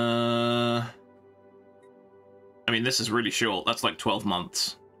 I mean, this is really short. That's like 12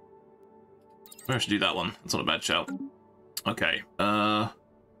 months. Maybe I should do that one. That's not a bad shout. Okay. Right,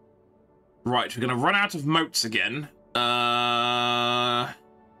 we're going to run out of moats again. Can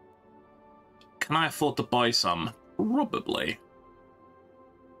I afford to buy some? Probably.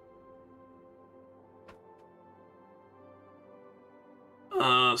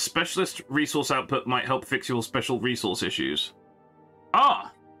 Specialist resource output might help fix your special resource issues.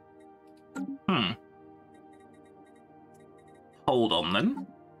 Ah! Hold on, then.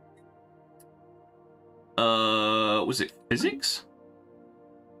 Was it physics?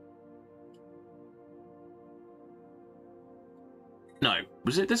 No.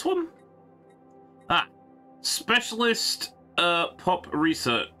 Was it this one? Ah. Specialist, pop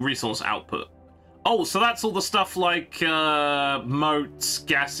resource output. Oh, so that's all the stuff like, motes,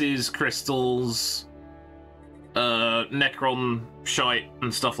 gases, crystals, Necron shite,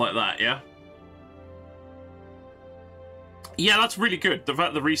 and stuff like that, yeah? Yeah, that's really good. The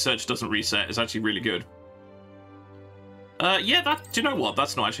fact the research doesn't reset is actually really good. Yeah, do you know what?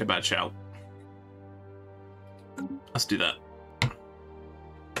 That's not actually a bad shout. Let's do that.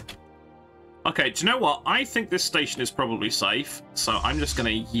 Okay, do you know what? I think this station is probably safe, so I'm just gonna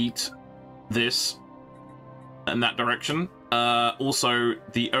yeet this in that direction. Also,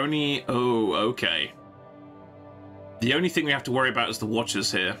 the only... Oh, okay. The only thing we have to worry about is the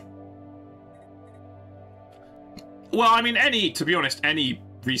watchers here. Well, I mean, to be honest, any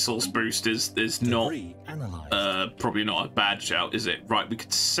resource boost is not... probably not a bad shout, is it? Right, we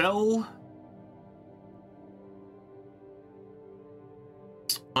could sell...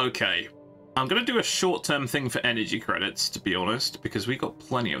 Okay. I'm going to do a short-term thing for energy credits, to be honest, because we got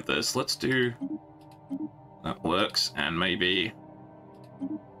plenty of this. Let's do... That works, and maybe...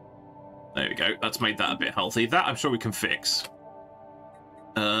 There we go. That's made that a bit healthy. That I'm sure we can fix.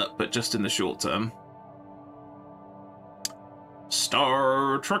 But just in the short term.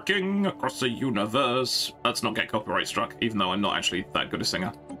 Star trekking across the universe. Let's not get copyright struck, even though I'm not actually that good a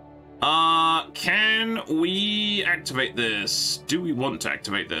singer. Can we activate this? Do we want to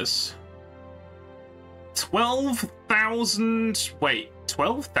activate this? 12,000... Wait,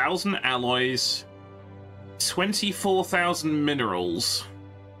 12,000 alloys. 24,000 minerals.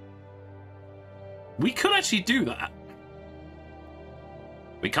 We could actually do that.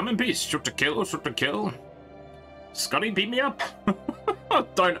 We come in peace. Shoot to kill, shoot to kill. Scotty, beat me up. How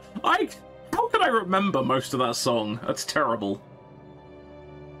can I remember most of that song? That's terrible.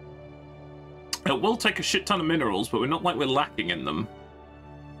 It will take a shit ton of minerals, but we're not like we're lacking in them.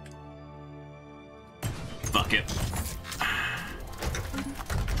 Fuck it.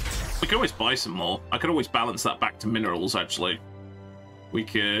 We could always buy some more. I could always balance that back to minerals, actually. We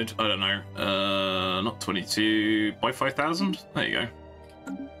could, I don't know, not 22, buy 5,000? There you go.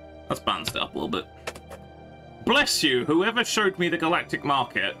 That's balanced it up a little bit. Bless you, whoever showed me the galactic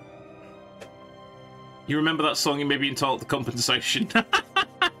market. You remember that song you may be entitled to compensation?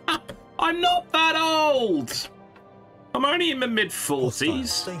 I'm not that old! I'm only in my mid-40s.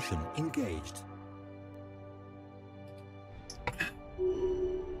 Station engaged.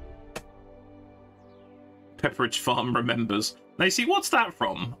 Pepperidge Farm remembers. Now, see, what's that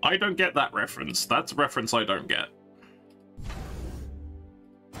from? I don't get that reference. That's a reference I don't get.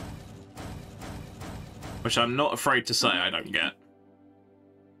 Which I'm not afraid to say I don't get.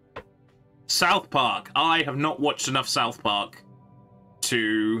 South Park. I have not watched enough South Park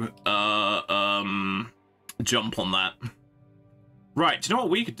to jump on that. Right, do you know what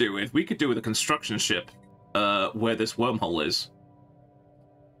we could do with? We could do with a construction ship where this wormhole is.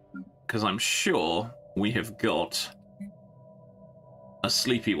 Because I'm sure we have got a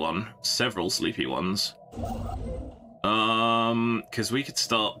sleepy one. Several sleepy ones. Because we could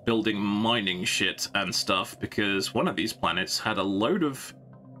start building mining shit and stuff, because one of these planets had a load of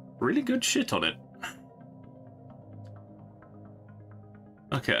really good shit on it.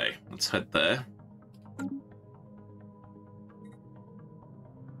 Okay, let's head there.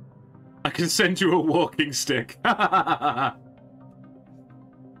 I can send you a walking stick.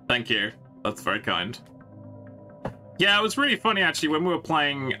 Thank you. That's very kind. Yeah, it was really funny, actually, when we were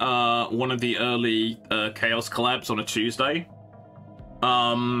playing one of the early Chaos collabs on a Tuesday.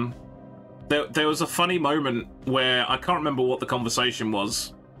 There was a funny moment where I can't remember what the conversation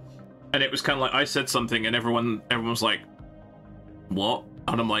was, and it was kind of like I said something, and everyone was like, "What?"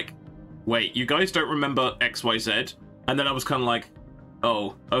 And I'm like, "Wait, you guys don't remember XYZ?" And then I was kind of like,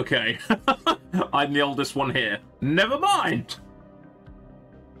 "Oh, okay." I'm the oldest one here. Never mind.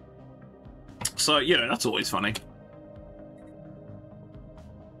 So, you know, that's always funny.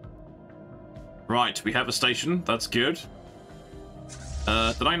 Right, we have a station. That's good.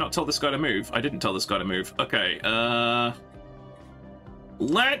 Did I not tell this guy to move? I didn't tell this guy to move. Okay,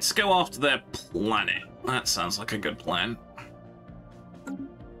 let's go after their planet. That sounds like a good plan.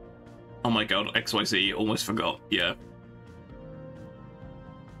 Oh my god, XYZ, almost forgot. Yeah.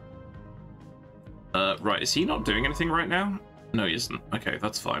 Right, is he not doing anything right now? No, he isn't. Okay,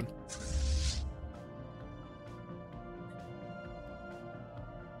 that's fine.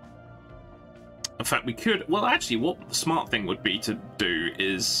 In fact, we could... Well, actually, what the smart thing would be to do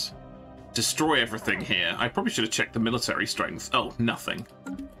is destroy everything here. I probably should have checked the military strength. Oh, nothing.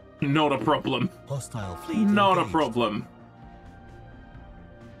 Not a problem. Hostile fleet Not engaged. a problem.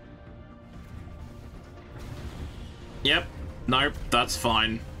 Yep. Nope, that's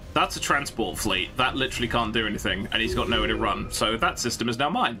fine. That's a transport fleet. That literally can't do anything, and he's got nowhere to run. So that system is now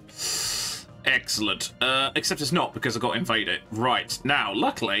mine. Excellent. Except it's not, because I got invaded. Right. Now,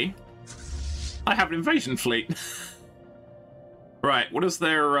 luckily... I have an invasion fleet. Right, what does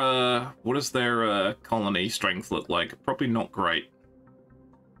their colony strength look like? Probably not great.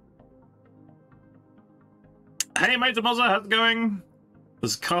 Hey, mate, Mozza, how's it going?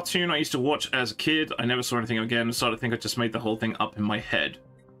 There's a cartoon I used to watch as a kid. I never saw anything again, so I think I just made the whole thing up in my head.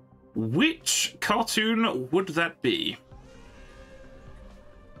 Which cartoon would that be?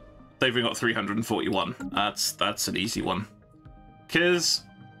 They've got 341. That's an easy one. Because...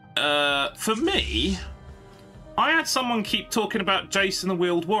 for me, I had someone keep talking about Jason the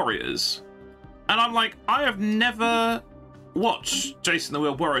Wheeled Warriors. And I'm like, I have never watched Jason the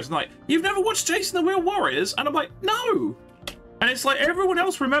Wheeled Warriors. And like, you've never watched Jason the Wheeled Warriors? And I'm like, no! And it's like, everyone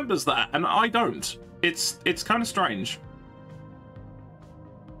else remembers that, and I don't. It's kind of strange.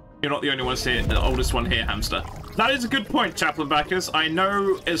 You're not the only one here, the oldest one here, Hamster. That is a good point, Chaplain Backers. I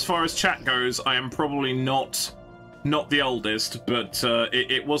know, as far as chat goes, I am probably not the oldest, but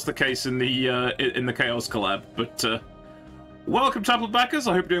it was the case in the Chaos collab. But welcome, Chaplain Backers.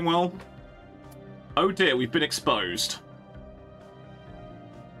 I hope you're doing well. Oh dear, we've been exposed.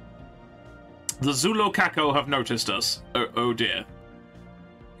 The Zulu Kako have noticed us. Oh dear.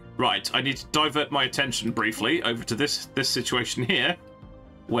 Right, I need to divert my attention briefly over to this situation here,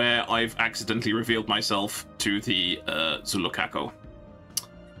 where I've accidentally revealed myself to the Zulu Kako.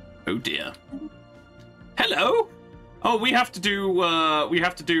 Oh dear. Hello. Oh, we have to do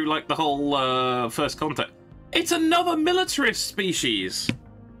like the whole first contact. It's another militarist species.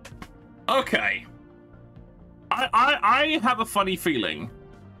 Okay. I have a funny feeling.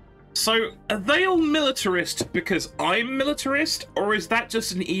 So, are they all militarist because I'm militarist, or is that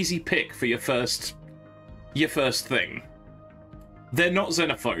just an easy pick for your first thing? They're not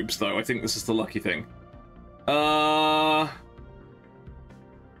xenophobes, though. I think this is the lucky thing.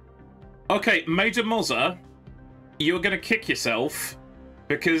 Okay, Major Mozza, you're gonna kick yourself,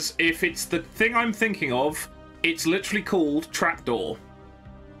 because if it's the thing I'm thinking of, it's literally called Trapdoor.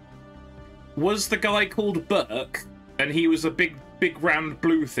 Was the guy called Burke, and he was a big round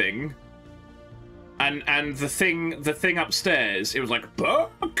blue thing, and the thing upstairs, it was like,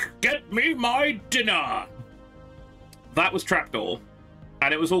 Burke, get me my dinner. That was Trapdoor,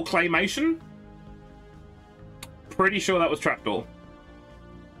 and it was all claymation. Pretty sure that was Trapdoor.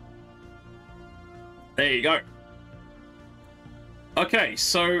 There you go. Okay,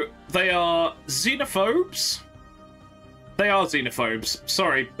 so they are xenophobes. They are xenophobes.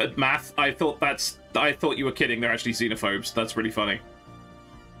 Sorry, but math. I thought you were kidding. They're actually xenophobes. That's really funny.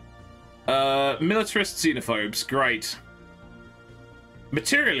 Militarist xenophobes. Great.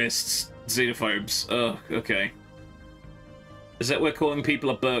 Materialists xenophobes. Ugh, okay. Is that where calling people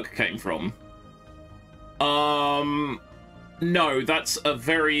a Burke came from? No, that's a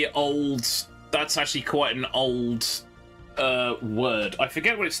very old... That's actually quite an old word. I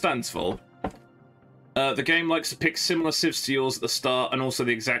forget what it stands for. The game likes to pick similar civs to yours at the start and also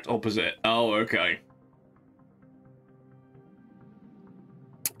the exact opposite. Oh, okay.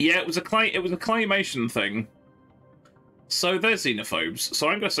 Yeah, it was a claymation thing. So they're xenophobes. So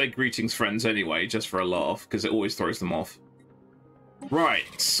I'm going to say greetings, friends, anyway, just for a laugh, because it always throws them off.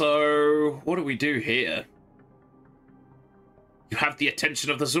 Right, so what do we do here? You have the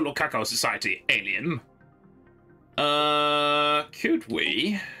attention of the Zulu Kakao Society, alien. Could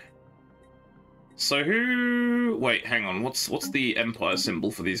we? So who... Wait, hang on. What's the Empire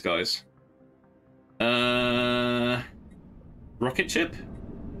symbol for these guys? Rocket ship?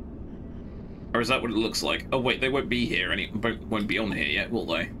 Or is that what it looks like? Oh wait, they won't be here. Won't be on here yet, will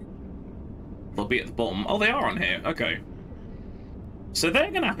they? They'll be at the bottom. Oh, they are on here. Okay. So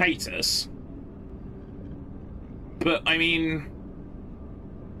they're gonna hate us. But I mean,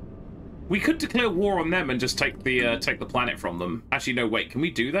 we could declare war on them and just take the planet from them. Actually, no. Wait, can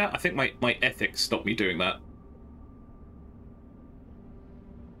we do that? I think my ethics stopped me doing that.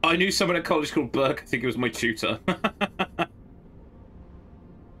 I knew someone at college called Burke. I think it was my tutor.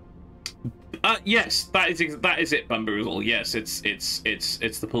 Yes, that is it, Bamboozle. Yes, it's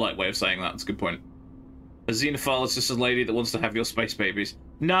the polite way of saying that. That's a good point. A xenophile is just a lady that wants to have your space babies.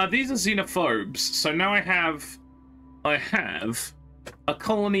 Nah, these are xenophobes. So now I have a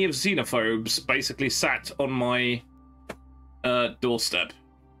colony of xenophobes basically sat on my doorstep.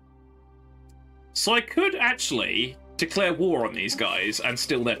 So I could actually declare war on these guys and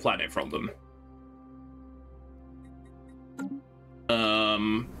steal their planet from them.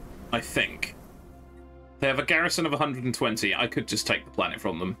 I think. They have a garrison of 120. I could just take the planet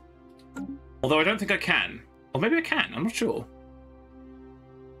from them. Although I don't think I can. Or maybe I can, I'm not sure.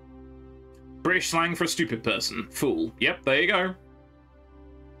 British slang for a stupid person. Fool. Yep, there you go.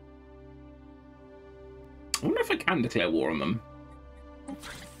 I wonder if I can declare war on them.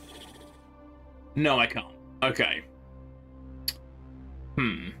 No, I can't. Okay.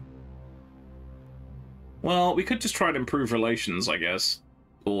 Well, we could just try and improve relations, I guess.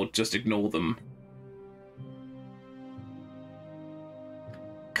 Or just ignore them.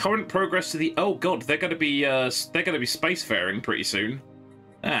 Current progress to the... Oh god, they're gonna be spacefaring pretty soon.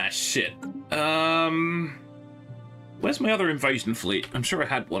 Ah, shit. Where's my other invasion fleet? I'm sure I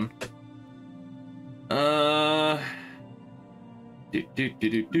had one.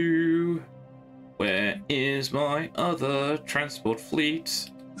 Where is my other transport fleet?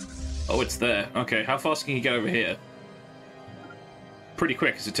 Oh, it's there. Okay, how fast can you get over here? Pretty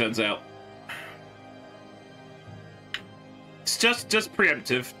quick, as it turns out. It's just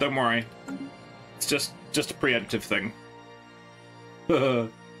preemptive. Don't worry. It's just a preemptive thing.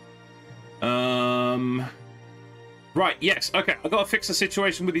 Right. Yes. Okay. I gotta fix the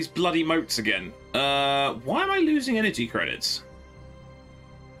situation with these bloody moats again. Why am I losing energy credits?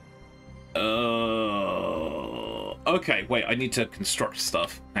 Okay. Wait. I need to construct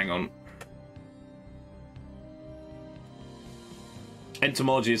stuff. Hang on.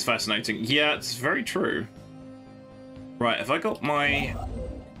 Entomology is fascinating. Yeah, it's very true. Right, have I got my...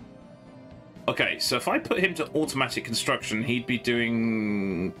 Okay, so if I put him to automatic construction, he'd be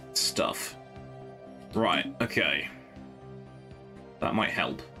doing stuff. Right, okay. That might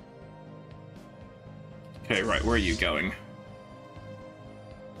help. Okay, right, where are you going?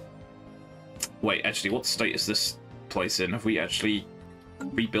 Wait, actually, what state is this place in? Have we actually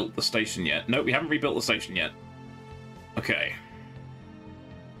rebuilt the station yet? No, we haven't rebuilt the station yet. Okay.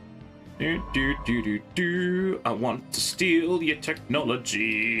 I want to steal your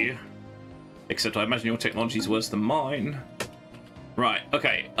technology. Except I imagine your technology's worse than mine. Right,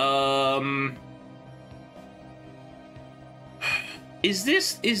 okay. Is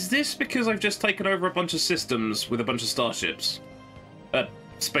this because I've just taken over a bunch of systems with a bunch of starships?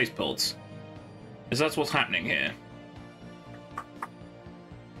 Space pods. Is that what's happening here?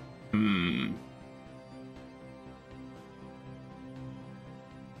 Hmm.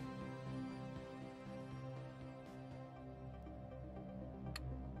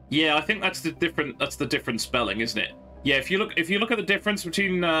 Yeah, I think that's the different spelling, isn't it? Yeah, if you look at the difference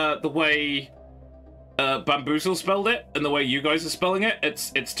between the way Bamboozle spelled it and the way you guys are spelling it,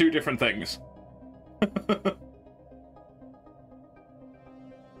 it's two different things.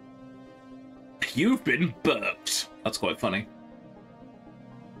 You've been burped. That's quite funny.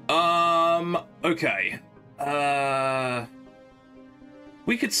 Okay.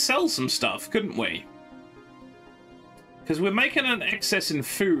 We could sell some stuff, couldn't we? Because we're making an excess in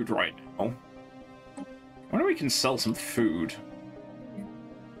food right now. I wonder if we can sell some food.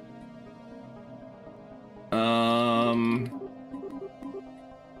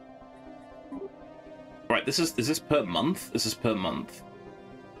 Right, is this per month? This is per month.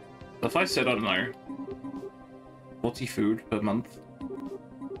 If I said, I don't know, 40 food per month.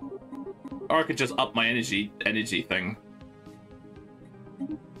 Or I could just up my energy thing.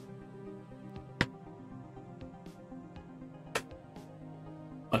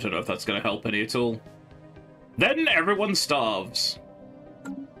 I don't know if that's going to help any at all. Then everyone starves.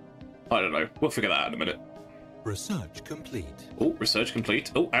 I don't know. We'll figure that out in a minute. Research complete. Oh, research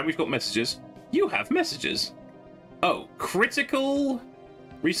complete. Oh, and we've got messages. You have messages. Oh, critical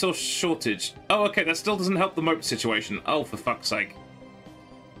resource shortage. Oh, okay, that still doesn't help the moat situation. Oh, for fuck's sake.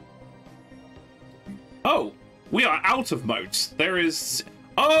 Oh, we are out of moats. There is...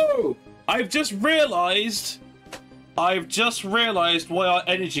 Oh, I've just realized why our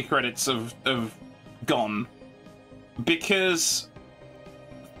energy credits have gone. Because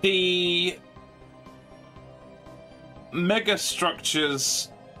the mega structures...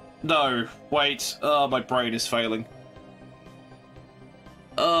 No, wait. Oh, my brain is failing.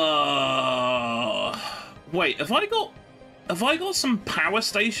 Wait, have I got some power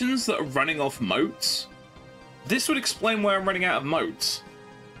stations that are running off moats? This would explain why I'm running out of moats.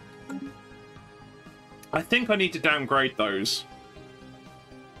 I think I need to downgrade those.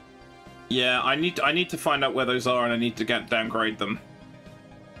 Yeah, I need to find out where those are, and I need to downgrade them.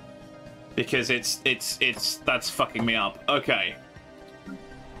 Because that's fucking me up. Okay.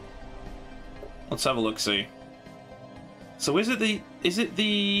 Let's have a look, see. So is it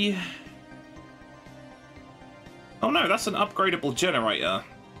the... Oh no, that's an upgradable generator.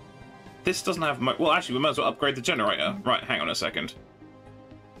 This doesn't have... Well, actually, we might as well upgrade the generator. Right, hang on a second.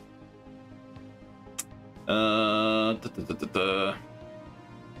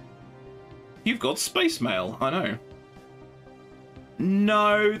 You've got space mail, I know.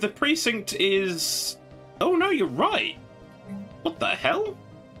 No, the precinct is... Oh no, you're right. What the hell?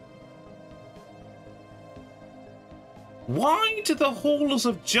 Why do the Haulers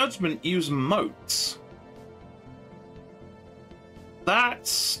of Judgment use moats?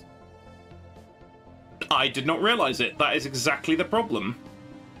 That's... I did not realize it. That is exactly the problem.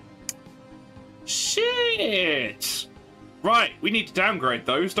 Shit! Right, we need to downgrade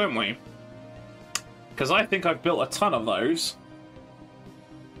those, don't we? Because I think I've built a ton of those.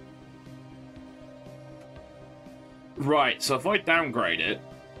 Right, so if I downgrade it...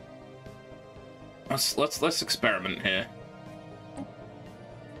 Let's experiment here.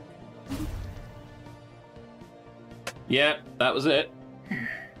 Yeah, that was it.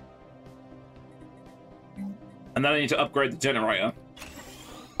 And then I need to upgrade the generator.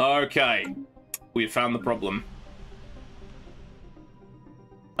 Okay. We have found the problem.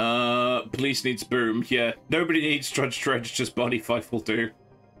 Police needs boom. Yeah, nobody needs Trudge Dredge, just Body Fife will do.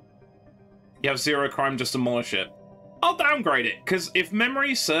 You have zero crime, just demolish it. I'll downgrade it, because if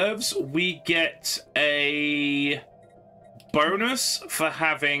memory serves, we get a bonus for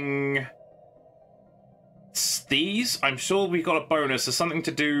having these. I'm sure we got a bonus. There's something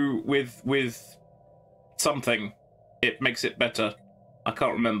to do with something. It makes it better. I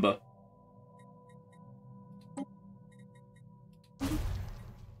can't remember.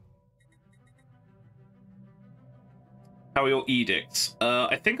 How are your edicts?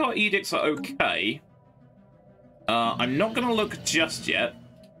 I think our edicts are okay. I'm not going to look just yet,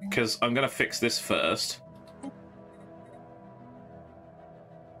 because I'm going to fix this first.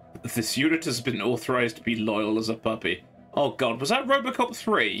 This unit has been authorized to be loyal as a puppy. Oh god, was that Robocop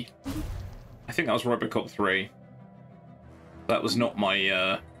 3? I think that was Robocop 3. That was not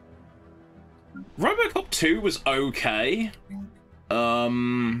my, Robocop 2 was okay.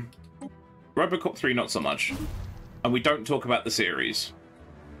 Robocop 3 not so much. And we don't talk about the series.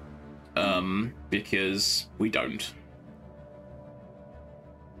 Because we don't.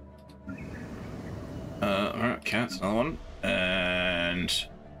 Alright, okay, that's another one. And...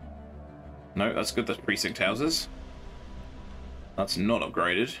 no, that's good, that's precinct houses. That's not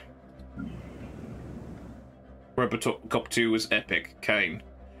upgraded. Robocop 2 was epic. Kane.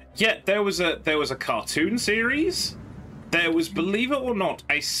 Yeah, there was a cartoon series. There was, believe it or not,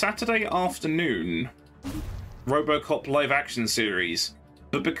 a Saturday afternoon Robocop live action series.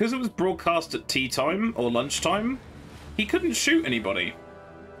 But because it was broadcast at tea time or lunchtime, he couldn't shoot anybody.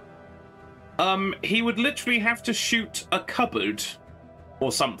 He would literally have to shoot a cupboard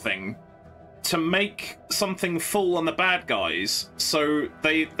or something to make something fall on the bad guys, so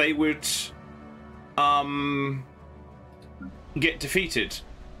they would get defeated.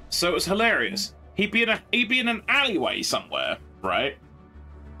 So it was hilarious. He'd be in an alleyway somewhere, right?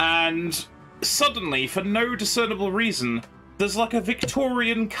 And suddenly, for no discernible reason, there's like a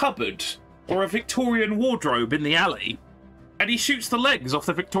Victorian cupboard or a Victorian wardrobe in the alley. And he shoots the legs off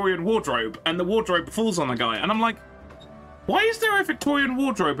the Victorian wardrobe, and the wardrobe falls on the guy. And I'm like, why is there a Victorian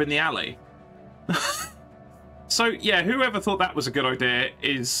wardrobe in the alley? So, yeah, whoever thought that was a good idea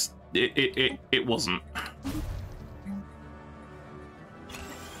is... It wasn't.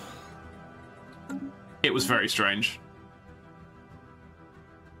 It was very strange.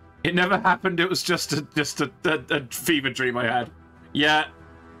 It never happened. It was just a fever dream I had. Yeah.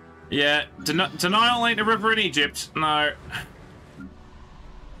 Yeah. Denial ain't a river in Egypt. No.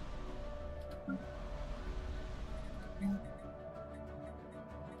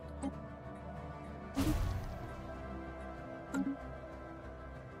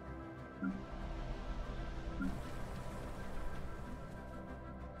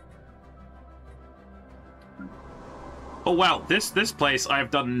 Oh wow, this place I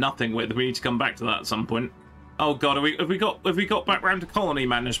have done nothing with. We need to come back to that at some point. Oh god, have we got back round to colony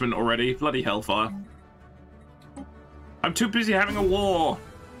management already? Bloody hellfire! I'm too busy having a war.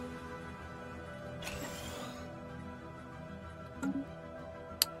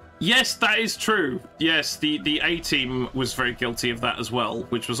 Yes, that is true. Yes, the A team was very guilty of that as well,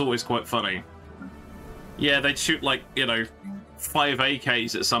 which was always quite funny. Yeah, they'd shoot like, you know, 5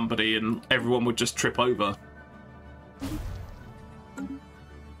 AKs at somebody and everyone would just trip over.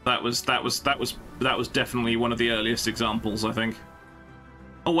 That was definitely one of the earliest examples, I think.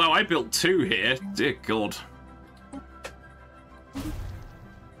 Oh wow, I built 2 here. Dear God.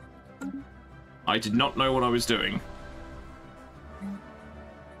 I did not know what I was doing.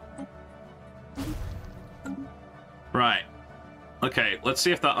 Right. Okay, let's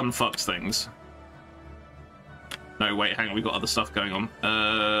see if that unfucks things. No, wait, hang on, we've got other stuff going on.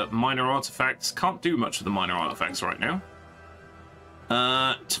 Minor artifacts. Can't do much with the minor artifacts right now.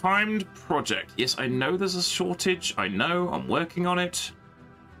 Timed project. Yes, I know there's a shortage. I know, I'm working on it.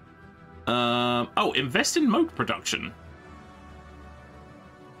 Oh, invest in moke production.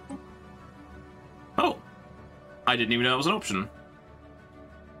 Oh. I didn't even know that was an option.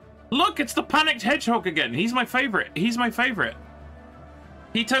 Look, it's the panicked hedgehog again. He's my favorite. He's my favorite.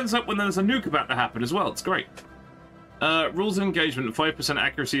 He turns up when there's a nuke about to happen as well. It's great. Rules of engagement, 5%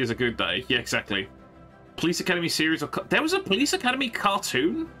 accuracy is a good day. Yeah, exactly. Police Academy series. There was a Police Academy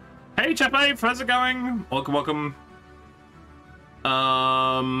cartoon? Hey, Chapape, how's it going? Welcome, welcome.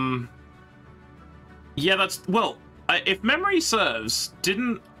 Yeah, that's... well, if memory serves,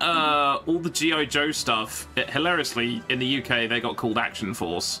 didn't all the G.I. Joe stuff, hilariously, in the UK, they got called Action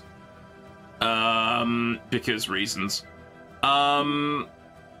Force. Because reasons. And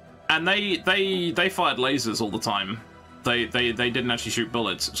they fired lasers all the time. They didn't actually shoot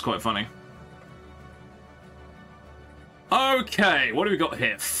bullets. It was quite funny. Okay, what do we got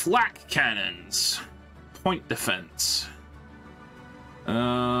here? Flak cannons. Point defense.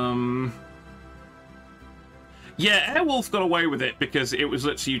 Yeah, Airwolf got away with it because it was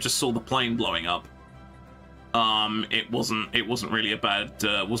literally you just saw the plane blowing up. It wasn't really a bad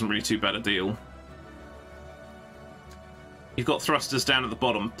wasn't really too bad a deal. You've got thrusters down at the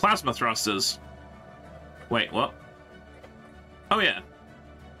bottom. Plasma thrusters. Wait, what? Oh yeah.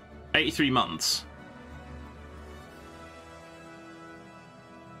 83 months.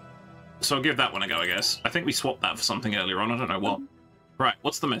 So I'll give that one a go, I guess. I think we swapped that for something earlier on. I don't know what. Right,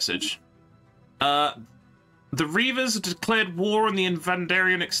 what's the message? The Reavers have declared war on the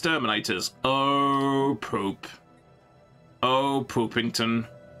Invandarian exterminators. Oh, poop. Oh, Poopington.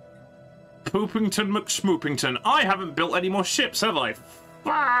 Poopington McSmoopington. I haven't built any more ships, have I?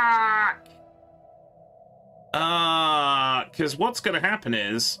 Fuck! Because what's going to happen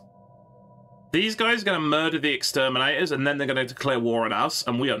is... these guys are going to murder the exterminators, and then they're going to declare war on us,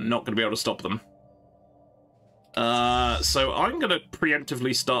 and we are not going to be able to stop them. So I'm going to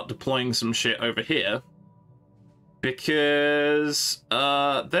preemptively start deploying some shit over here. Because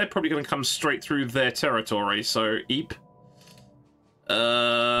they're probably going to come straight through their territory, so Eep.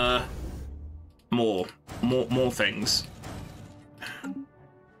 More things.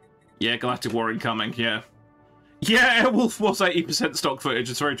 Yeah, Galactic War incoming, yeah. Yeah, Airwolf was 80% stock footage,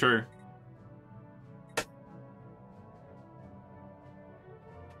 it's very true.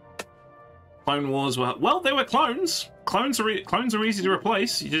 Clone Wars were... Well, they were clones. Clones are easy to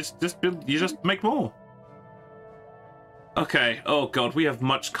replace. You just make more. Okay, oh god, we have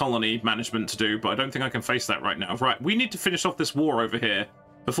much colony management to do, but I don't think I can face that right now. Right, we need to finish off this war over here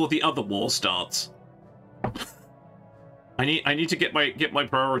before the other war starts. I need to get my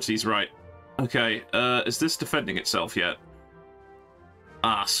priorities right. Okay, is this defending itself yet?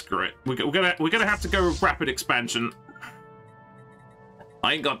 Ah, screw it. We're gonna have to go with rapid expansion.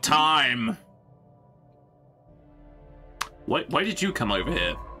 I ain't got time. Why did you come over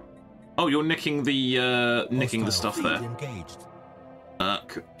here? Oh, you're nicking the stuff there. Engaged.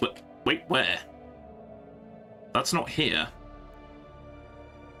 Wait, where? That's not here.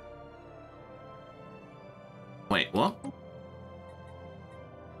 Wait, what?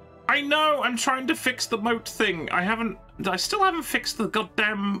 I know, I'm trying to fix the moat thing. I still haven't fixed the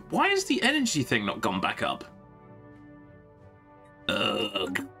goddamn... Why is the energy thing not gone back up?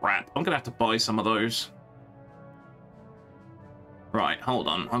 Crap. I'm gonna have to buy some of those. Right, hold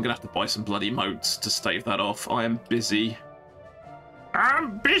on. I'm gonna have to buy some bloody moats to stave that off. I am busy.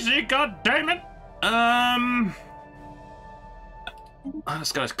 I'm busy, goddammit! I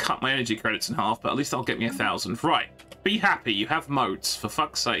just gotta cut my energy credits in half, but at least that'll get me 1,000. Right. Be happy, you have moats, for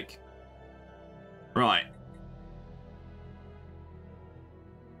fuck's sake. Right.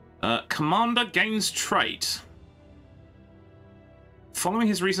 Commander gains trait. Following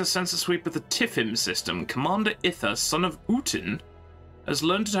his recent sensor sweep of the Tifim system, Commander Ither, son of Utin, has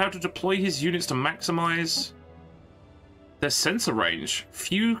learned how to deploy his units to maximize their sensor range.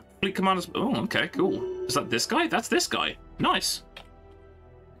 Few fleet commanders... Oh, okay, cool. Is that this guy? That's this guy. Nice.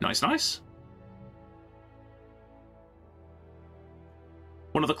 Nice, nice.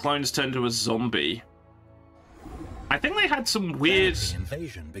 One of the clones turned into a zombie. I think they had some weird...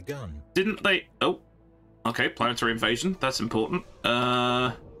 Invasion begun. Didn't they... Oh. Okay, planetary invasion. That's important.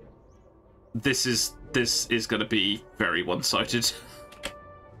 This is going to be very one-sided.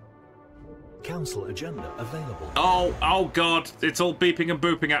 Council agenda available. Oh god, it's all beeping and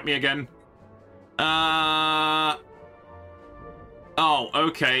booping at me again. Oh,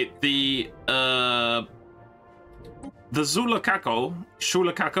 okay. The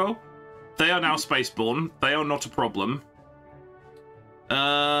Shulakako, they are now spaceborne. They are not a problem.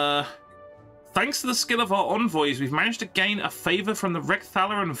 Thanks to the skill of our envoys, we've managed to gain a favor from the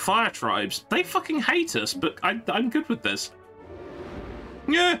Rekthaler and Fire tribes. They fucking hate us, but I'm good with this.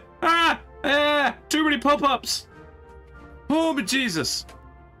 Yeah, too many pop-ups. Oh, but Jesus.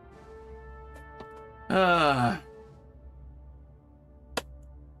 Yeah,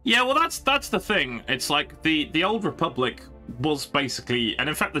 well, that's the thing. It's like the Old Republic was basically, and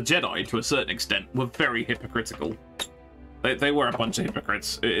in fact the Jedi to a certain extent were very hypocritical. They were a bunch of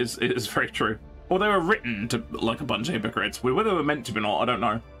hypocrites. It is very true. Or they were written to like a bunch of hypocrites. Whether they were meant to be or not, I don't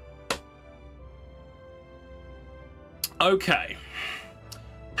know. Okay.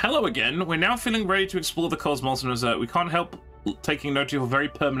 Hello again. We're now feeling ready to explore the cosmos and we can't help taking note of a very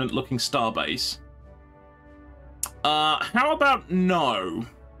permanent-looking starbase. How about no?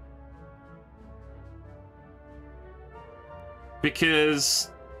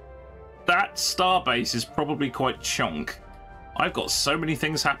 Because that starbase is probably quite chonk. I've got so many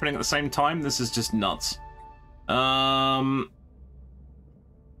things happening at the same time, this is just nuts. The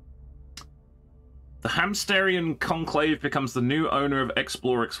Hamsterian Conclave becomes the new owner of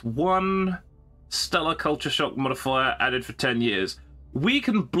Explorix 1. Stellar Culture Shock modifier added for 10 years. We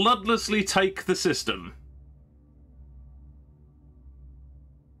can bloodlessly take the system.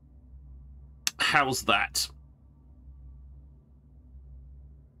 How's that?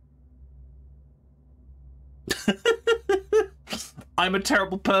 I'm a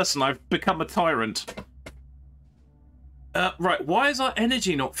terrible person. I've become a tyrant. Right, why is our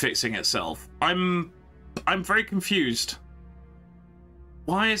energy not fixing itself? I'm very confused.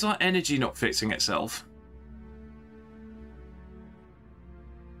 Why is our energy not fixing itself?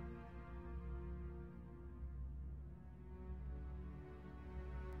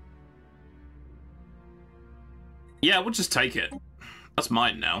 Yeah, we'll just take it. That's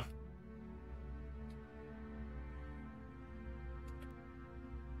mine now.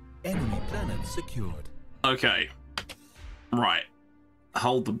 Enemy planet secured. Okay. Right.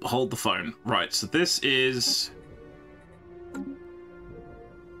 Hold the phone. Right, so this is...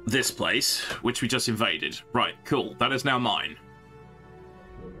 this place, which we just invaded. Right, cool. That is now mine.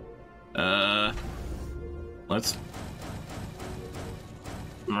 Let's...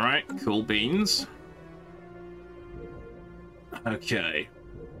 Alright, cool beans. Okay.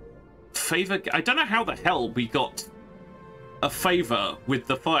 Favor... I don't know how the hell we got a favor with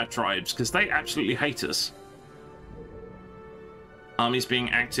the fire tribes, because they absolutely hate us. Armies being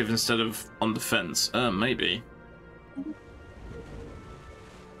active instead of on defense. Maybe.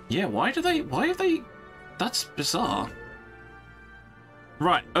 Yeah, why have they... That's bizarre.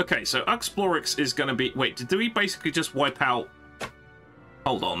 Right, okay, so Uxplorix is gonna be... Wait, did we basically just wipe out...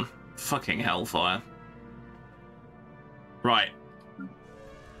 Hold on. Fucking hellfire. Right.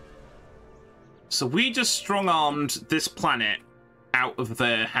 So we just strong-armed this planet out of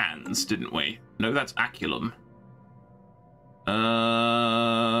their hands, didn't we? No, that's Aculum.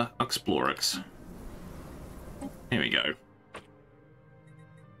 Uxplorix. Here we go.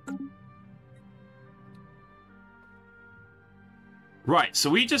 Right, so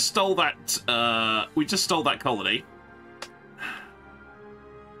we just stole that, colony.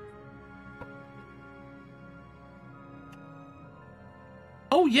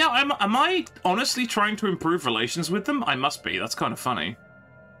 Oh yeah, am I honestly trying to improve relations with them? I must be, that's kind of funny.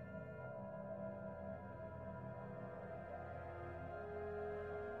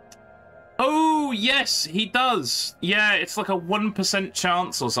 Oh, yes, he does. Yeah, it's like a 1%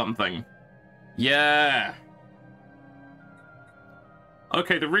 chance or something. Yeah.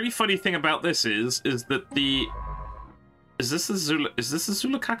 Okay, the really funny thing about this is that the... Is this the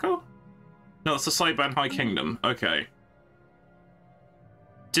Zulukako? No, it's the Saiban High Kingdom. Okay.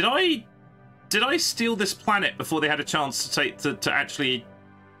 Did I steal this planet before they had a chance to actually...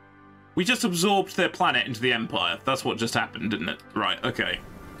 We just absorbed their planet into the Empire. That's what just happened, didn't it? Right, okay.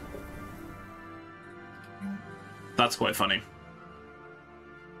 That's quite funny.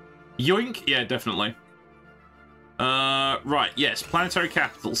 Yoink? Yeah, definitely. Right, yes, planetary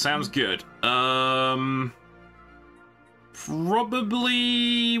capital. Sounds good.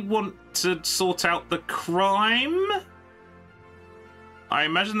 Probably want to sort out the crime? I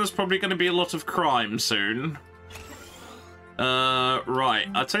imagine there's probably going to be a lot of crime soon. Right,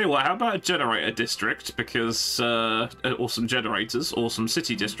 I'll tell you what, how about a generator district? Because, or some generators, or some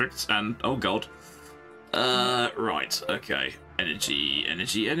city districts, and, oh god. Right, okay. Energy.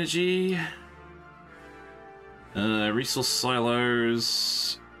 Resource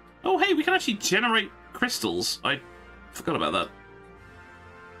silos. Oh, hey, we can actually generate crystals. I forgot about that.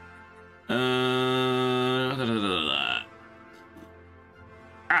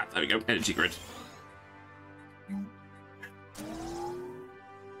 Ah, there we go. Energy grid.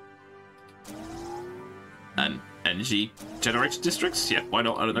 And energy generator districts? Yeah, why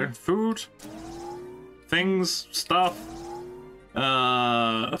not? I don't know. Food. Things. Stuff.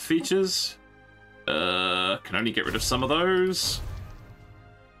 Features. Can only get rid of some of those.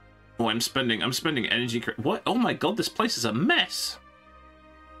 Oh, I'm spending energy. What? Oh my god, this place is a mess.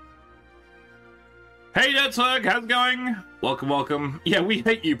 Hey, Detzwerg, how's it going? Welcome, welcome. Yeah, we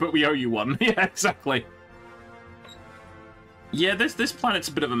hate you, but we owe you one. Yeah, exactly. Yeah, this planet's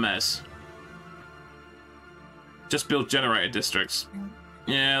a bit of a mess. Just build generator districts.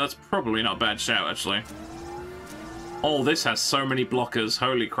 Yeah, that's probably not a bad shout, actually. Oh, this has so many blockers.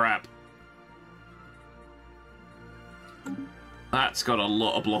 Holy crap. That's got a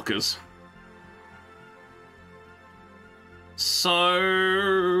lot of blockers. So...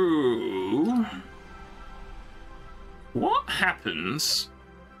 what happens...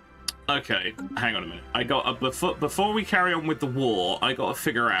 Okay, hang on a minute. I got a... Before we carry on with the war, I got to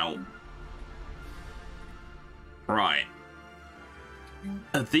figure out... Right.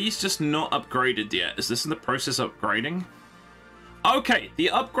 Are these just not upgraded yet? Is this in the process of upgrading? Okay, the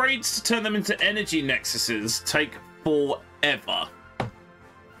upgrades to turn them into energy nexuses take forever.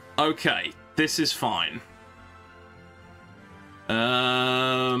 Okay, this is fine.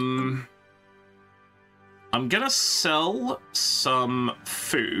 I'm gonna sell some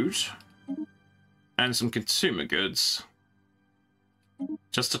food and some consumer goods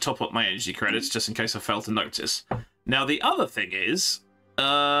just to top up my energy credits, just in case I fail to notice. Now, the other thing is,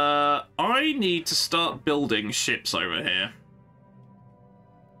 I need to start building ships over here.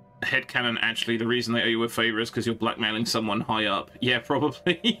 Headcanon, actually, the reason they owe you a favor is because you're blackmailing someone high up. Yeah,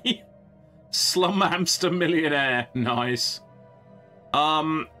 probably. Slum hamster millionaire. Nice.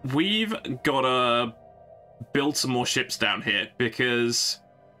 We've gotta build some more ships down here, because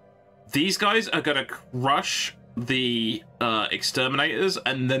these guys are gonna crush the exterminators,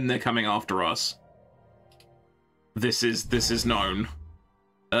 and then they're coming after us. This is known.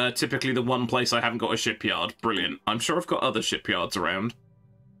 Typically the one place I haven't got a shipyard. Brilliant. I'm sure I've got other shipyards around.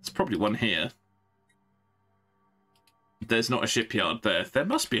 There's probably one here. There's not a shipyard there. There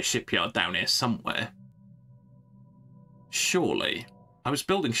must be a shipyard down here somewhere. Surely. I was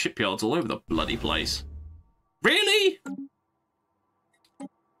building shipyards all over the bloody place. Really?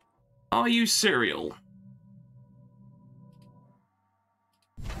 Are you serial?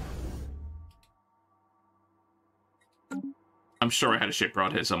 I'm sure I had a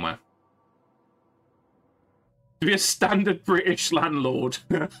shipyard here somewhere. To be a standard British landlord.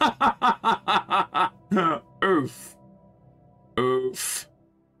 Oof. Oof.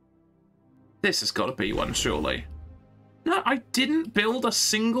 This has got to be one, surely. No, I didn't build a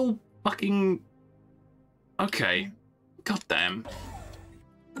single fucking... Okay. God damn.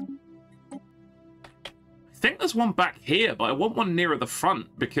 I think there's one back here, but I want one nearer the front,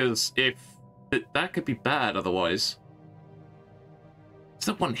 because if... that could be bad otherwise. Is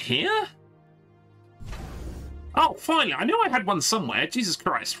there one here? Oh, finally. I knew I had one somewhere. Jesus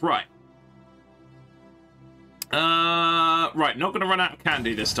Christ. Right. Right. Not going to run out of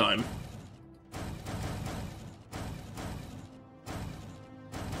candy this time.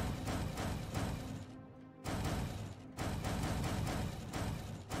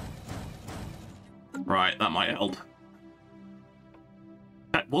 Right. That might help.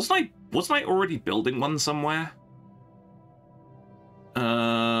 Wasn't I already building one somewhere?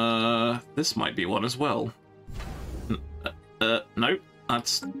 This might be one as well. Nope.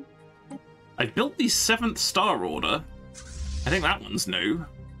 That's... I built the 7th Star Order. I think that one's new.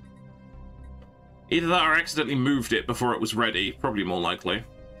 Either that or I accidentally moved it before it was ready. Probably more likely.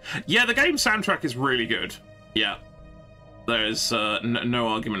 Yeah, the game soundtrack is really good. Yeah. There's no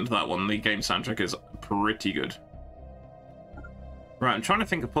argument to that one. The game soundtrack is pretty good. Right, I'm trying to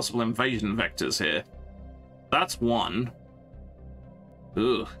think of possible invasion vectors here. That's one.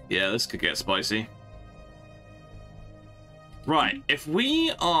 Ugh, yeah, this could get spicy. Right, if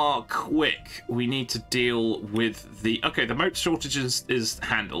we are quick, we need to deal with the... Okay, the moat shortage is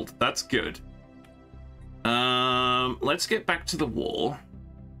handled. That's good. Let's get back to the war.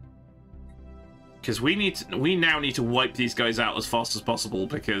 Because we now need to wipe these guys out as fast as possible,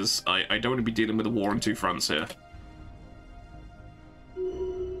 because I don't want to be dealing with a war on two fronts here.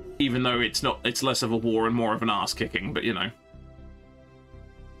 Even though it's less of a war and more of an ass-kicking, but you know.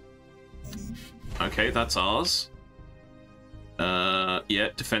 Okay, that's ours. Yeah,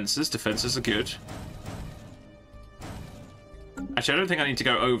 defenses. Defenses are good. Actually, I don't think I need to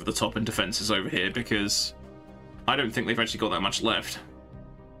go over the top in defenses over here, because I don't think they've actually got that much left.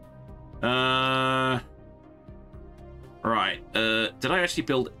 Right. Did I actually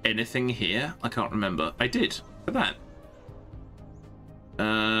build anything here? I can't remember. I did. Look at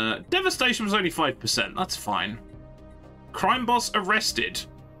that. Devastation was only 5%. That's fine. Crime boss arrested.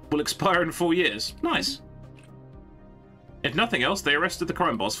 Will expire in 4 years. Nice. If nothing else, they arrested the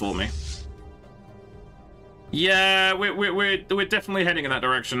crime boss for me. Yeah, we're definitely heading in that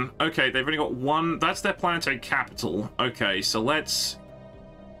direction. Okay, they've only got one. That's their planetary capital. Okay, so let's...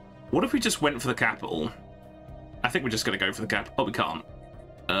 What if we just went for the capital? I think we're just going to go for the capital. Oh, we can't.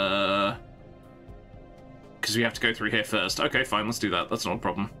 Because we have to go through here first. Okay, fine, let's do that. That's not a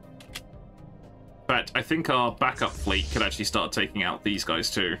problem. But I think our backup fleet could actually start taking out these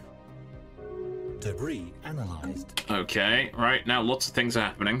guys too. Debris analyzed. Okay, right, now lots of things are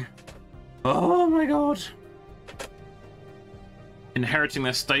happening. Oh my god. Inheriting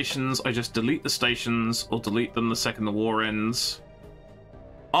their stations. I just delete the stations or delete them the second the war ends.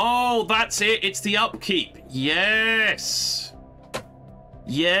 Oh, that's it. It's the upkeep. Yes.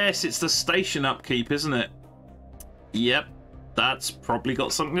 Yes, it's the station upkeep, isn't it? Yep. That's probably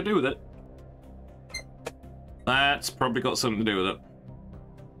got something to do with it. That's probably got something to do with it.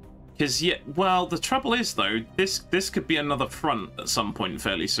 Because, yeah, well, the trouble is, though, this could be another front at some point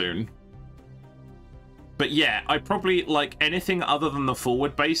fairly soon. But yeah, I probably, like, anything other than the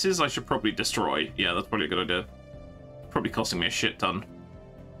forward bases, I should probably destroy. Yeah, that's probably a good idea. Probably costing me a shit ton.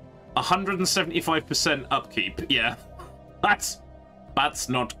 175% upkeep. Yeah, that's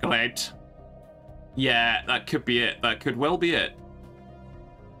not great. Yeah, that could be it. That could well be it.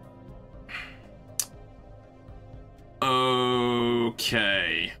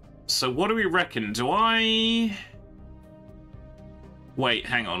 Okay. So what do we reckon? Do I... Wait,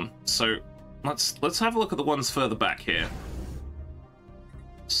 hang on. So let's have a look at the ones further back here.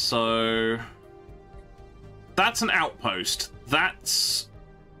 So that's an outpost. That's...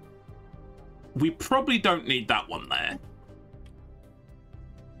 We probably don't need that one there.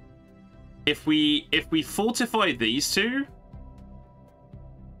 If we fortify these two,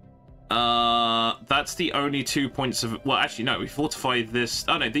 that's the only 2 points of... Well, actually, no, we fortify this...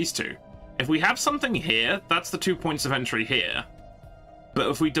 Oh, no, these two. If we have something here, that's the 2 points of entry here. But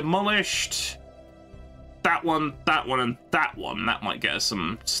if we demolished that one, and that one, that might get us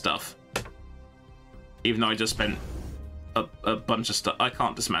some stuff. Even though I just spent a bunch of stuff. I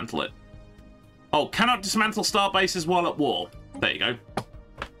can't dismantle it. Oh, cannot dismantle star bases while at war. There you go.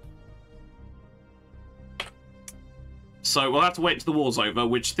 So we'll have to wait until the war's over,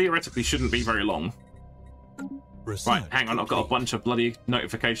 which theoretically shouldn't be very long. Right, hang on, I've got a bunch of bloody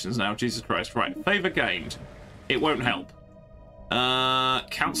notifications now. Jesus Christ. Right, favor gained. It won't help.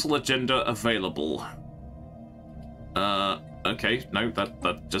 Council agenda available. Okay, no,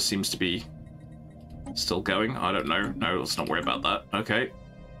 that just seems to be still going. I don't know. No, let's not worry about that. Okay.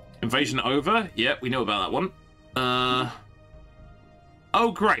 Invasion over? Yep, we know about that one. Oh,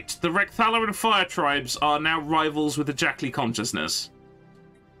 great. The Recthala and Fire tribes are now rivals with the Jackley consciousness.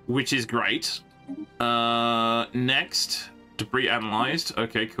 Which is great. Next. Debris analyzed.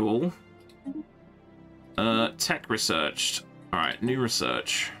 Okay, cool. Tech researched. Alright, new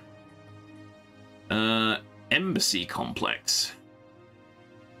research. Embassy complex.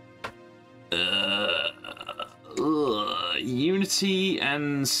 Unity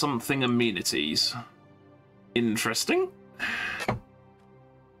and something amenities. Interesting.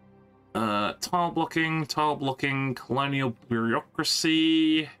 Tile blocking, colonial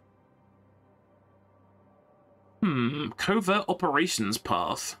bureaucracy. Covert operations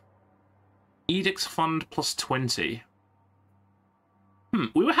path. Edicts fund plus 20.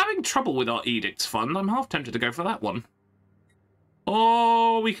 We were having trouble with our edicts fund. I'm half tempted to go for that one.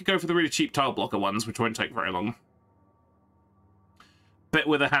 Or we could go for the really cheap tile blocker ones, which won't take very long. Bet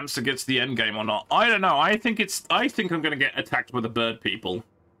whether Hamster gets the end game or not. I don't know. I think I'm gonna get attacked by the bird people.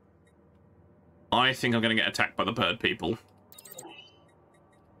 I think I'm gonna get attacked by the bird people.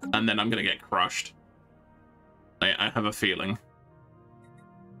 And then I'm gonna get crushed. I have a feeling.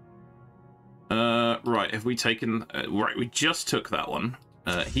 Right, have we taken... right, we just took that one.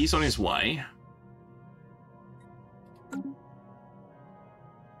 He's on his way.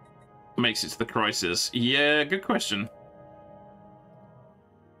 Makes it to the crisis. Yeah, good question.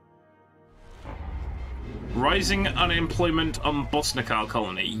 Rising unemployment on Bosnikar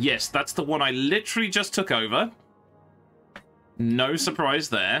colony. Yes, that's the one I literally just took over. No surprise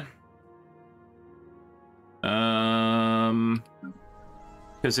there.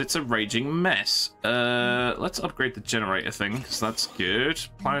 Because it's a raging mess. Let's upgrade the generator thing, because that's good.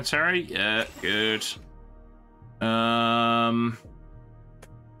 Planetary? Yeah, good.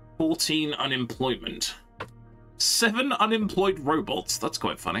 14 unemployment. 7 unemployed robots. That's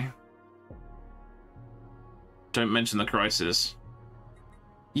quite funny. Don't mention the crisis.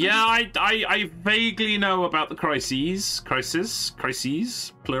 Yeah, I vaguely know about the crises.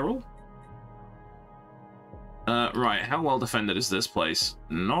 Crises, plural. Right, how well defended is this place?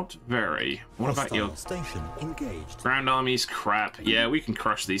 Not very. What about your station engaged? Ground armies? Crap. Yeah, we can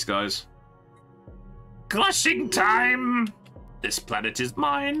crush these guys. Crushing time! This planet is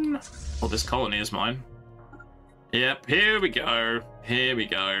mine. Or this colony is mine. Yep, here we go. Here we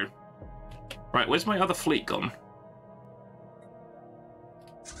go. Right, where's my other fleet gone?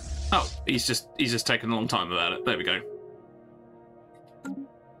 Oh, he's just taking a long time about it. There we go.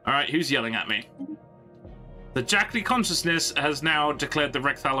 Alright, who's yelling at me? The Jackley consciousness has now declared the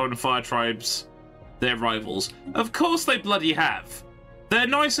Recthala and Fire tribes their rivals. Of course they bloody have. They're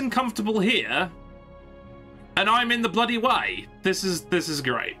nice and comfortable here, and I'm in the bloody way. This is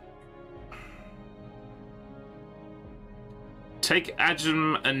great. Take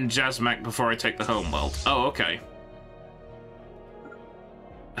Ajam and Jazmak before I take the homeworld. Oh, okay.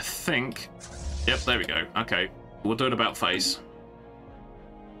 I think... Yep, there we go. Okay. We'll do it about face.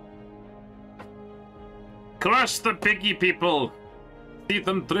 Crush the piggy people! See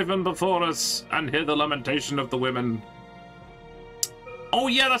them driven before us, and hear the lamentation of the women. Oh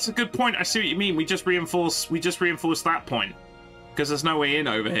yeah, that's a good point. I see what you mean. We just reinforce that point. Because there's no way in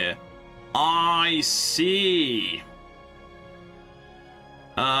over here. I see.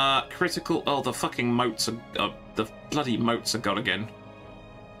 Critical... Oh, the fucking moats are... the bloody moats are gone again.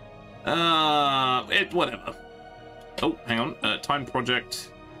 Whatever. Oh, hang on. Time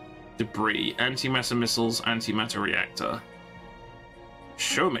project. Debris. Antimatter missiles. Antimatter reactor.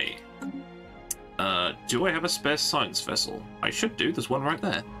 Show me. Do I have a spare science vessel? I should do. There's one right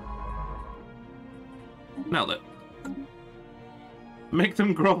there. Nailed it. Make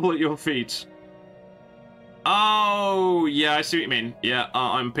them grovel at your feet. Oh, yeah, I see what you mean. Yeah,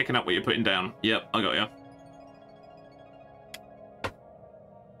 I'm picking up what you're putting down. Yep, I got you.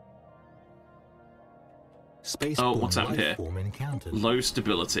 Oh, what's happened here? Low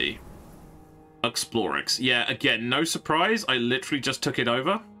stability. Explorix. Yeah, again, no surprise. I literally just took it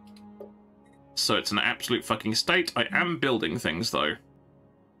over. So it's an absolute fucking state. I am building things, though.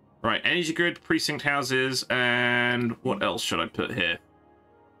 Right, energy grid, precinct houses, and what else should I put here?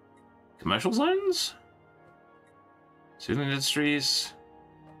 Commercial zones? Civilian industries?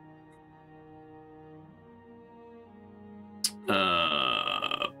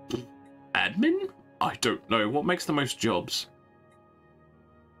 Admin? I don't know. What makes the most jobs?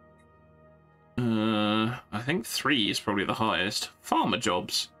 I think 3 is probably the highest. Farmer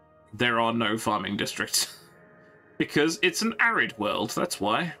jobs. There are no farming districts. Because it's an arid world, that's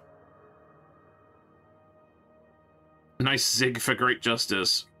why. Nice zig for great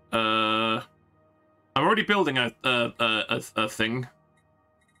justice. I'm already building a thing.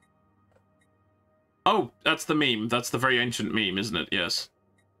 Oh, that's the meme. That's the very ancient meme, isn't it? Yes.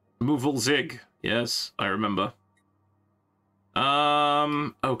 Moval zig. Yes, I remember.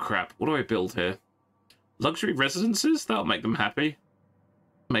 Oh crap. What do I build here? Luxury residences? That'll make them happy.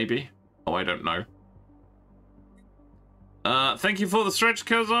 Maybe. Oh, I don't know. Thank you for the stretch,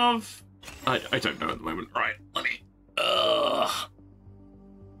 Kozov. I don't know at the moment. Right, let me...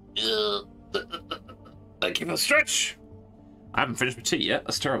 Thank you for the stretch. I haven't finished my tea yet.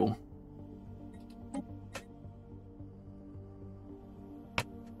 That's terrible.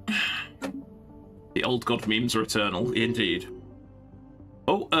 The old god memes are eternal, indeed.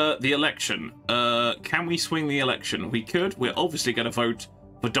 Oh, the election. Can we swing the election? We could. We're obviously going to vote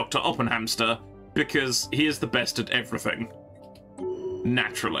for Dr. Oppenhamster because he is the best at everything.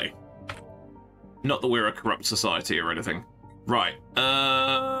 Naturally. Not that we're a corrupt society or anything. Right.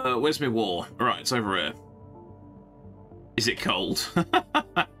 Where's my war? Right, it's over here. Is it cold?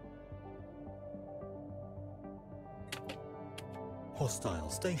 Hostile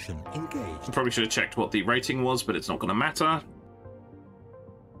station engaged. I probably should have checked what the rating was, but it's not going to matter.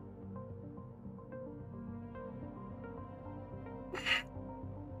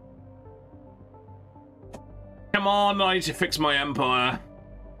 Come on, I need to fix my empire.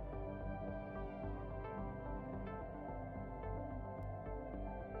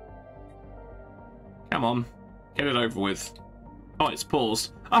 Come on, get it over with. Oh, it's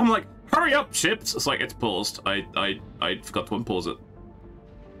paused. I'm like, hurry up, ships! It's like, it's paused. I forgot to unpause it.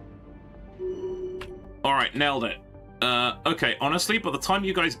 Alright, nailed it. Okay, honestly, by the time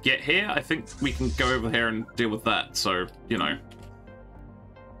you guys get here, I think we can go over here and deal with that, so, you know.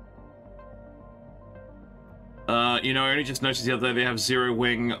 You know, I only just noticed the other day they have Zero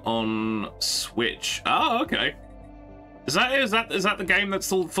Wing on Switch. Oh, okay. Is that the game that's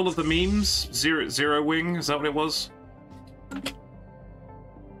still full of the memes? Zero Wing? Is that what it was?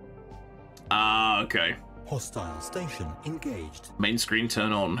 Ah, okay. Hostile station engaged. Main screen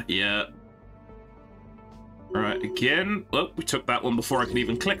turn on. Yeah. Alright, again. Oh, we took that one before I could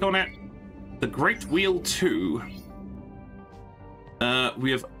even click on it. The Great Wheel 2. We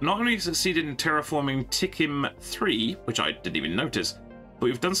have not only succeeded in terraforming Tikkim 3, which I didn't even notice, but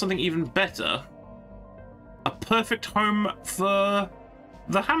we've done something even better. A perfect home for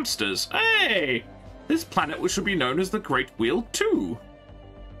the hamsters. Hey! This planet which should be known as the Great Wheel 2.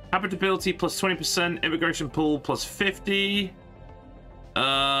 Habitability plus 20%, immigration pool plus 50.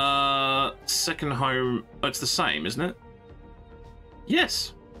 Second home... Oh, it's the same, isn't it?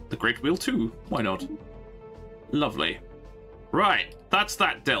 Yes. The Great Wheel 2. Why not? Lovely. Right. That's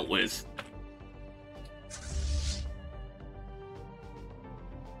that dealt with.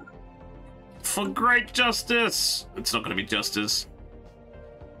 For great justice! It's not going to be justice.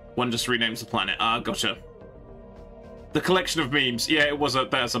 One just renames the planet. Ah, gotcha. The collection of memes. Yeah, it was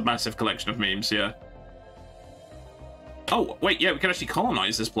that's a massive collection of memes, yeah. Oh, wait, yeah, we can actually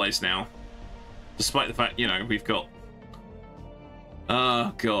colonize this place now. Despite the fact, you know, we've got...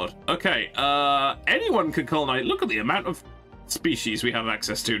 Oh, God. Okay, anyone can colonize. Look at the amount of species we have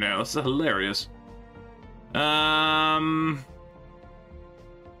access to now. That's hilarious.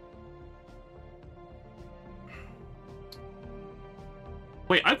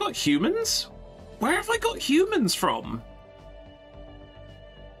 Wait, I've got humans? Where have I got humans from?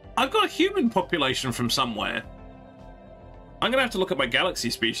 I've got a human population from somewhere. I'm gonna have to look at my galaxy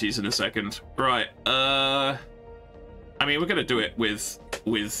species in a second. Right, I mean, we're gonna do it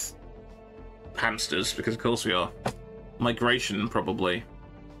with hamsters, because of course we are. Migration, probably.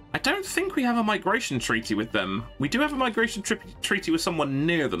 I don't think we have a migration treaty with them. We do have a migration treaty with someone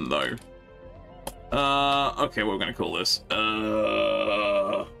near them, though. Okay, what are we gonna call this?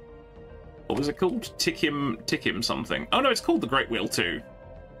 What was it called? Tikkim something. Oh no, it's called the Great Wheel 2.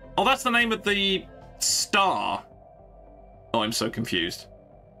 Oh, that's the name of the star. Oh, I'm so confused.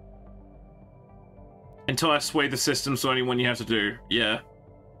 Entire sway the system, so only one you have to do. Yeah.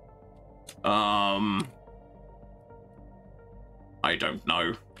 I don't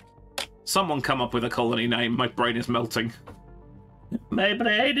know. Someone come up with a colony name. My brain is melting. My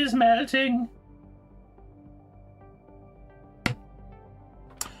brain is melting.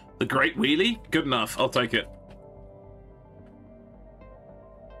 The Great Wheelie? Good enough. I'll take it.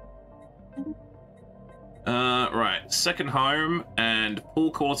 Right. Second home and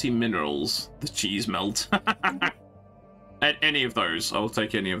poor quality minerals. The cheese melt. Any of those. I'll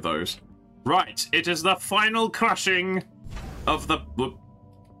take any of those. Right. It is the final crushing of the...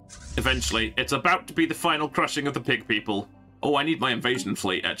 Eventually. It's about to be the final crushing of the pig people. Oh, I need my invasion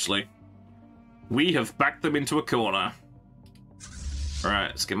fleet, actually. We have backed them into a corner.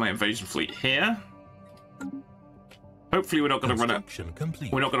 Alright, let's get my invasion fleet here. Hopefully we're not going to run out.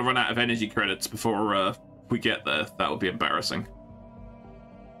 We're not going to run out of energy credits before we get there. That would be embarrassing.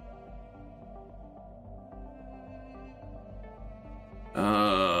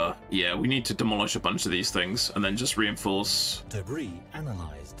 Yeah, we need to demolish a bunch of these things and then just reinforce. Debris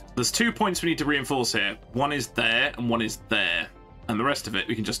analyzed. There's 2 points we need to reinforce here. One is there and one is there. And the rest of it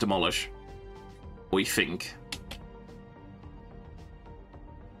we can just demolish. We think.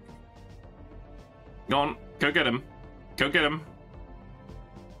 Go on, go get him. Go get him.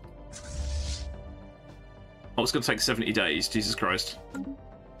 Oh, it's going to take 70 days. Jesus Christ.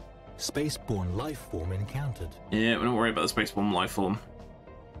 Spaceborne life form encountered. Yeah, we don't worry about the spaceborne life form.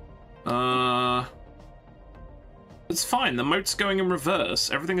 It's fine. The moat's going in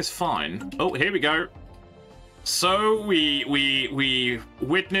reverse. Everything is fine. Oh, here we go. So we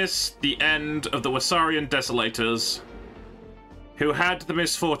witnessed the end of the Wasarian Desolators, who had the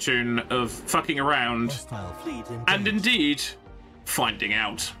misfortune of fucking around and indeed finding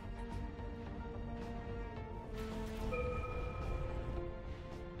out.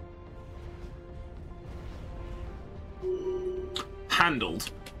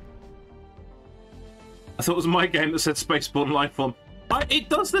 Handled. I thought it was my game that said Spaceborne Lifeform. It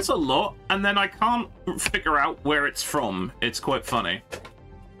does this a lot, and then I can't figure out where it's from. It's quite funny.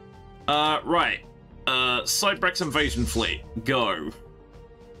 Right. Cybrex Invasion Fleet. Go.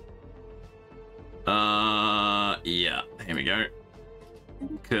 Yeah. Here we go.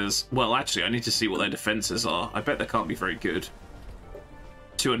 Because, well, actually, I need to see what their defenses are. I bet they can't be very good.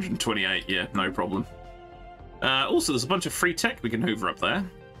 228, yeah, no problem. Also, there's a bunch of free tech we can hoover up there.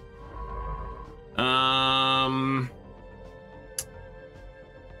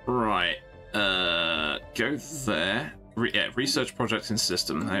 Right. Go there. Yeah, research projects in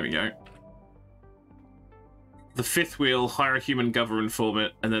system. There we go. The fifth wheel, hire a human government form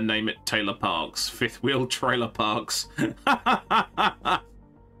it, and then name it Taylor Parks. Fifth wheel trailer parks.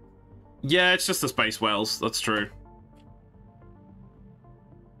 Yeah, it's just the space whales. That's true.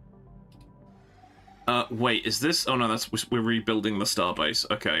 Wait, is this... Oh, no, we're rebuilding the starbase.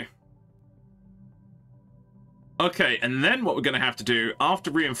 Okay. Okay, and then what we're going to have to do, after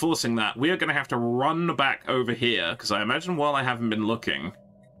reinforcing that, we are going to have to run back over here, because I imagine while I haven't been looking...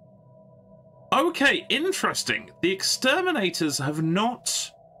 Okay, interesting. The exterminators have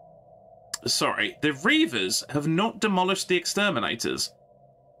not... Sorry, the Reavers have not demolished the exterminators.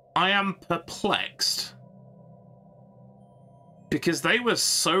 I am perplexed. Because they were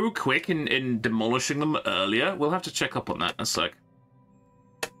so quick in demolishing them earlier. We'll have to check up on that in a sec.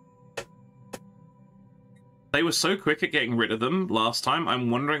 They were so quick at getting rid of them last time.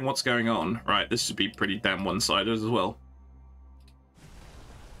 I'm wondering what's going on. Right, this should be pretty damn one-sided as well.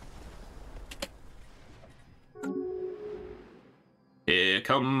 Here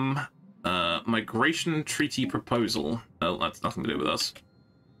come migration treaty proposal. Oh, that's nothing to do with us.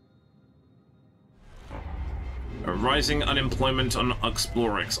 A rising unemployment on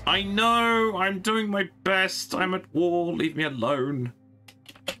Explorix. I know! I'm doing my best. I'm at war. Leave me alone.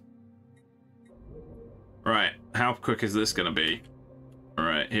 Right. How quick is this going to be?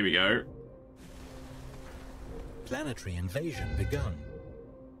 Alright, here we go. Planetary invasion begun.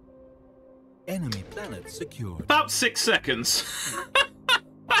 Enemy planet secured. About 6 seconds.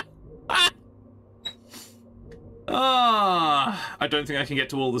 I don't think I can get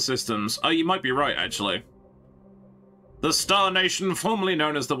to all the systems. Oh, you might be right, actually. The Star Nation, formerly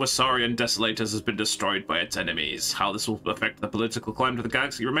known as the Wasarian Desolators, has been destroyed by its enemies. How this will affect the political climate of the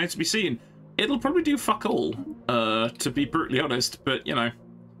galaxy remains to be seen. It'll probably do fuck all, to be brutally honest, but, you know.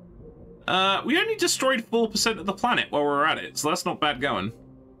 We only destroyed 4% of the planet while we're at it, so that's not bad going.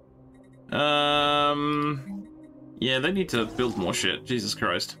 Yeah, they need to build more shit. Jesus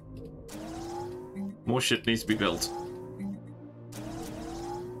Christ. More shit needs to be built.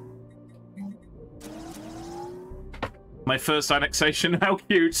 My first annexation, how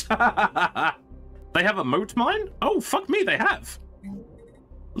cute. They have a moat mine? Oh, fuck me, they have.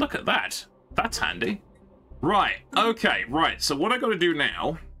 Look at that. That's handy. Right, okay, right. So what I gotta do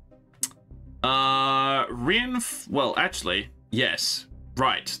now... well, actually, Yes.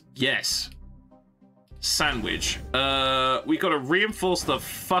 Right. Yes. Sandwich. We gotta reinforce the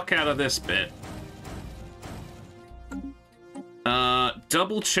fuck out of this bit.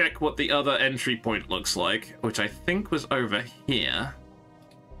 Double check what the other entry point looks like, which I think was over here.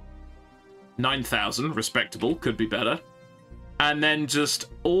 9,000, respectable, could be better. And then just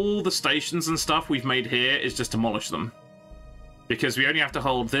all the stations and stuff we've made here is just demolish them. Because we only have to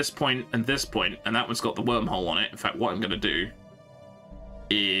hold this point, and that one's got the wormhole on it. In fact, what I'm gonna do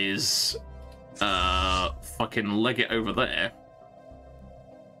is fucking leg it over there.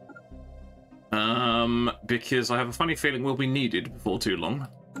 Because I have a funny feeling we'll be needed before too long.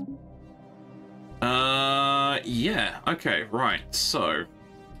 Yeah, okay, right, so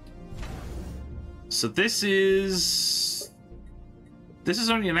this is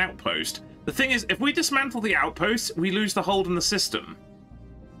only an outpost. The thing is, if we dismantle the outpost, we lose the hold in the system.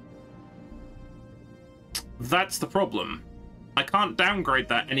 That's the problem. I can't downgrade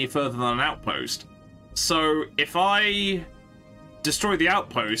that any further than an outpost. So if I destroy the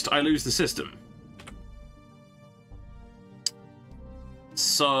outpost, I lose the system.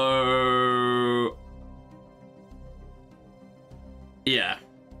 So yeah.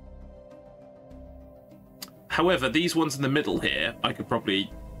 However, these ones in the middle here, I could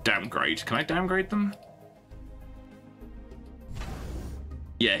probably downgrade. Can I downgrade them?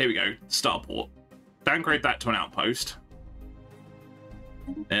 Yeah, here we go. Starport. Downgrade that to an outpost.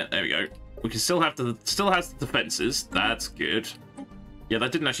 Yeah, there we go. We can still has the defenses. That's good. Yeah,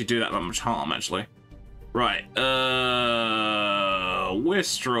 that didn't actually do that much harm, actually. Right.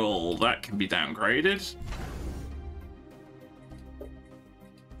 Wistrel. That can be downgraded.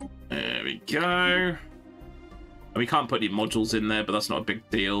 There we go. And we can't put any modules in there, but that's not a big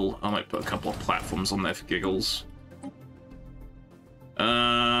deal. I might put a couple of platforms on there for giggles.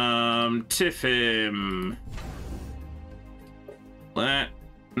 Tiffim.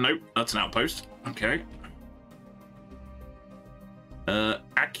 Nope, that's an outpost. Okay.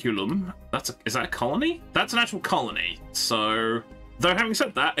 Aculum. Is that a colony? That's an actual colony. So, though having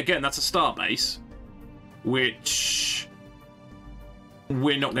said that, again, that's a star base, which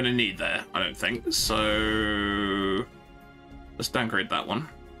we're not going to need there, I don't think. So, let's downgrade that one.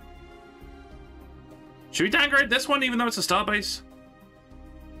 Should we downgrade this one, even though it's a star base?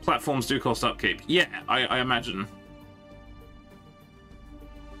 Platforms do cost upkeep. Yeah, I imagine.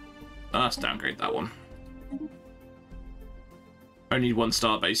 Let's downgrade that one. Only one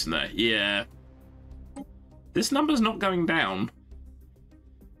star base in there. Yeah. This number's not going down.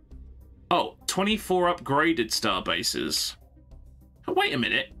 Oh, 24 upgraded star bases. Oh, wait a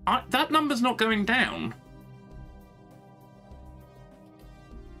minute. That number's not going down.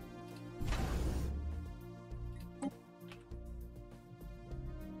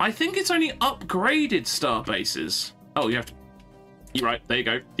 I think it's only upgraded star bases. Oh, you have to... You're right. There you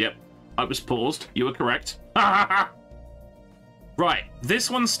go. Yep. I was paused. You were correct. Right. This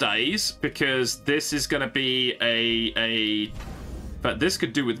one stays because this is going to be But this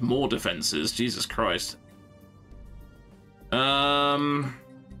could do with more defenses. Jesus Christ.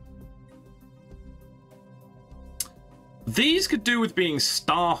 These could do with being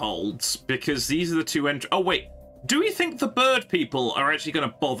star holds because these are the two entries. Oh, wait. Do we think the bird people are actually going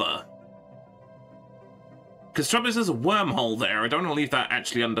to bother? Because trouble is there's a wormhole there. I don't want to leave that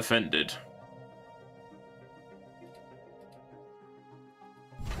actually undefended.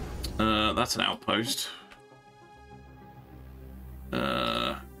 That's an outpost.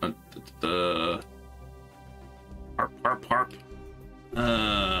 Harp.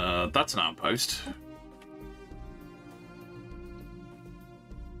 That's an outpost.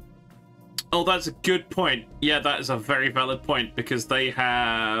 Oh, that's a good point. Yeah, that is a very valid point because they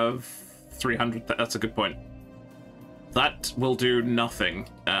have 300. That's a good point. That will do nothing.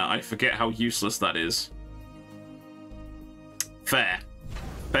 I forget how useless that is. Fair.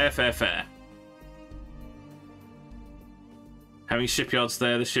 Fair. Having shipyards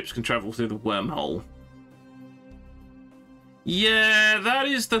there, the ships can travel through the wormhole. Yeah, that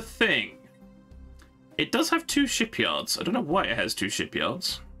is the thing. It does have 2 shipyards. I don't know why it has 2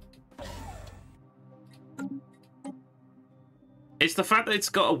 shipyards. It's the fact that it's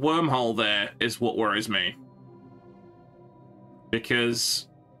got a wormhole there is what worries me. Because,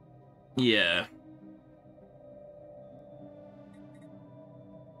 yeah.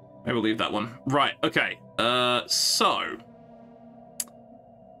 Maybe we'll leave that one. Right, okay.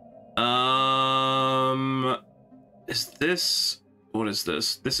 Is this... What is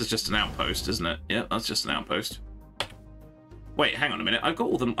this? This is just an outpost, isn't it? Yeah, that's just an outpost. Wait, hang on a minute. I've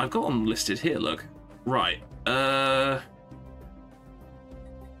got them listed here, look. Right. Oh,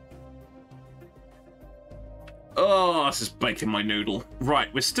 Oh, this is baking my noodle.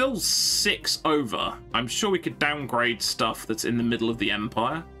 Right, we're still 6 over. I'm sure we could downgrade stuff that's in the middle of the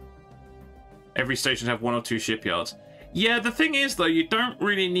Empire. Every station have 1 or 2 shipyards. Yeah, the thing is, though, you don't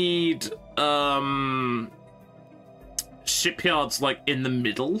really need shipyards, like, in the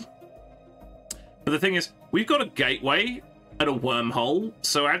middle. But the thing is, we've got a gateway and a wormhole,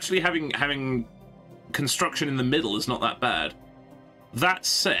 so actually having construction in the middle is not that bad. That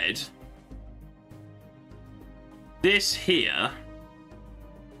said, this here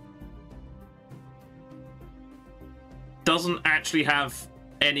doesn't actually have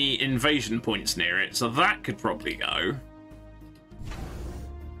any invasion points near it, so that could probably go.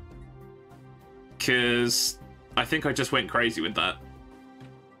 Because I think I just went crazy with that.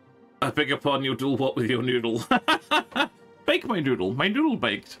 I beg your pardon, you'll do what with your noodle? Bake my noodle. My noodle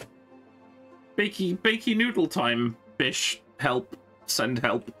baked. Bakey noodle time. Bish. Help. Send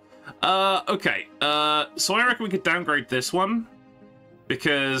help. Okay. So I reckon we could downgrade this one.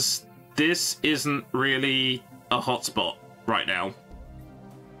 Because this isn't really a hotspot right now.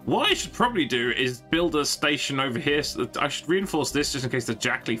 What I should probably do is build a station over here. So that I should reinforce this just in case the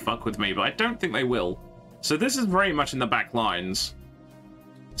Jackly fuck with me, but I don't think they will. So this is very much in the back lines.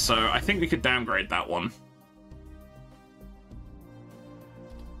 So I think we could downgrade that one.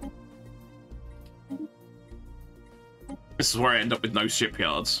 This is where I end up with no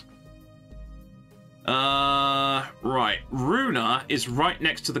shipyards. Right. Runa is right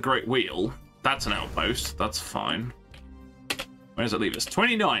next to the Great Wheel. That's an outpost. That's fine. Where does it leave us?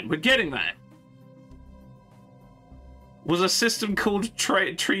 29. We're getting there. Was a system called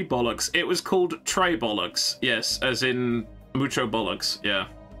Tree Bollocks? It was called Trey Bollocks. Yes, as in Mucho Bollocks. Yeah.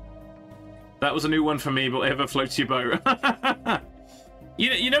 That was a new one for me, but whatever floats your boat.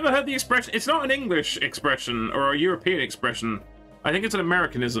 You never heard the expression? It's not an English expression or a European expression. I think it's an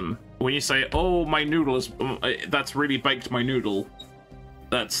Americanism. When you say, oh, my noodle is... that's really baked my noodle.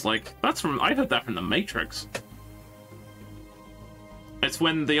 That's like... That's from... I heard that from The Matrix. It's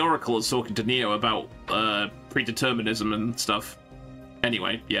when the Oracle is talking to Neo about predeterminism and stuff.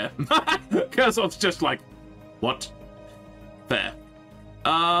 Anyway, yeah. Because I was just like, what? Fair.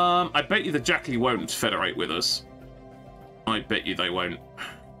 I bet you the Jackly won't federate with us. I bet you they won't.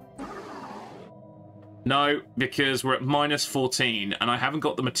 No, because we're at -14, and I haven't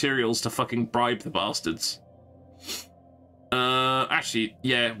got the materials to fucking bribe the bastards. Actually,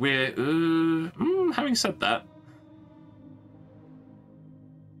 yeah, we're... having said that...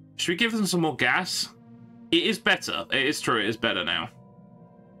 Should we give them some more gas? It is better. It is true, it is better now.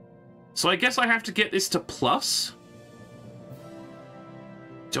 So I guess I have to get this to plus?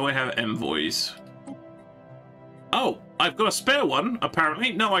 Do I have envoys? Oh, I've got a spare one,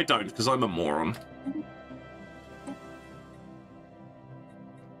 apparently. No, I don't, because I'm a moron.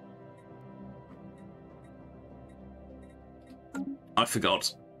 I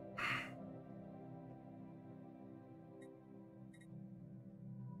forgot.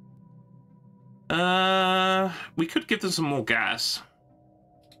 We could give them some more gas.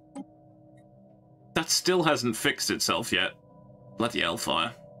 That still hasn't fixed itself yet. Bloody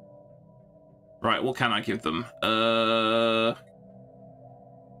hellfire. Right, what can I give them?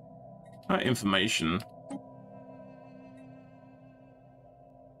 Information.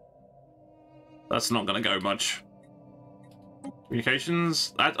 That's not going to go much.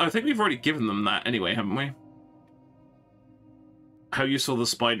 Communications? I think we've already given them that anyway, haven't we? How you saw the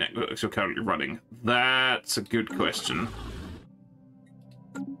spy networks you're currently running? That's a good question.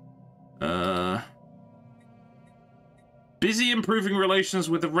 Busy improving relations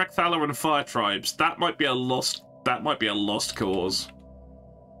with the Rekthaler and Fire tribes. That might be a lost. That might be a lost cause.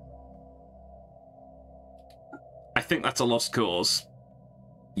 I think that's a lost cause.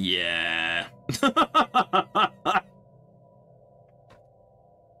 Yeah.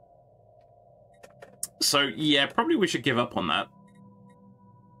 So yeah, probably we should give up on that.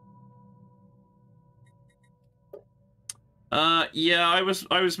 Yeah, I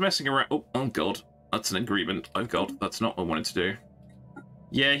was messing around. Oh god, that's an agreement I've got. That's not what I wanted to do.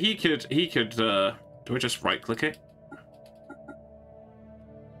 Yeah, he could, do I just right-click it?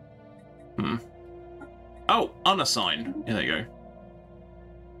 Oh, unassign. Yeah, there you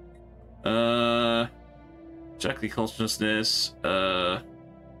go. Jackly consciousness,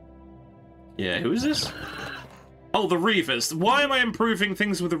 yeah, who is this? Oh, the Reavers. Why am I improving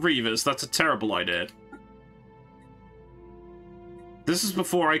things with the Reavers? That's a terrible idea. This is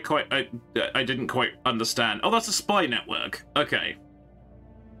before I didn't quite understand. Oh, that's a spy network. Okay.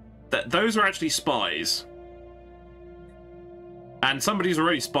 Those are actually spies. And somebody's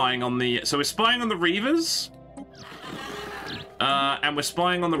already spying on the... So we're spying on the Reavers. And we're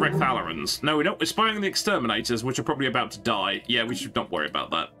spying on the Recthalerans. No, we're not. We're spying on the Exterminators, which are probably about to die. Yeah, we should not worry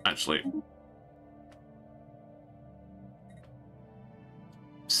about that, actually.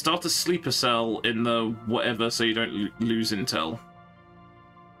 Start a sleeper cell in the whatever so you don't lose intel.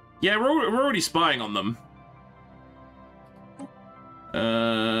 Yeah, we're already spying on them.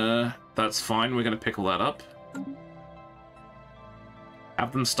 That's fine. We're going to pick all that up.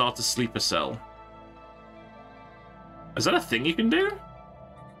 Have them start a sleeper cell. Is that a thing you can do?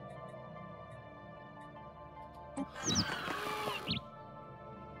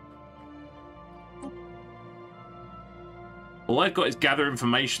 All I've got is gather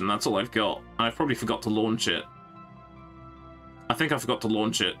information. That's all I've got. I probably forgot to launch it. I think I forgot to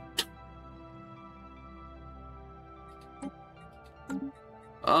launch it.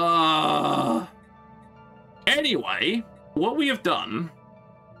 Anyway, what we have done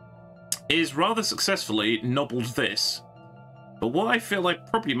is rather successfully nobbled this. But what I feel like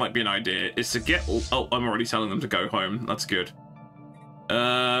probably might be an idea is to get... Oh, I'm already telling them to go home. That's good.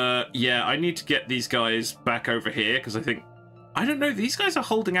 Yeah, I need to get these guys back over here, because I think... I don't know, these guys are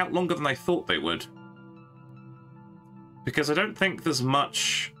holding out longer than I thought they would. Because I don't think there's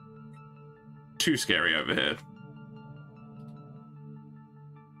much too scary over here.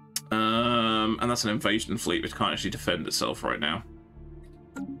 And that's an invasion fleet which can't actually defend itself right now.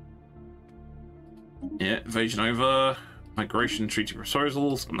 Yeah, invasion over. Migration treaty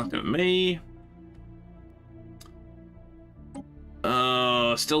proposals. Nothing with me.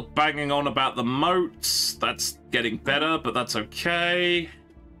 Still banging on about the moats. That's getting better, but that's okay.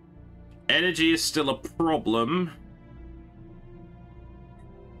 Energy is still a problem.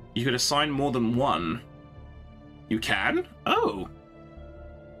 You could assign more than one. You can? Oh.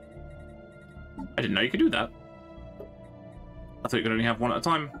 I didn't know you could do that. I thought you could only have one at a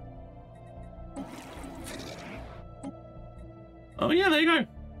time. Oh yeah, there you go.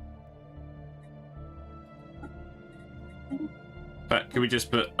 But can we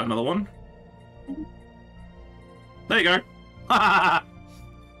just put another one? There you go.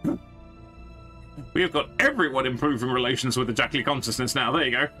 We have got everyone improving relations with the Jackley consciousness now. There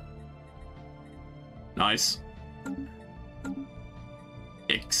you go. Nice.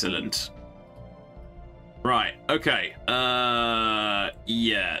 Excellent. Right, okay.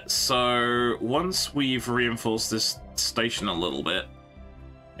 Yeah, so once we've reinforced this station a little bit,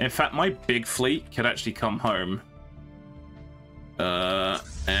 in fact, my big fleet could actually come home.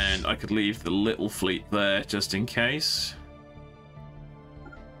 And I could leave the little fleet there just in case.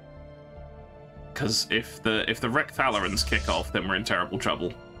 Because if the Recthalerans kick off, then we're in terrible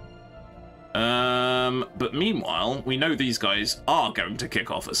trouble. But meanwhile, we know these guys are going to kick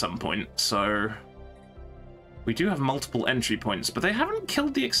off at some point, so... We do have multiple entry points, but they haven't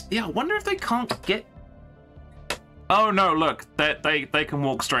killed the... Yeah, I wonder if they can't get... Oh no, look, they can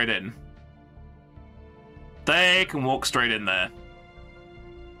walk straight in. They can walk straight in there.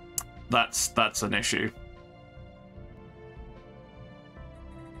 That's an issue.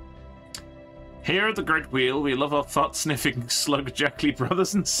 Here at the Great Wheel, we love our fart-sniffing slug Jackley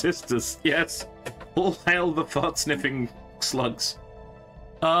brothers and sisters. Yes, all hail the fart-sniffing slugs.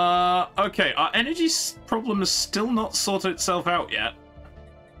 Okay, our energy problem has still not sorted itself out yet.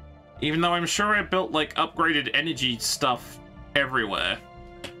 Even though I'm sure I built, like, upgraded energy stuff everywhere.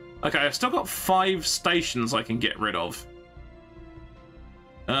 Okay, I've still got 5 stations I can get rid of.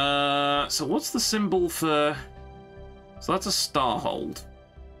 So what's the symbol for... So that's a Starhold.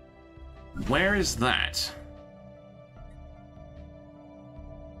 Where is that?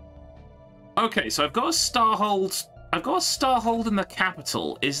 Okay, so I've got a Starhold... I've got a Starhold in the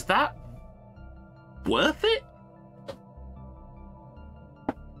capital. Is that worth it?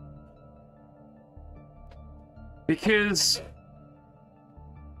 Because...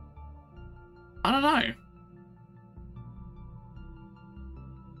 I don't know.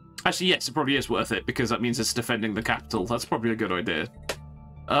 Actually, yes, it probably is worth it, because that means it's defending the capital. That's probably a good idea.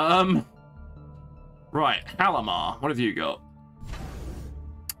 Right, Halamar, what have you got?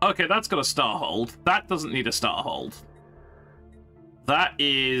 Okay, that's got a Starhold. That doesn't need a Starhold. That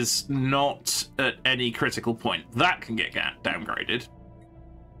is not at any critical point. That can get downgraded.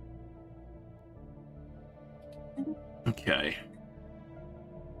 Okay.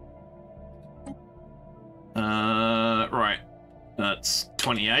 Right. That's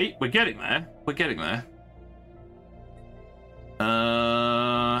 28. We're getting there. We're getting there.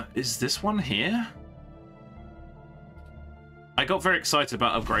 Is this one here? I got very excited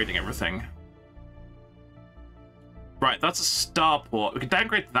about upgrading everything. Right, that's a starport. We can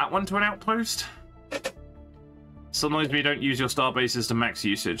downgrade that one to an outpost. Sometimes we don't use your star bases to max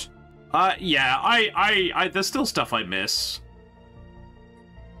usage. Yeah, there's still stuff I miss.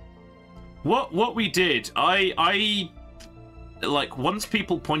 What we did, I like, once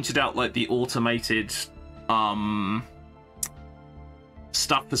people pointed out like the automated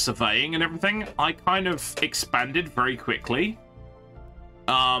stuff for surveying and everything, I kind of expanded very quickly.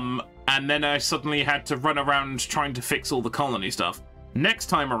 And then I suddenly had to run around trying to fix all the colony stuff. Next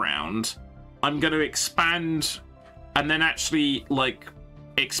time around, I'm going to expand and then actually, like,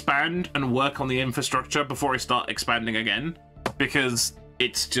 expand and work on the infrastructure before I start expanding again, because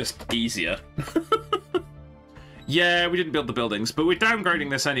it's just easier. Yeah, we didn't build the buildings, but we're downgrading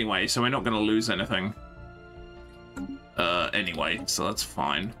this anyway, so we're not going to lose anything. Anyway, so that's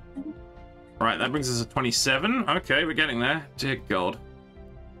fine. Right, that brings us to 27. Okay, we're getting there. Dear God.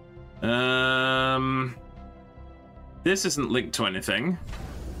 This isn't linked to anything.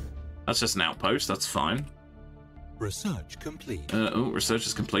 That's just an outpost. That's fine. Research complete. Oh, research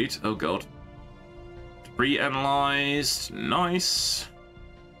is complete. Oh God. Debris analyzed. Nice.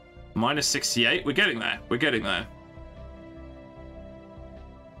 Minus 68. We're getting there. We're getting there.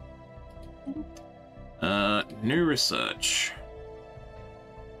 New research.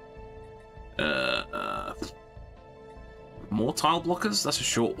 More tile blockers? That's a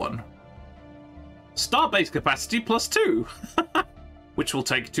short one. Starbase capacity +2, which will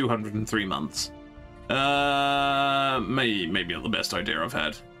take 203 months. Maybe not the best idea I've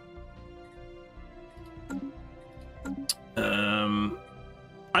had. I'm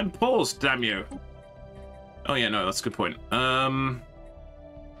paused, damn you. Oh yeah, no, that's a good point.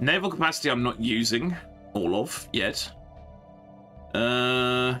 Naval capacity I'm not using all of yet.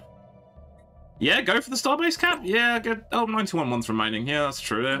 Yeah, go for the starbase cap. Yeah, good. Oh, 91 months remaining. Yeah, that's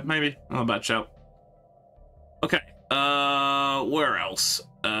true. Yeah, maybe. Not a bad shout. Okay. Where else?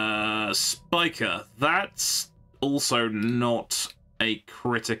 Spiker. That's also not a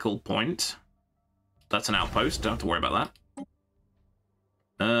critical point. That's an outpost. Don't have to worry about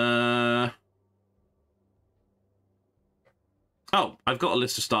that. Oh, I've got a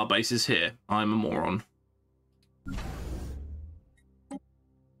list of star bases here. I'm a moron.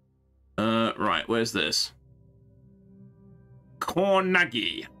 Right, where's this?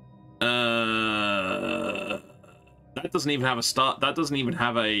 Kornagi. That doesn't even have a start. That doesn't even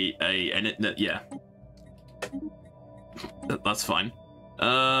have yeah. That's fine.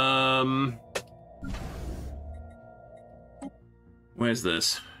 Where's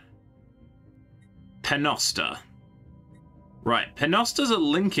this? Penosta. Right, Penosta's a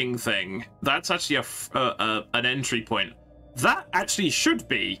linking thing. That's actually an entry point. That actually should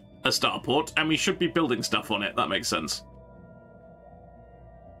be a starport, and we should be building stuff on it. That makes sense.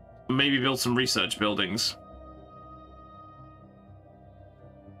 Maybe build some research buildings.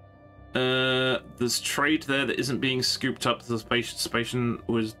 There's trade there that isn't being scooped up. The station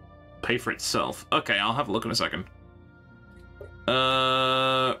was pay for itself. Okay, I'll have a look in a second.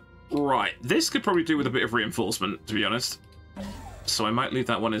 Right. This could probably do with a bit of reinforcement, to be honest. So I might leave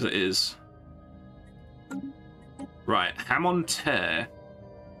that one as it is. Right, Hamsterian.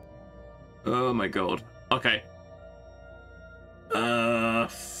 Oh my God. Okay.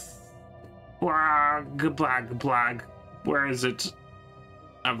 Blag. Where is it?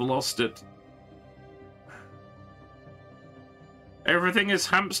 I've lost it. Everything is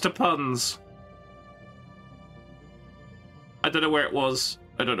hamster puns. I don't know where it was.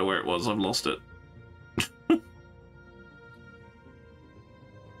 I've lost it.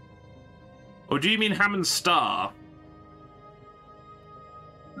 Or do you mean Hammond Star?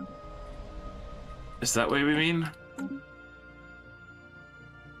 Is that what we mean?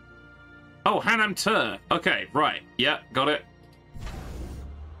 Oh, Hamsterian. Okay, right. Yeah, got it.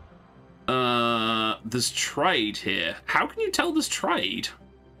 There's trade here. How can you tell there's trade?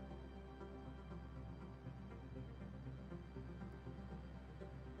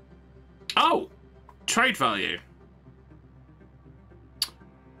 Oh! Trade value.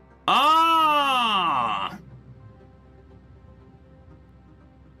 Ah!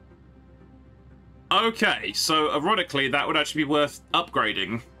 Okay, so ironically, that would actually be worth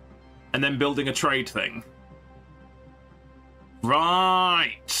upgrading and then building a trade thing.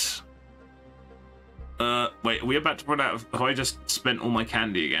 Right. Wait, are we about to run out of... Have I just spent all my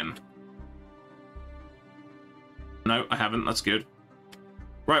candy again? No, I haven't. That's good.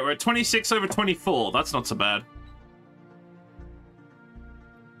 Right, we're at 26/24. That's not so bad.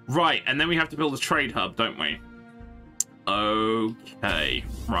 Right, and then we have to build a trade hub, don't we? Okay.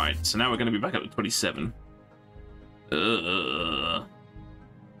 Right, so now we're going to be back up to 27.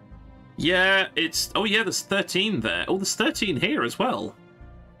 Yeah, it's... Oh, yeah, there's 13 there. Oh, there's 13 here as well.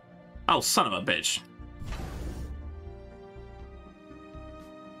 Oh, son of a bitch.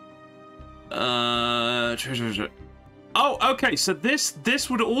 Oh, okay, so this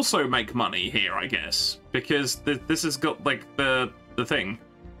would also make money here, I guess, because this has got like the thing.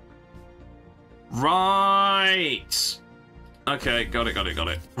 Right. Okay, got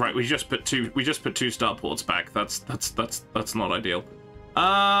it. Right, we just put two starports back. That's not ideal.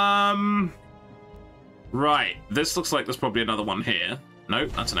 Right, this looks like there's probably another one here.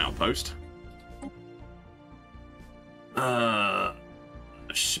 Nope, that's an outpost.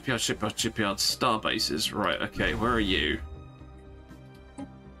 Shipyard, star bases. Right, okay, where are you?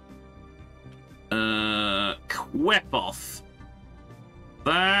 Quepoth.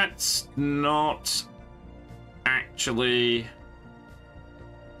 That's not actually...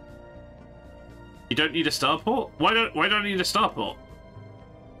 You don't need a starport? Why don't I need a starport?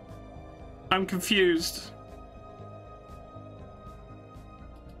 I'm confused.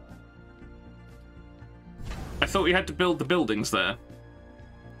 I thought we had to build the buildings there.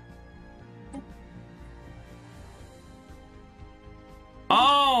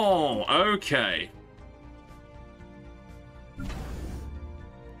 Oh, okay.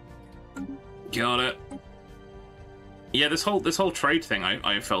 Got it. Yeah, this whole trade thing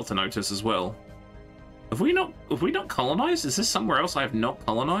I failed to notice as well. Have we not colonized? Is this somewhere else I have not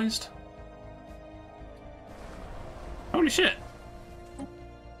colonized? Holy shit.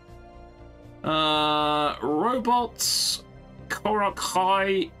 Robots, Korok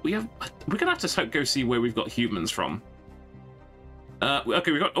High. We're gonna have to go see where we've got humans from.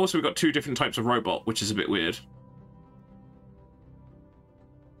 Okay, we've got two different types of robot, which is a bit weird.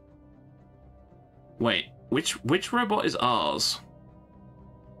 Wait, which robot is ours?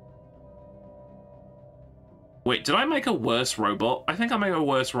 Wait, did I make a worse robot? I think I made a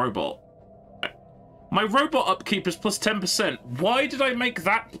worse robot. My robot upkeep is plus 10%. Why did I make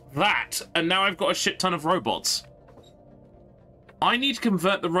that? And now I've got a shit ton of robots. I need to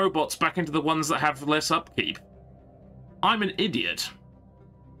convert the robots back into the ones that have less upkeep. I'm an idiot.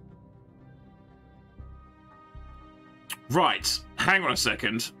 Right, hang on a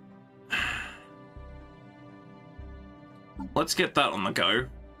second. Let's get that on the go.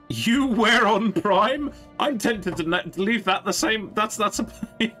 You were on Prime? I'm tempted to leave that the same. That's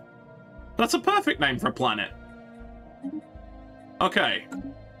a perfect name for a planet. Okay.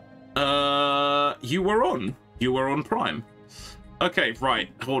 You were on Prime. Okay, right.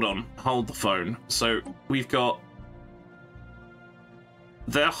 Hold on. Hold the phone. So we've got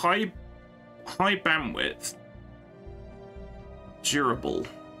their high bandwidth, durable.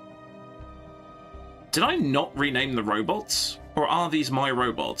 Did I not rename the robots? Or are these my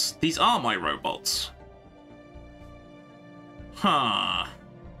robots? These are my robots. Huh.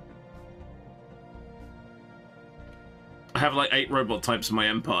 I have like 8 robot types in my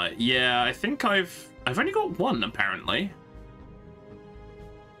empire. Yeah, I think I've only got 1 apparently.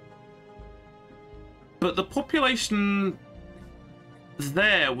 But the population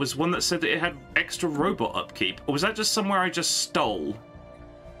there was one that said that it had extra robot upkeep. Or was that just somewhere I just stole?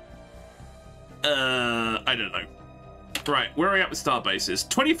 I don't know. Right, where are we at with star bases?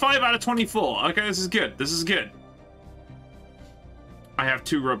 25 out of 24. Okay, this is good. This is good. I have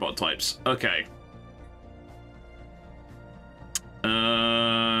 2 robot types. Okay.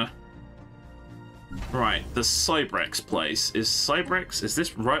 Right, the Cybrex place. Is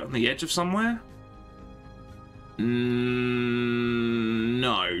this right on the edge of somewhere? No.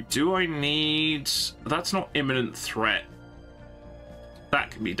 Do I need... That's not imminent threat. That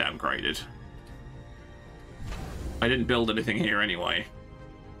can be downgraded. I didn't build anything here anyway.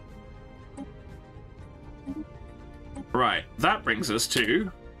 Right, that brings us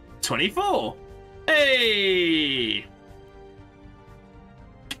to 24. Hey!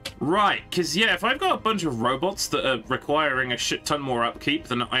 Right, because yeah, if I've got a bunch of robots that are requiring a shit ton more upkeep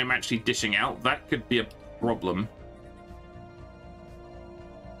than I'm actually dishing out, that could be a problem.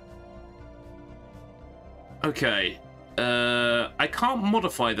 Okay. I can't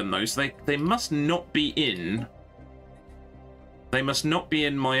modify them though, so they must not be in... They must not be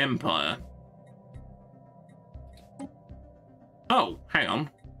in my empire. Oh, hang on.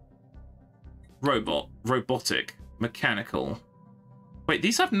 Robot, robotic, mechanical. Wait,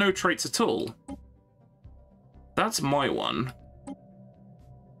 these have no traits at all. That's my one.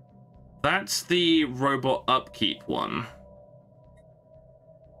 That's the robot upkeep one.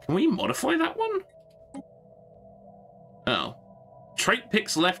 Can we modify that one? Oh. Trait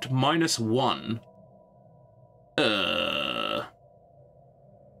picks left -1.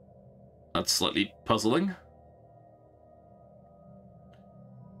 That's slightly puzzling.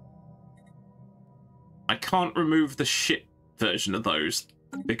 I can't remove the shit version of those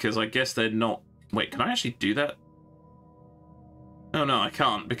because I guess they're not... Wait, can I actually do that? Oh no, I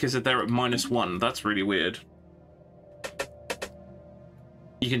can't because they're at -1. That's really weird.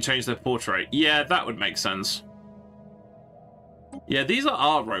 You can change their portrait. Yeah, that would make sense. Yeah, these are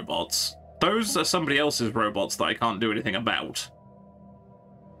our robots. Those are somebody else's robots that I can't do anything about.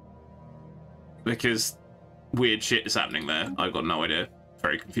 Because weird shit is happening there. I've got no idea.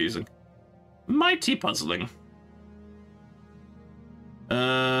 Very confusing. Mighty puzzling.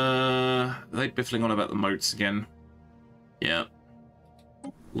 Are they biffling on about the moats again? Yeah.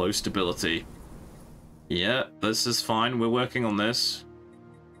 Low stability. Yeah, this is fine. We're working on this.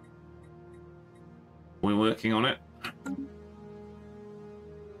 We're working on it.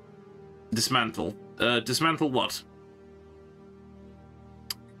 Dismantle. Dismantle what?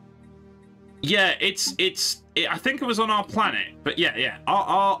 Yeah, I think it was on our planet, but yeah.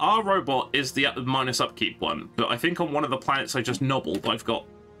 Our robot is the minus upkeep one, but I think on one of the planets I just nobbled, I've got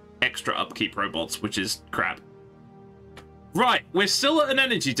extra upkeep robots, which is crap. Right, we're still at an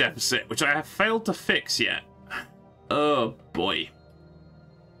energy deficit, which I have failed to fix yet. Oh boy.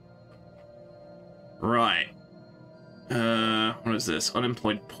 Right. What is this?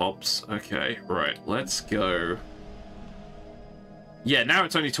 Unemployed pops. Okay, right. Let's go. Yeah, now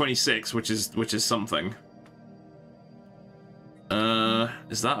it's only 26, which is something.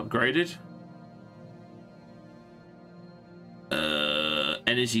 Is that upgraded?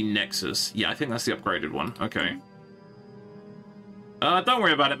 Energy Nexus. Yeah, I think that's the upgraded one. Okay. Don't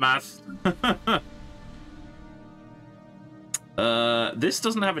worry about it, math. This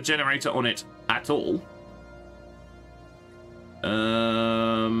doesn't have a generator on it at all.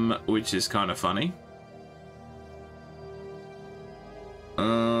 Which is kind of funny.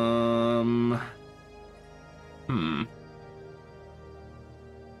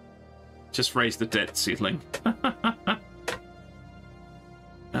 Just raise the debt ceiling.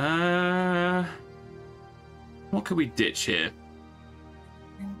 What could we ditch here?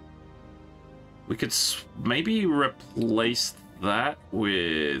 We could maybe replace that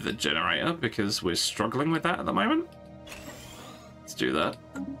with a generator because we're struggling with that at the moment. Let's do that.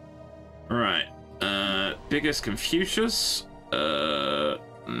 Right. Biggest Confucius.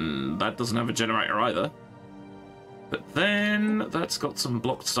 That doesn't have a generator either. But then that's got some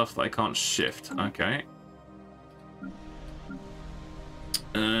blocked stuff that I can't shift. Okay.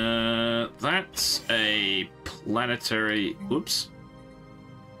 That's a planetary... Oops.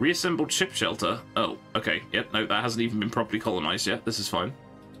 Reassembled ship shelter. Oh, okay. Yep, no, that hasn't even been properly colonized yet. This is fine.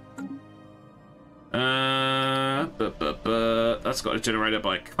 That's got a generator, but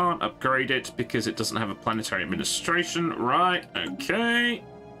I can't upgrade it because it doesn't have a planetary administration. Right, okay.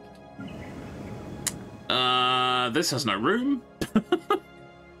 This has no room.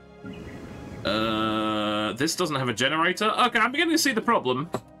 This doesn't have a generator. Okay, I'm beginning to see the problem.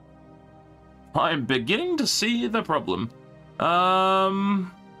 I'm beginning to see the problem.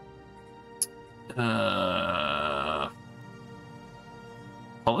 Holo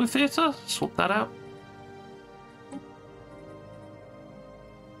Theater? Swap that out.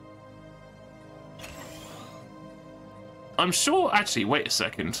 I'm sure... Actually, wait a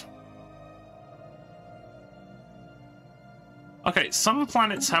second. Okay, some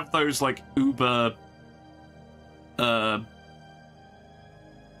planets have those, like, uber...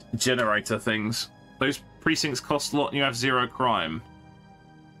 generator things. Those precincts cost a lot and you have 0 crime.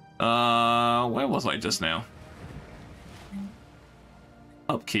 Where was I just now?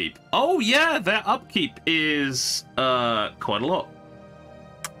 Upkeep. Oh, yeah, their upkeep is, quite a lot.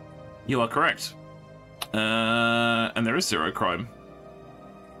 You are correct. And there is 0 crime.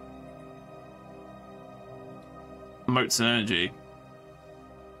 Moats and energy.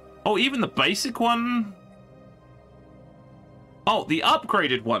 Oh, even the basic one? Oh, the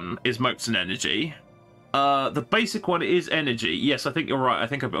upgraded one is moats and energy. The basic one is energy. Yes, I think you're right. I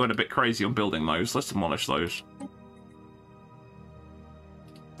think I went a bit crazy on building those. Let's demolish those.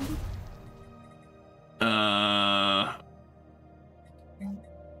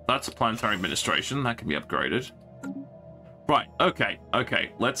 That's a planetary administration. That can be upgraded. Right, okay,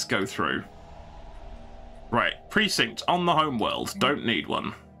 okay. Let's go through. Right, precinct on the homeworld. Don't need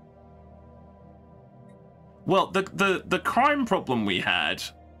one. Well, the crime problem we had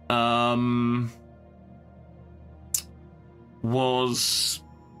was,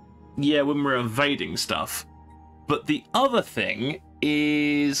 yeah, when we were evading stuff. But the other thing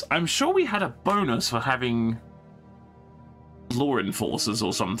is, I'm sure we had a bonus for having law enforcers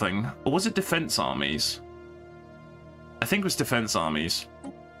or something. Or was it defense armies? I think it was defense armies.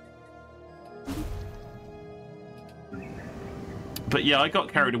 But yeah, I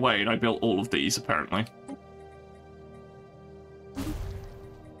got carried away and I built all of these, apparently.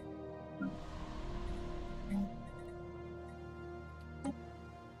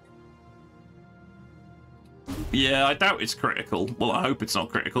 Yeah, I doubt it's critical. Well, I hope it's not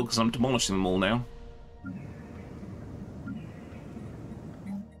critical, because I'm demolishing them all now.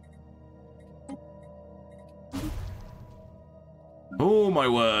 Oh my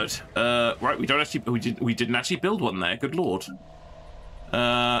word! Right, we didn't actually build one there. Good lord.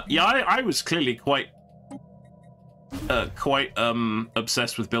 Yeah, I was clearly quite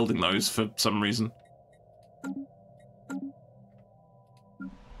obsessed with building those for some reason.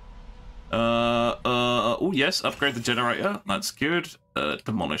 Oh yes, upgrade the generator. That's good.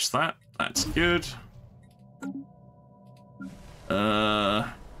 Demolish that. That's good.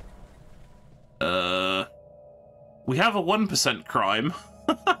 We have a 1% crime.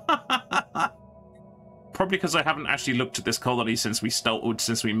 Probably because I haven't actually looked at this colony since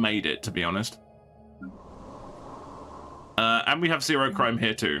we made it, to be honest. And we have 0 crime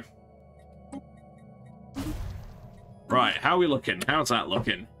here too. Right, how are we looking? How's that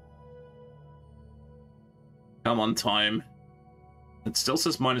looking? Come on, time. It still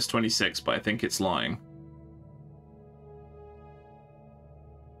says -26, but I think it's lying.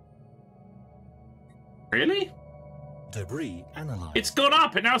 Really? Debris analyzed. It's gone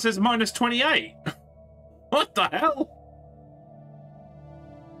up! It now says -28! What the hell?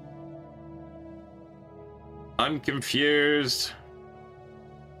 I'm confused.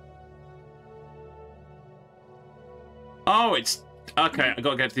 Oh, it's... Okay, I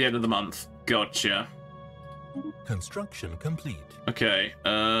gotta get to the end of the month. Gotcha. Construction complete. Okay,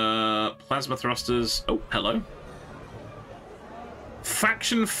 plasma thrusters. Oh, hello.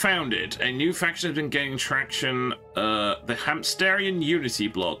 Faction founded. A new faction has been gaining traction. The Hamsterian Unity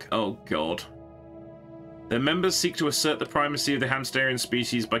bloc. Oh, God. Their members seek to assert the primacy of the Hamsterian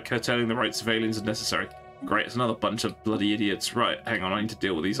species by curtailing the rights of aliens if necessary. Great, it's another bunch of bloody idiots. Right, hang on, I need to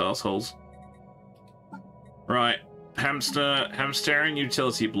deal with these assholes. Right. Hamsterian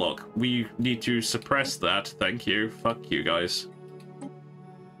utility block. We need to suppress that. Thank you. Fuck you guys.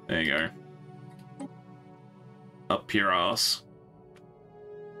 There you go. Up your ass.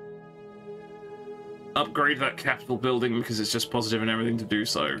 Upgrade that capital building because it's just positive and everything to do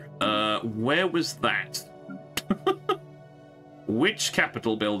so. Where was that? Which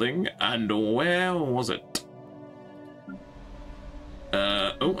capital building and where was it?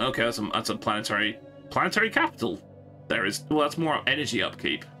 Oh, okay, that's a planetary capital. There is. Well, that's more energy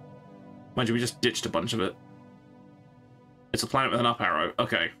upkeep. Mind you, we just ditched a bunch of it. It's a planet with an up arrow.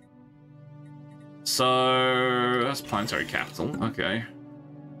 Okay. So that's planetary capital. Okay.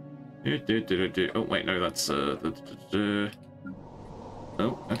 Oh wait, no, that's oh,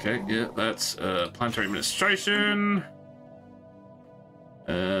 okay, yeah, that's planetary administration.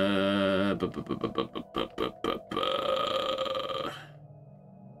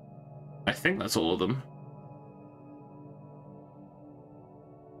 I think that's all of them.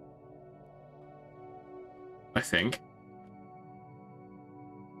 I think.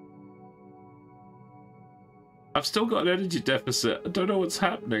 I've still got an energy deficit. I don't know what's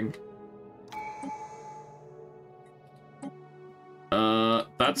happening.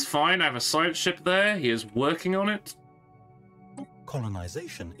 That's fine. I have a science ship there. He is working on it.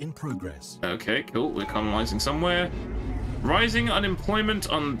 Colonization in progress. Okay, cool. We're colonizing somewhere. Rising unemployment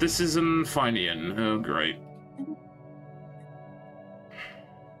on This Is an Finian. Oh, great.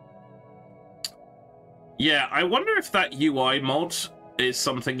 Yeah, I wonder if that UI mod is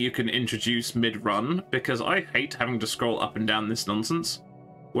something you can introduce mid-run, because I hate having to scroll up and down this nonsense.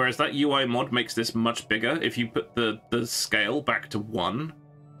 Whereas that UI mod makes this much bigger. If you put the scale back to 1,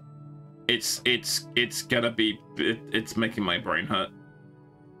 it's gonna be... It's making my brain hurt.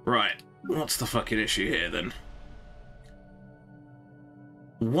 Right, what's the fucking issue here, then?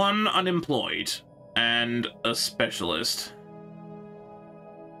 1 unemployed and a specialist.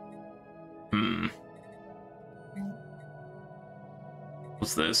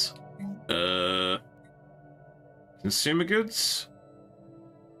 What's this? Consumer goods?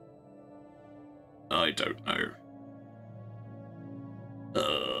 I don't know.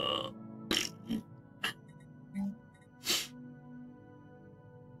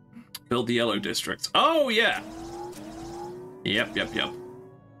 Build the yellow district. Oh, yeah! Yep.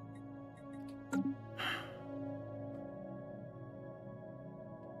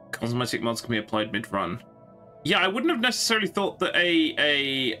 Cosmetic mods can be applied mid-run. Yeah, I wouldn't have necessarily thought that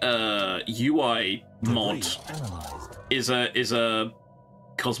a UI mod is a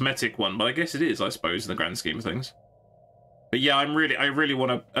cosmetic one, but I guess it is, I suppose, in the grand scheme of things. But yeah, I really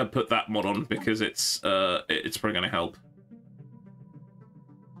want to put that mod on because it's probably going to help.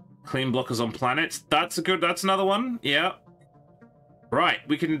 Clean blockers on planets. That's another one. Yeah. Right,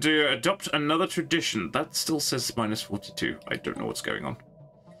 we can adopt another tradition. That still says -42. I don't know what's going on.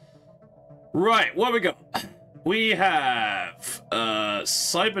 Right, what have we got? We have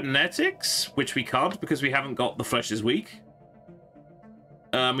cybernetics, which we can't because we haven't got the flesh is weak.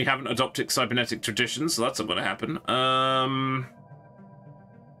 We haven't adopted cybernetic traditions, so that's not going to happen.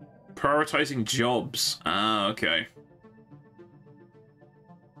 Prioritizing jobs. Ah, okay.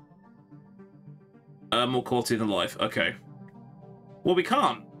 More quality than life. Okay. Well, we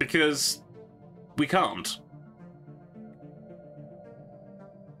can't because we can't.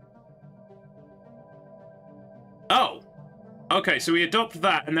 Oh. Okay, so we adopt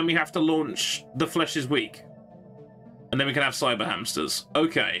that, and then we have to launch the flesh is weak. And then we can have cyber hamsters.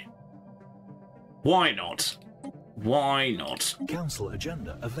 Okay. Why not? Why not? Council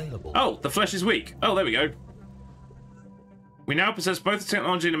agenda available. Oh, the flesh is weak. Oh, there we go. We now possess both the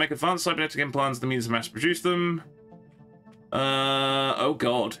technology to make advanced cybernetic implants and the means to mass produce them. Oh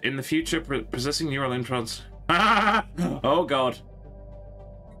god. In the future, possessing neural implants. Oh god.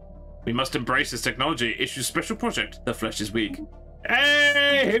 We must embrace this technology. Issue special project. The flesh is weak.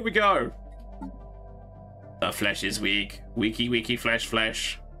 Hey, here we go. The flesh is weak. Weaky, weaky, flesh,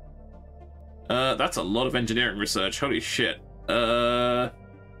 flesh. That's a lot of engineering research. Holy shit. Go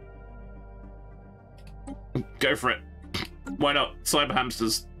for it. Why not? Cyber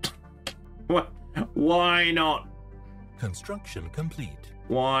hamsters. Why not? Construction complete.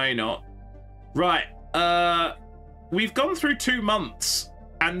 Why not? Right. We've gone through 2 months,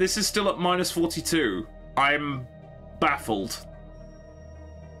 and this is still at -42. I'm baffled.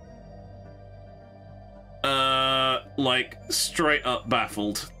 Like, straight up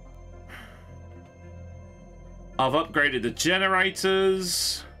baffled. I've upgraded the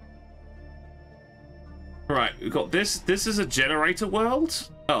generators. Right, we've got this. This is a generator world?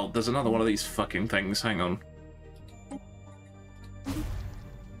 Oh, there's another one of these fucking things. Hang on.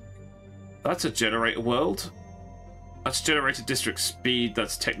 That's a generator world. That's generator district speed.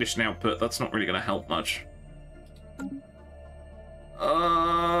 That's technician output. That's not really going to help much.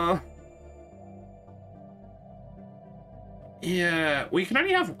 Yeah, we can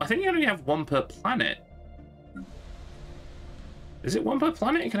only have... I think you only have 1 per planet. Is it 1 per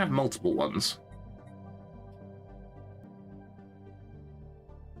planet? You can have multiple ones.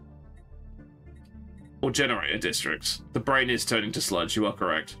 Or generator districts. The brain is turning to sludge, you are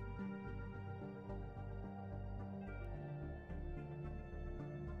correct.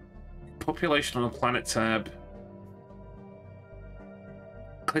 Population on a planet tab.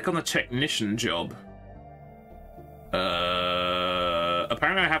 Click on the technician job.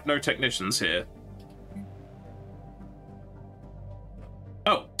 Apparently I have no technicians here.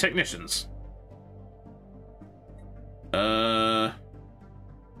 Oh, technicians. Yeah.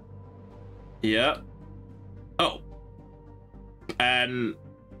 Oh. And...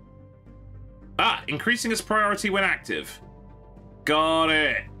 Ah, increasing its priority when active. Got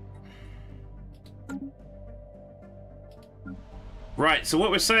it. Right, so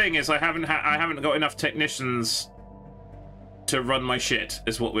what we're saying is I haven't got enough technicians to run my shit,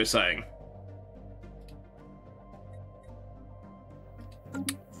 is what we're saying.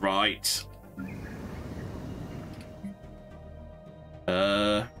 Right.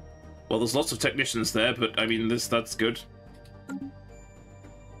 Well, there's lots of technicians there, but I mean, that's good.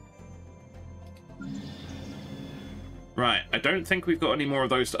 Right, I don't think we've got any more of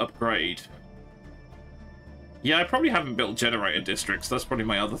those to upgrade. Yeah, I probably haven't built generator districts. That's probably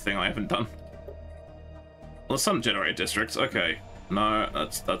my other thing I haven't done. Well, some generator districts. Okay. No,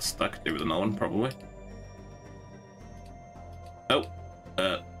 that could do with another one, probably. Oh.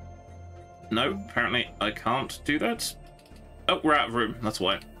 No, apparently I can't do that. Oh, we're out of room. That's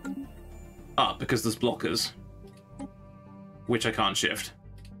why. Ah, because there's blockers. Which I can't shift.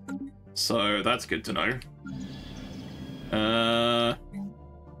 So, that's good to know.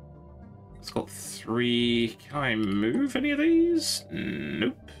 It's got 3... Can I move any of these?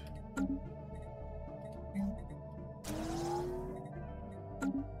 Nope.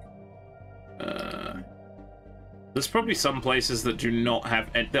 There's probably some places that do not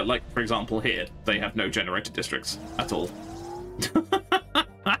have... That, like, for example, here, they have no generator districts at all.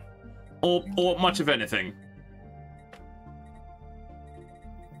 or much of anything.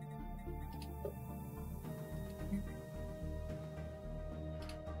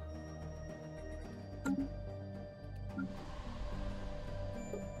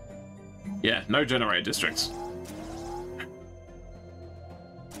 Yeah, no generator districts.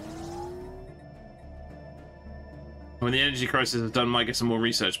 When the energy crisis is done, might get some more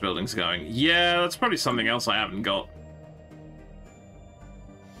research buildings going. Yeah, that's probably something else I haven't got.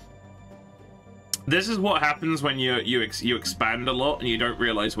 This is what happens when you expand a lot and you don't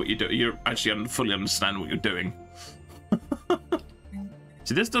realize what you do. You actually fully understand what you're doing.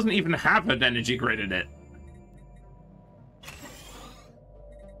 So this doesn't even have an energy grid in it.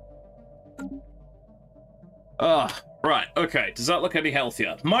 Right, okay. Does that look any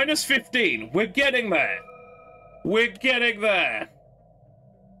healthier? Minus 15. We're getting there. We're getting there.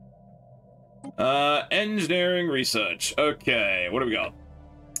 Engineering research. Okay, what do we got?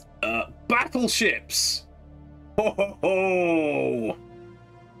 Battleships. Ho ho ho.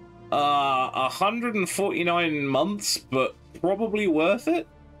 149 months, but probably worth it.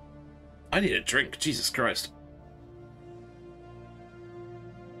 I need a drink. Jesus Christ.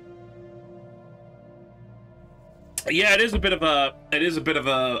 Yeah, it is a bit of a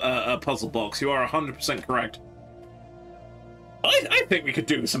puzzle box. You are 100% correct. I think we could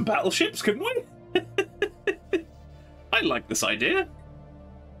do some battleships, couldn't we? I like this idea.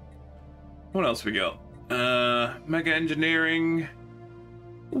 What else we got? Mega engineering.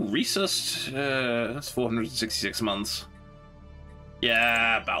 Ooh, research. That's 466 months.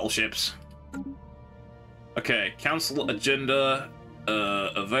 Yeah, battleships. Okay, council agenda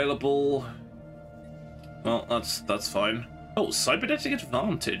available. Well, that's fine. Oh, cybernetic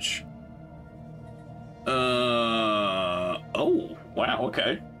advantage. Oh, wow,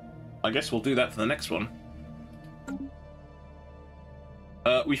 okay. I guess we'll do that for the next one.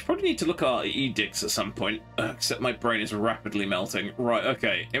 We probably need to look at our edicts at some point, except my brain is rapidly melting. Right,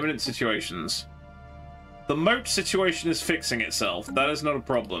 okay. Imminent situations. The moat situation is fixing itself. That is not a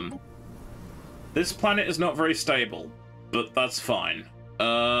problem. This planet is not very stable, but that's fine.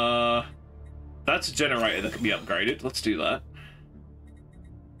 That's a generator that can be upgraded. Let's do that.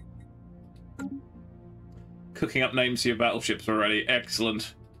 Cooking up names for your battleships already.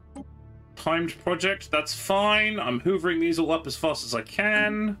 Excellent. Timed project. That's fine. I'm hoovering these all up as fast as I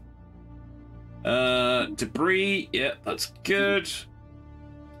can. Debris. Yeah, that's good.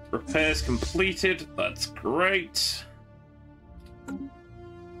 Repairs completed. That's great.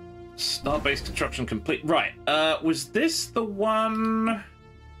 Starbase construction complete. Right. Was this the one...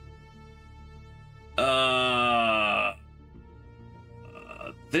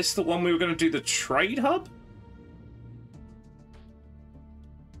 this the one we were going to do the trade hub?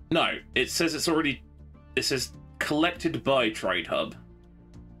 No, it says it's already... It says collected by trade hub.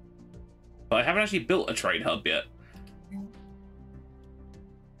 But I haven't actually built a trade hub yet.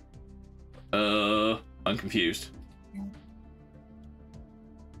 I'm confused.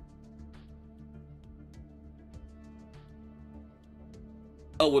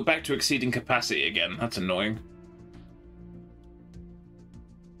 Oh, we're back to exceeding capacity again. That's annoying.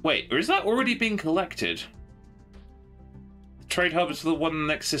 Wait, or is that already being collected? The trade hub is the one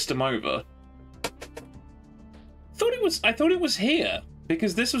next system over. I thought it was here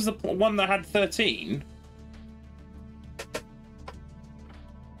because this was the one that had 13.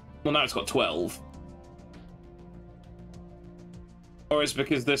 Well, now it's got 12. Or is it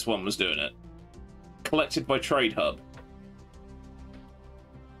because this one was doing it? Collected by trade hub.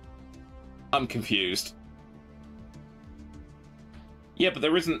 I'm confused. Yeah, but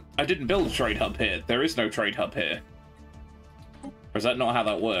there isn't... I didn't build a trade hub here. There is no trade hub here. Or is that not how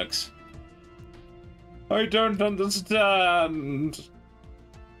that works? I don't understand.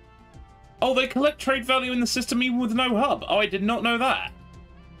 Oh, they collect trade value in the system even with no hub. Oh, I did not know that.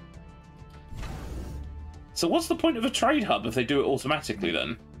 So what's the point of a trade hub if they do it automatically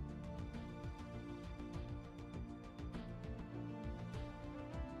then?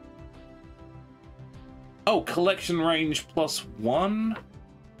 Oh, collection range +1?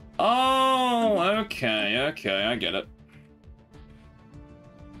 Oh, okay, I get it.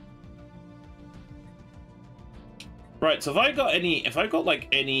 Right, so if I got like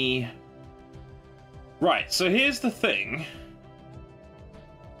any... Right, so here's the thing.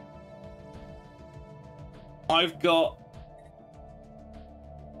 I've got...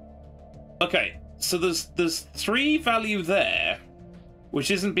 Okay, so there's 3 value there,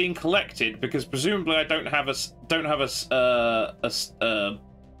 which isn't being collected because presumably I don't have a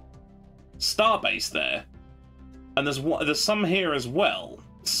starbase there, and there's some here as well.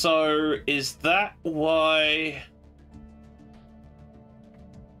 So is that why?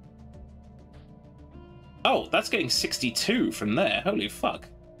 Oh, that's getting 62 from there. Holy fuck!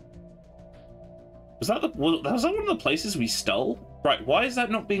 Was that one of the places we stole? Right, why is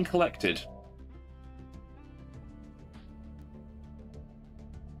that not being collected?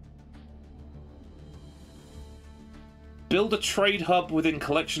 Build a trade hub within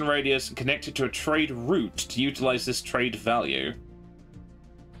collection radius and connect it to a trade route to utilize this trade value.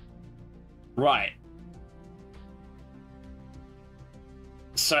 Right.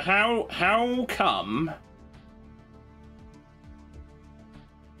 So how come...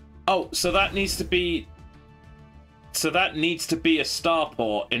 Oh, so that needs to be... So that needs to be a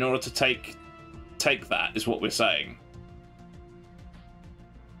starport in order to take that, is what we're saying.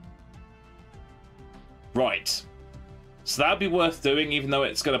 Right. So that'd be worth doing, even though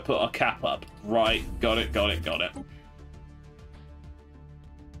it's going to put our cap up. Right. Got it, got it, got it.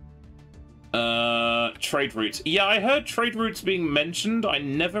 Trade routes. Yeah, I heard trade routes being mentioned. I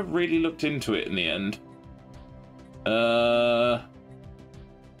never really looked into it in the end.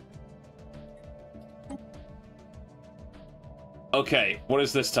 Okay, what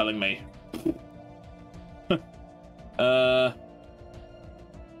is this telling me?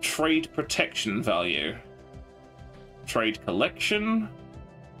 Trade protection value. Trade collection.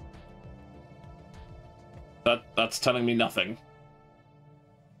 That's telling me nothing.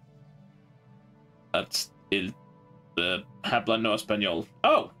 That's habla no español.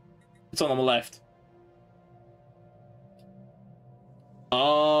 Oh, it's on the left.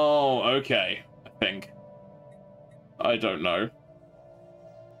 Oh, okay. I think. I don't know.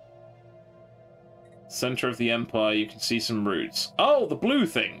 Center of the Empire, you can see some routes. Oh, the blue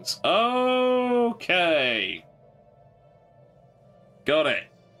things. Okay. Got it.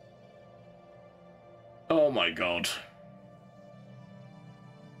 Oh my god.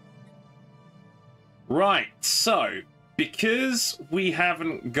 Right, so, because we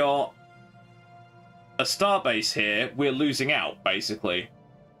haven't got a starbase here, we're losing out, basically.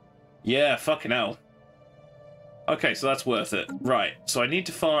 Yeah, fucking hell. Okay, so that's worth it. Right, so I need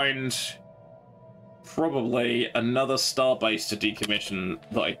to find probably another starbase to decommission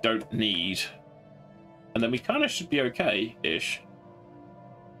that I don't need. And then we kind of should be okay-ish.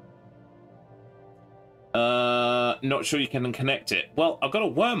 Not sure you can connect it. Well, I've got a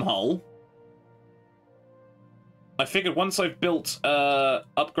wormhole. I figured once I've built,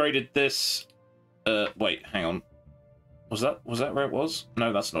 upgraded this... wait, hang on. Was that where it was?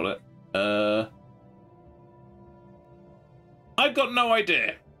 No, that's not it. I've got no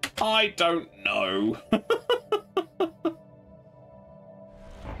idea. I don't know.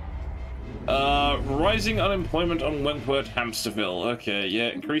 Rising unemployment on Wentworth, Hamsterville. Okay, yeah,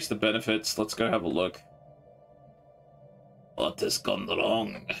 increase the benefits. Let's go have a look. What has gone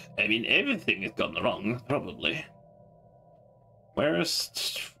wrong? I mean, everything has gone wrong, probably. Where is...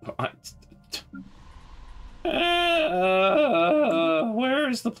 where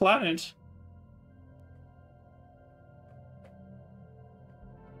is the planet?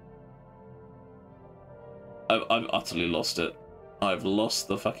 I've utterly lost it. I've lost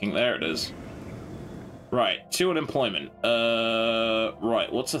the fucking... There it is. Right, 2 unemployment.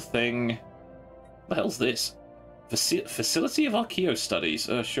 Right, what's a thing? What the hell's this? Facility of Archaeo Studies.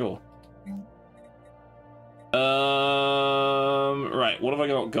 Sure. Right, what have I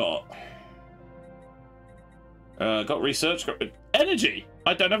got? Got research, got energy!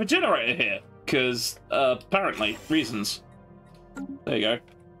 I don't have a generator here, because, apparently, reasons. There you go.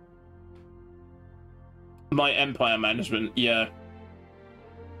 My empire management, yeah.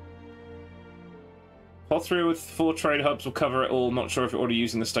 Plot through with 4 trade hubs will cover it all. Not sure if you're already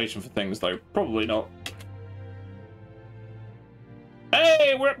using the station for things, though. Probably not.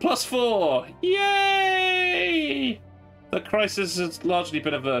 Hey, we're at +4! Yay! The crisis has largely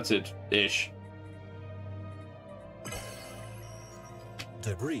been averted-ish.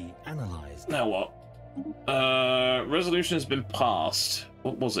 Debris analyzed. Now what? Resolution has been passed.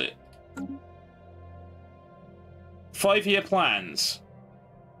 What was it? 5-year plans.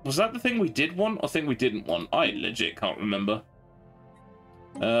 Was that the thing we did want or thing we didn't want? I legit can't remember.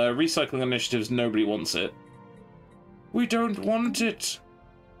 Recycling initiatives, nobody wants it. We don't want it.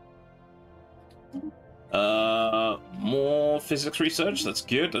 More physics research. That's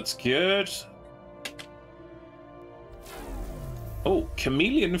good. That's good. Oh,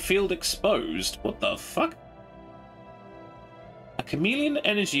 chameleon field exposed. What the fuck? A chameleon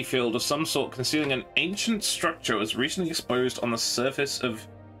energy field of some sort concealing an ancient structure was recently exposed on the surface of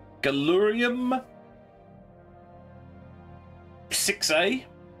Galurium 6A.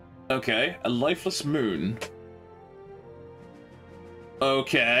 Okay, a lifeless moon.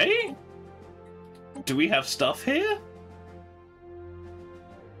 Okay. Do we have stuff here?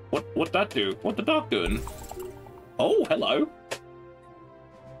 What'd that do? What the dog doing? Oh, hello.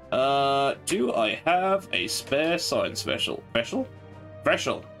 Do I have a spare science vessel? Vessel?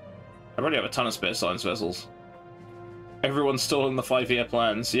 I already have a ton of spare science vessels. Everyone's stalling the 5-year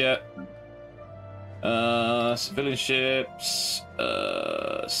plans, yeah. Civilian ships,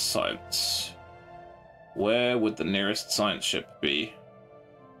 science. Where would the nearest science ship be?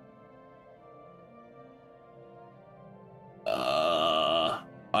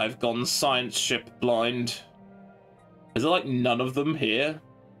 I've gone science ship blind. Is there like none of them here?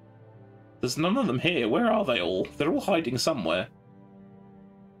 There's none of them here. Where are they all? They're all hiding somewhere.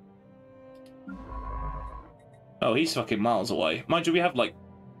 Oh, he's fucking miles away. Mind you, we have like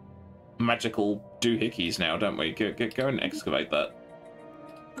magical doohickeys now, don't we? Go and excavate that.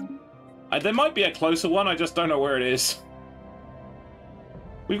 There might be a closer one, I just don't know where it is.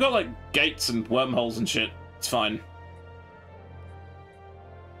 We've got, like, gates and wormholes and shit. It's fine.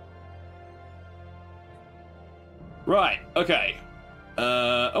 Right, okay.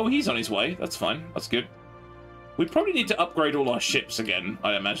 Oh, he's on his way. That's fine. That's good. We probably need to upgrade all our ships again,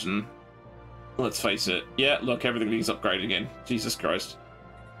 I imagine. Let's face it. Yeah, look, everything needs upgraded again. Jesus Christ.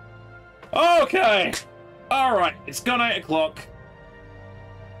 Okay! Alright, it's gone 8 o'clock.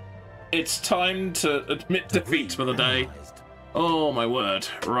 It's time to admit defeat for the day. Oh, my word.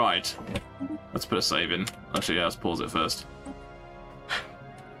 Right. Let's put a save in. Actually, yeah, let's pause it first.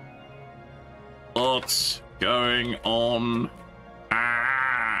 What's going on?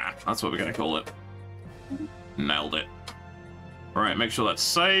 Ah! That's what we're going to call it. Nailed it. Right, make sure that's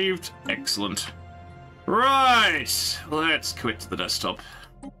saved. Excellent. Right! Let's quit the desktop.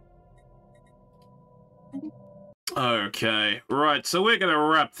 Okay, right, so we're going to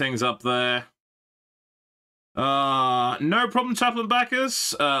wrap things up there. No problem, Chaplain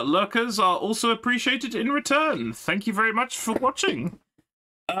backers. Lurkers are also appreciated in return. Thank you very much for watching.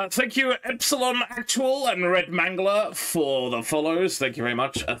 Thank you, Epsilon Actual and Red Mangler, for the follows. Thank you very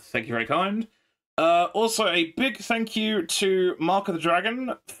much. Thank you, very kind. Also, a big thank you to Mark of the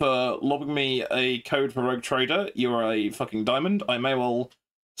Dragon for lobbing me a code for Rogue Trader. You're a fucking diamond. I may well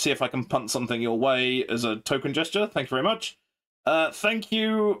see if I can punt something your way as a token gesture. Thank you very much. Thank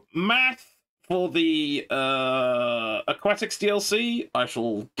you, Math, for the Aquatics DLC. I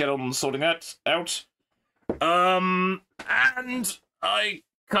shall get on sorting that out. And I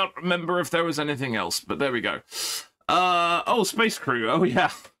can't remember if there was anything else, but there we go. Oh, Space Crew. Oh,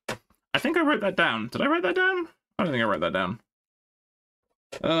 yeah. I think I wrote that down. Did I write that down? I don't think I wrote that down.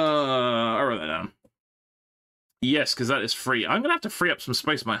 I wrote that down. Yes, because that is free. I'm gonna have to free up some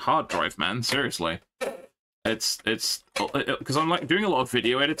space on my hard drive, man. Seriously. It's because I'm like doing a lot of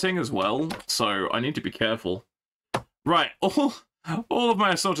video editing as well, so I need to be careful. Right, all of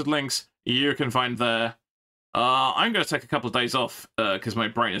my assorted links you can find there. I'm gonna take a couple of days off because my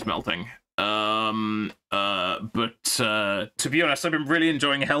brain is melting. But to be honest, I've been really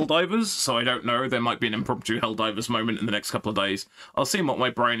enjoying Helldivers, so I don't know. There might be an impromptu Helldivers moment in the next couple of days. I'll see what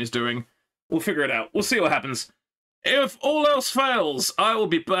my brain is doing. We'll figure it out. We'll see what happens. If all else fails, I will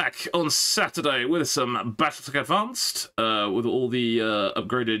be back on Saturday with some Battletech Advanced, with all the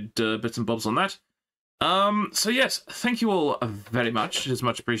upgraded bits and bobs on that. So yes, thank you all very much. It is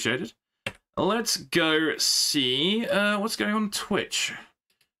much appreciated. Let's go see what's going on Twitch.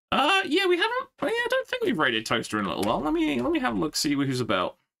 Yeah, we haven't. Yeah, I don't think we've raided Toaster in a little while. Let me have a look, see who's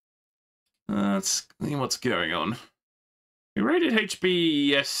about. Let's see what's going on. We raided HB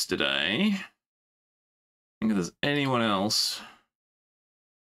yesterday. I think if there's anyone else.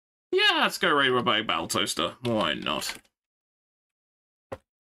 Yeah, let's go raid Robotic Battle Toaster. Why not?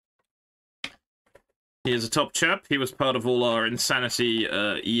 Here's a top chap. He was part of all our insanity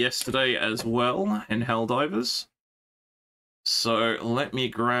yesterday as well in Helldivers. So let me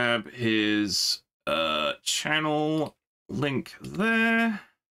grab his channel link there.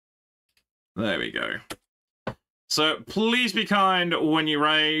 There we go. So please be kind when you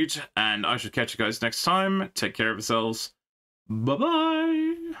raid, and I shall catch you guys next time. Take care of yourselves. Bye-bye.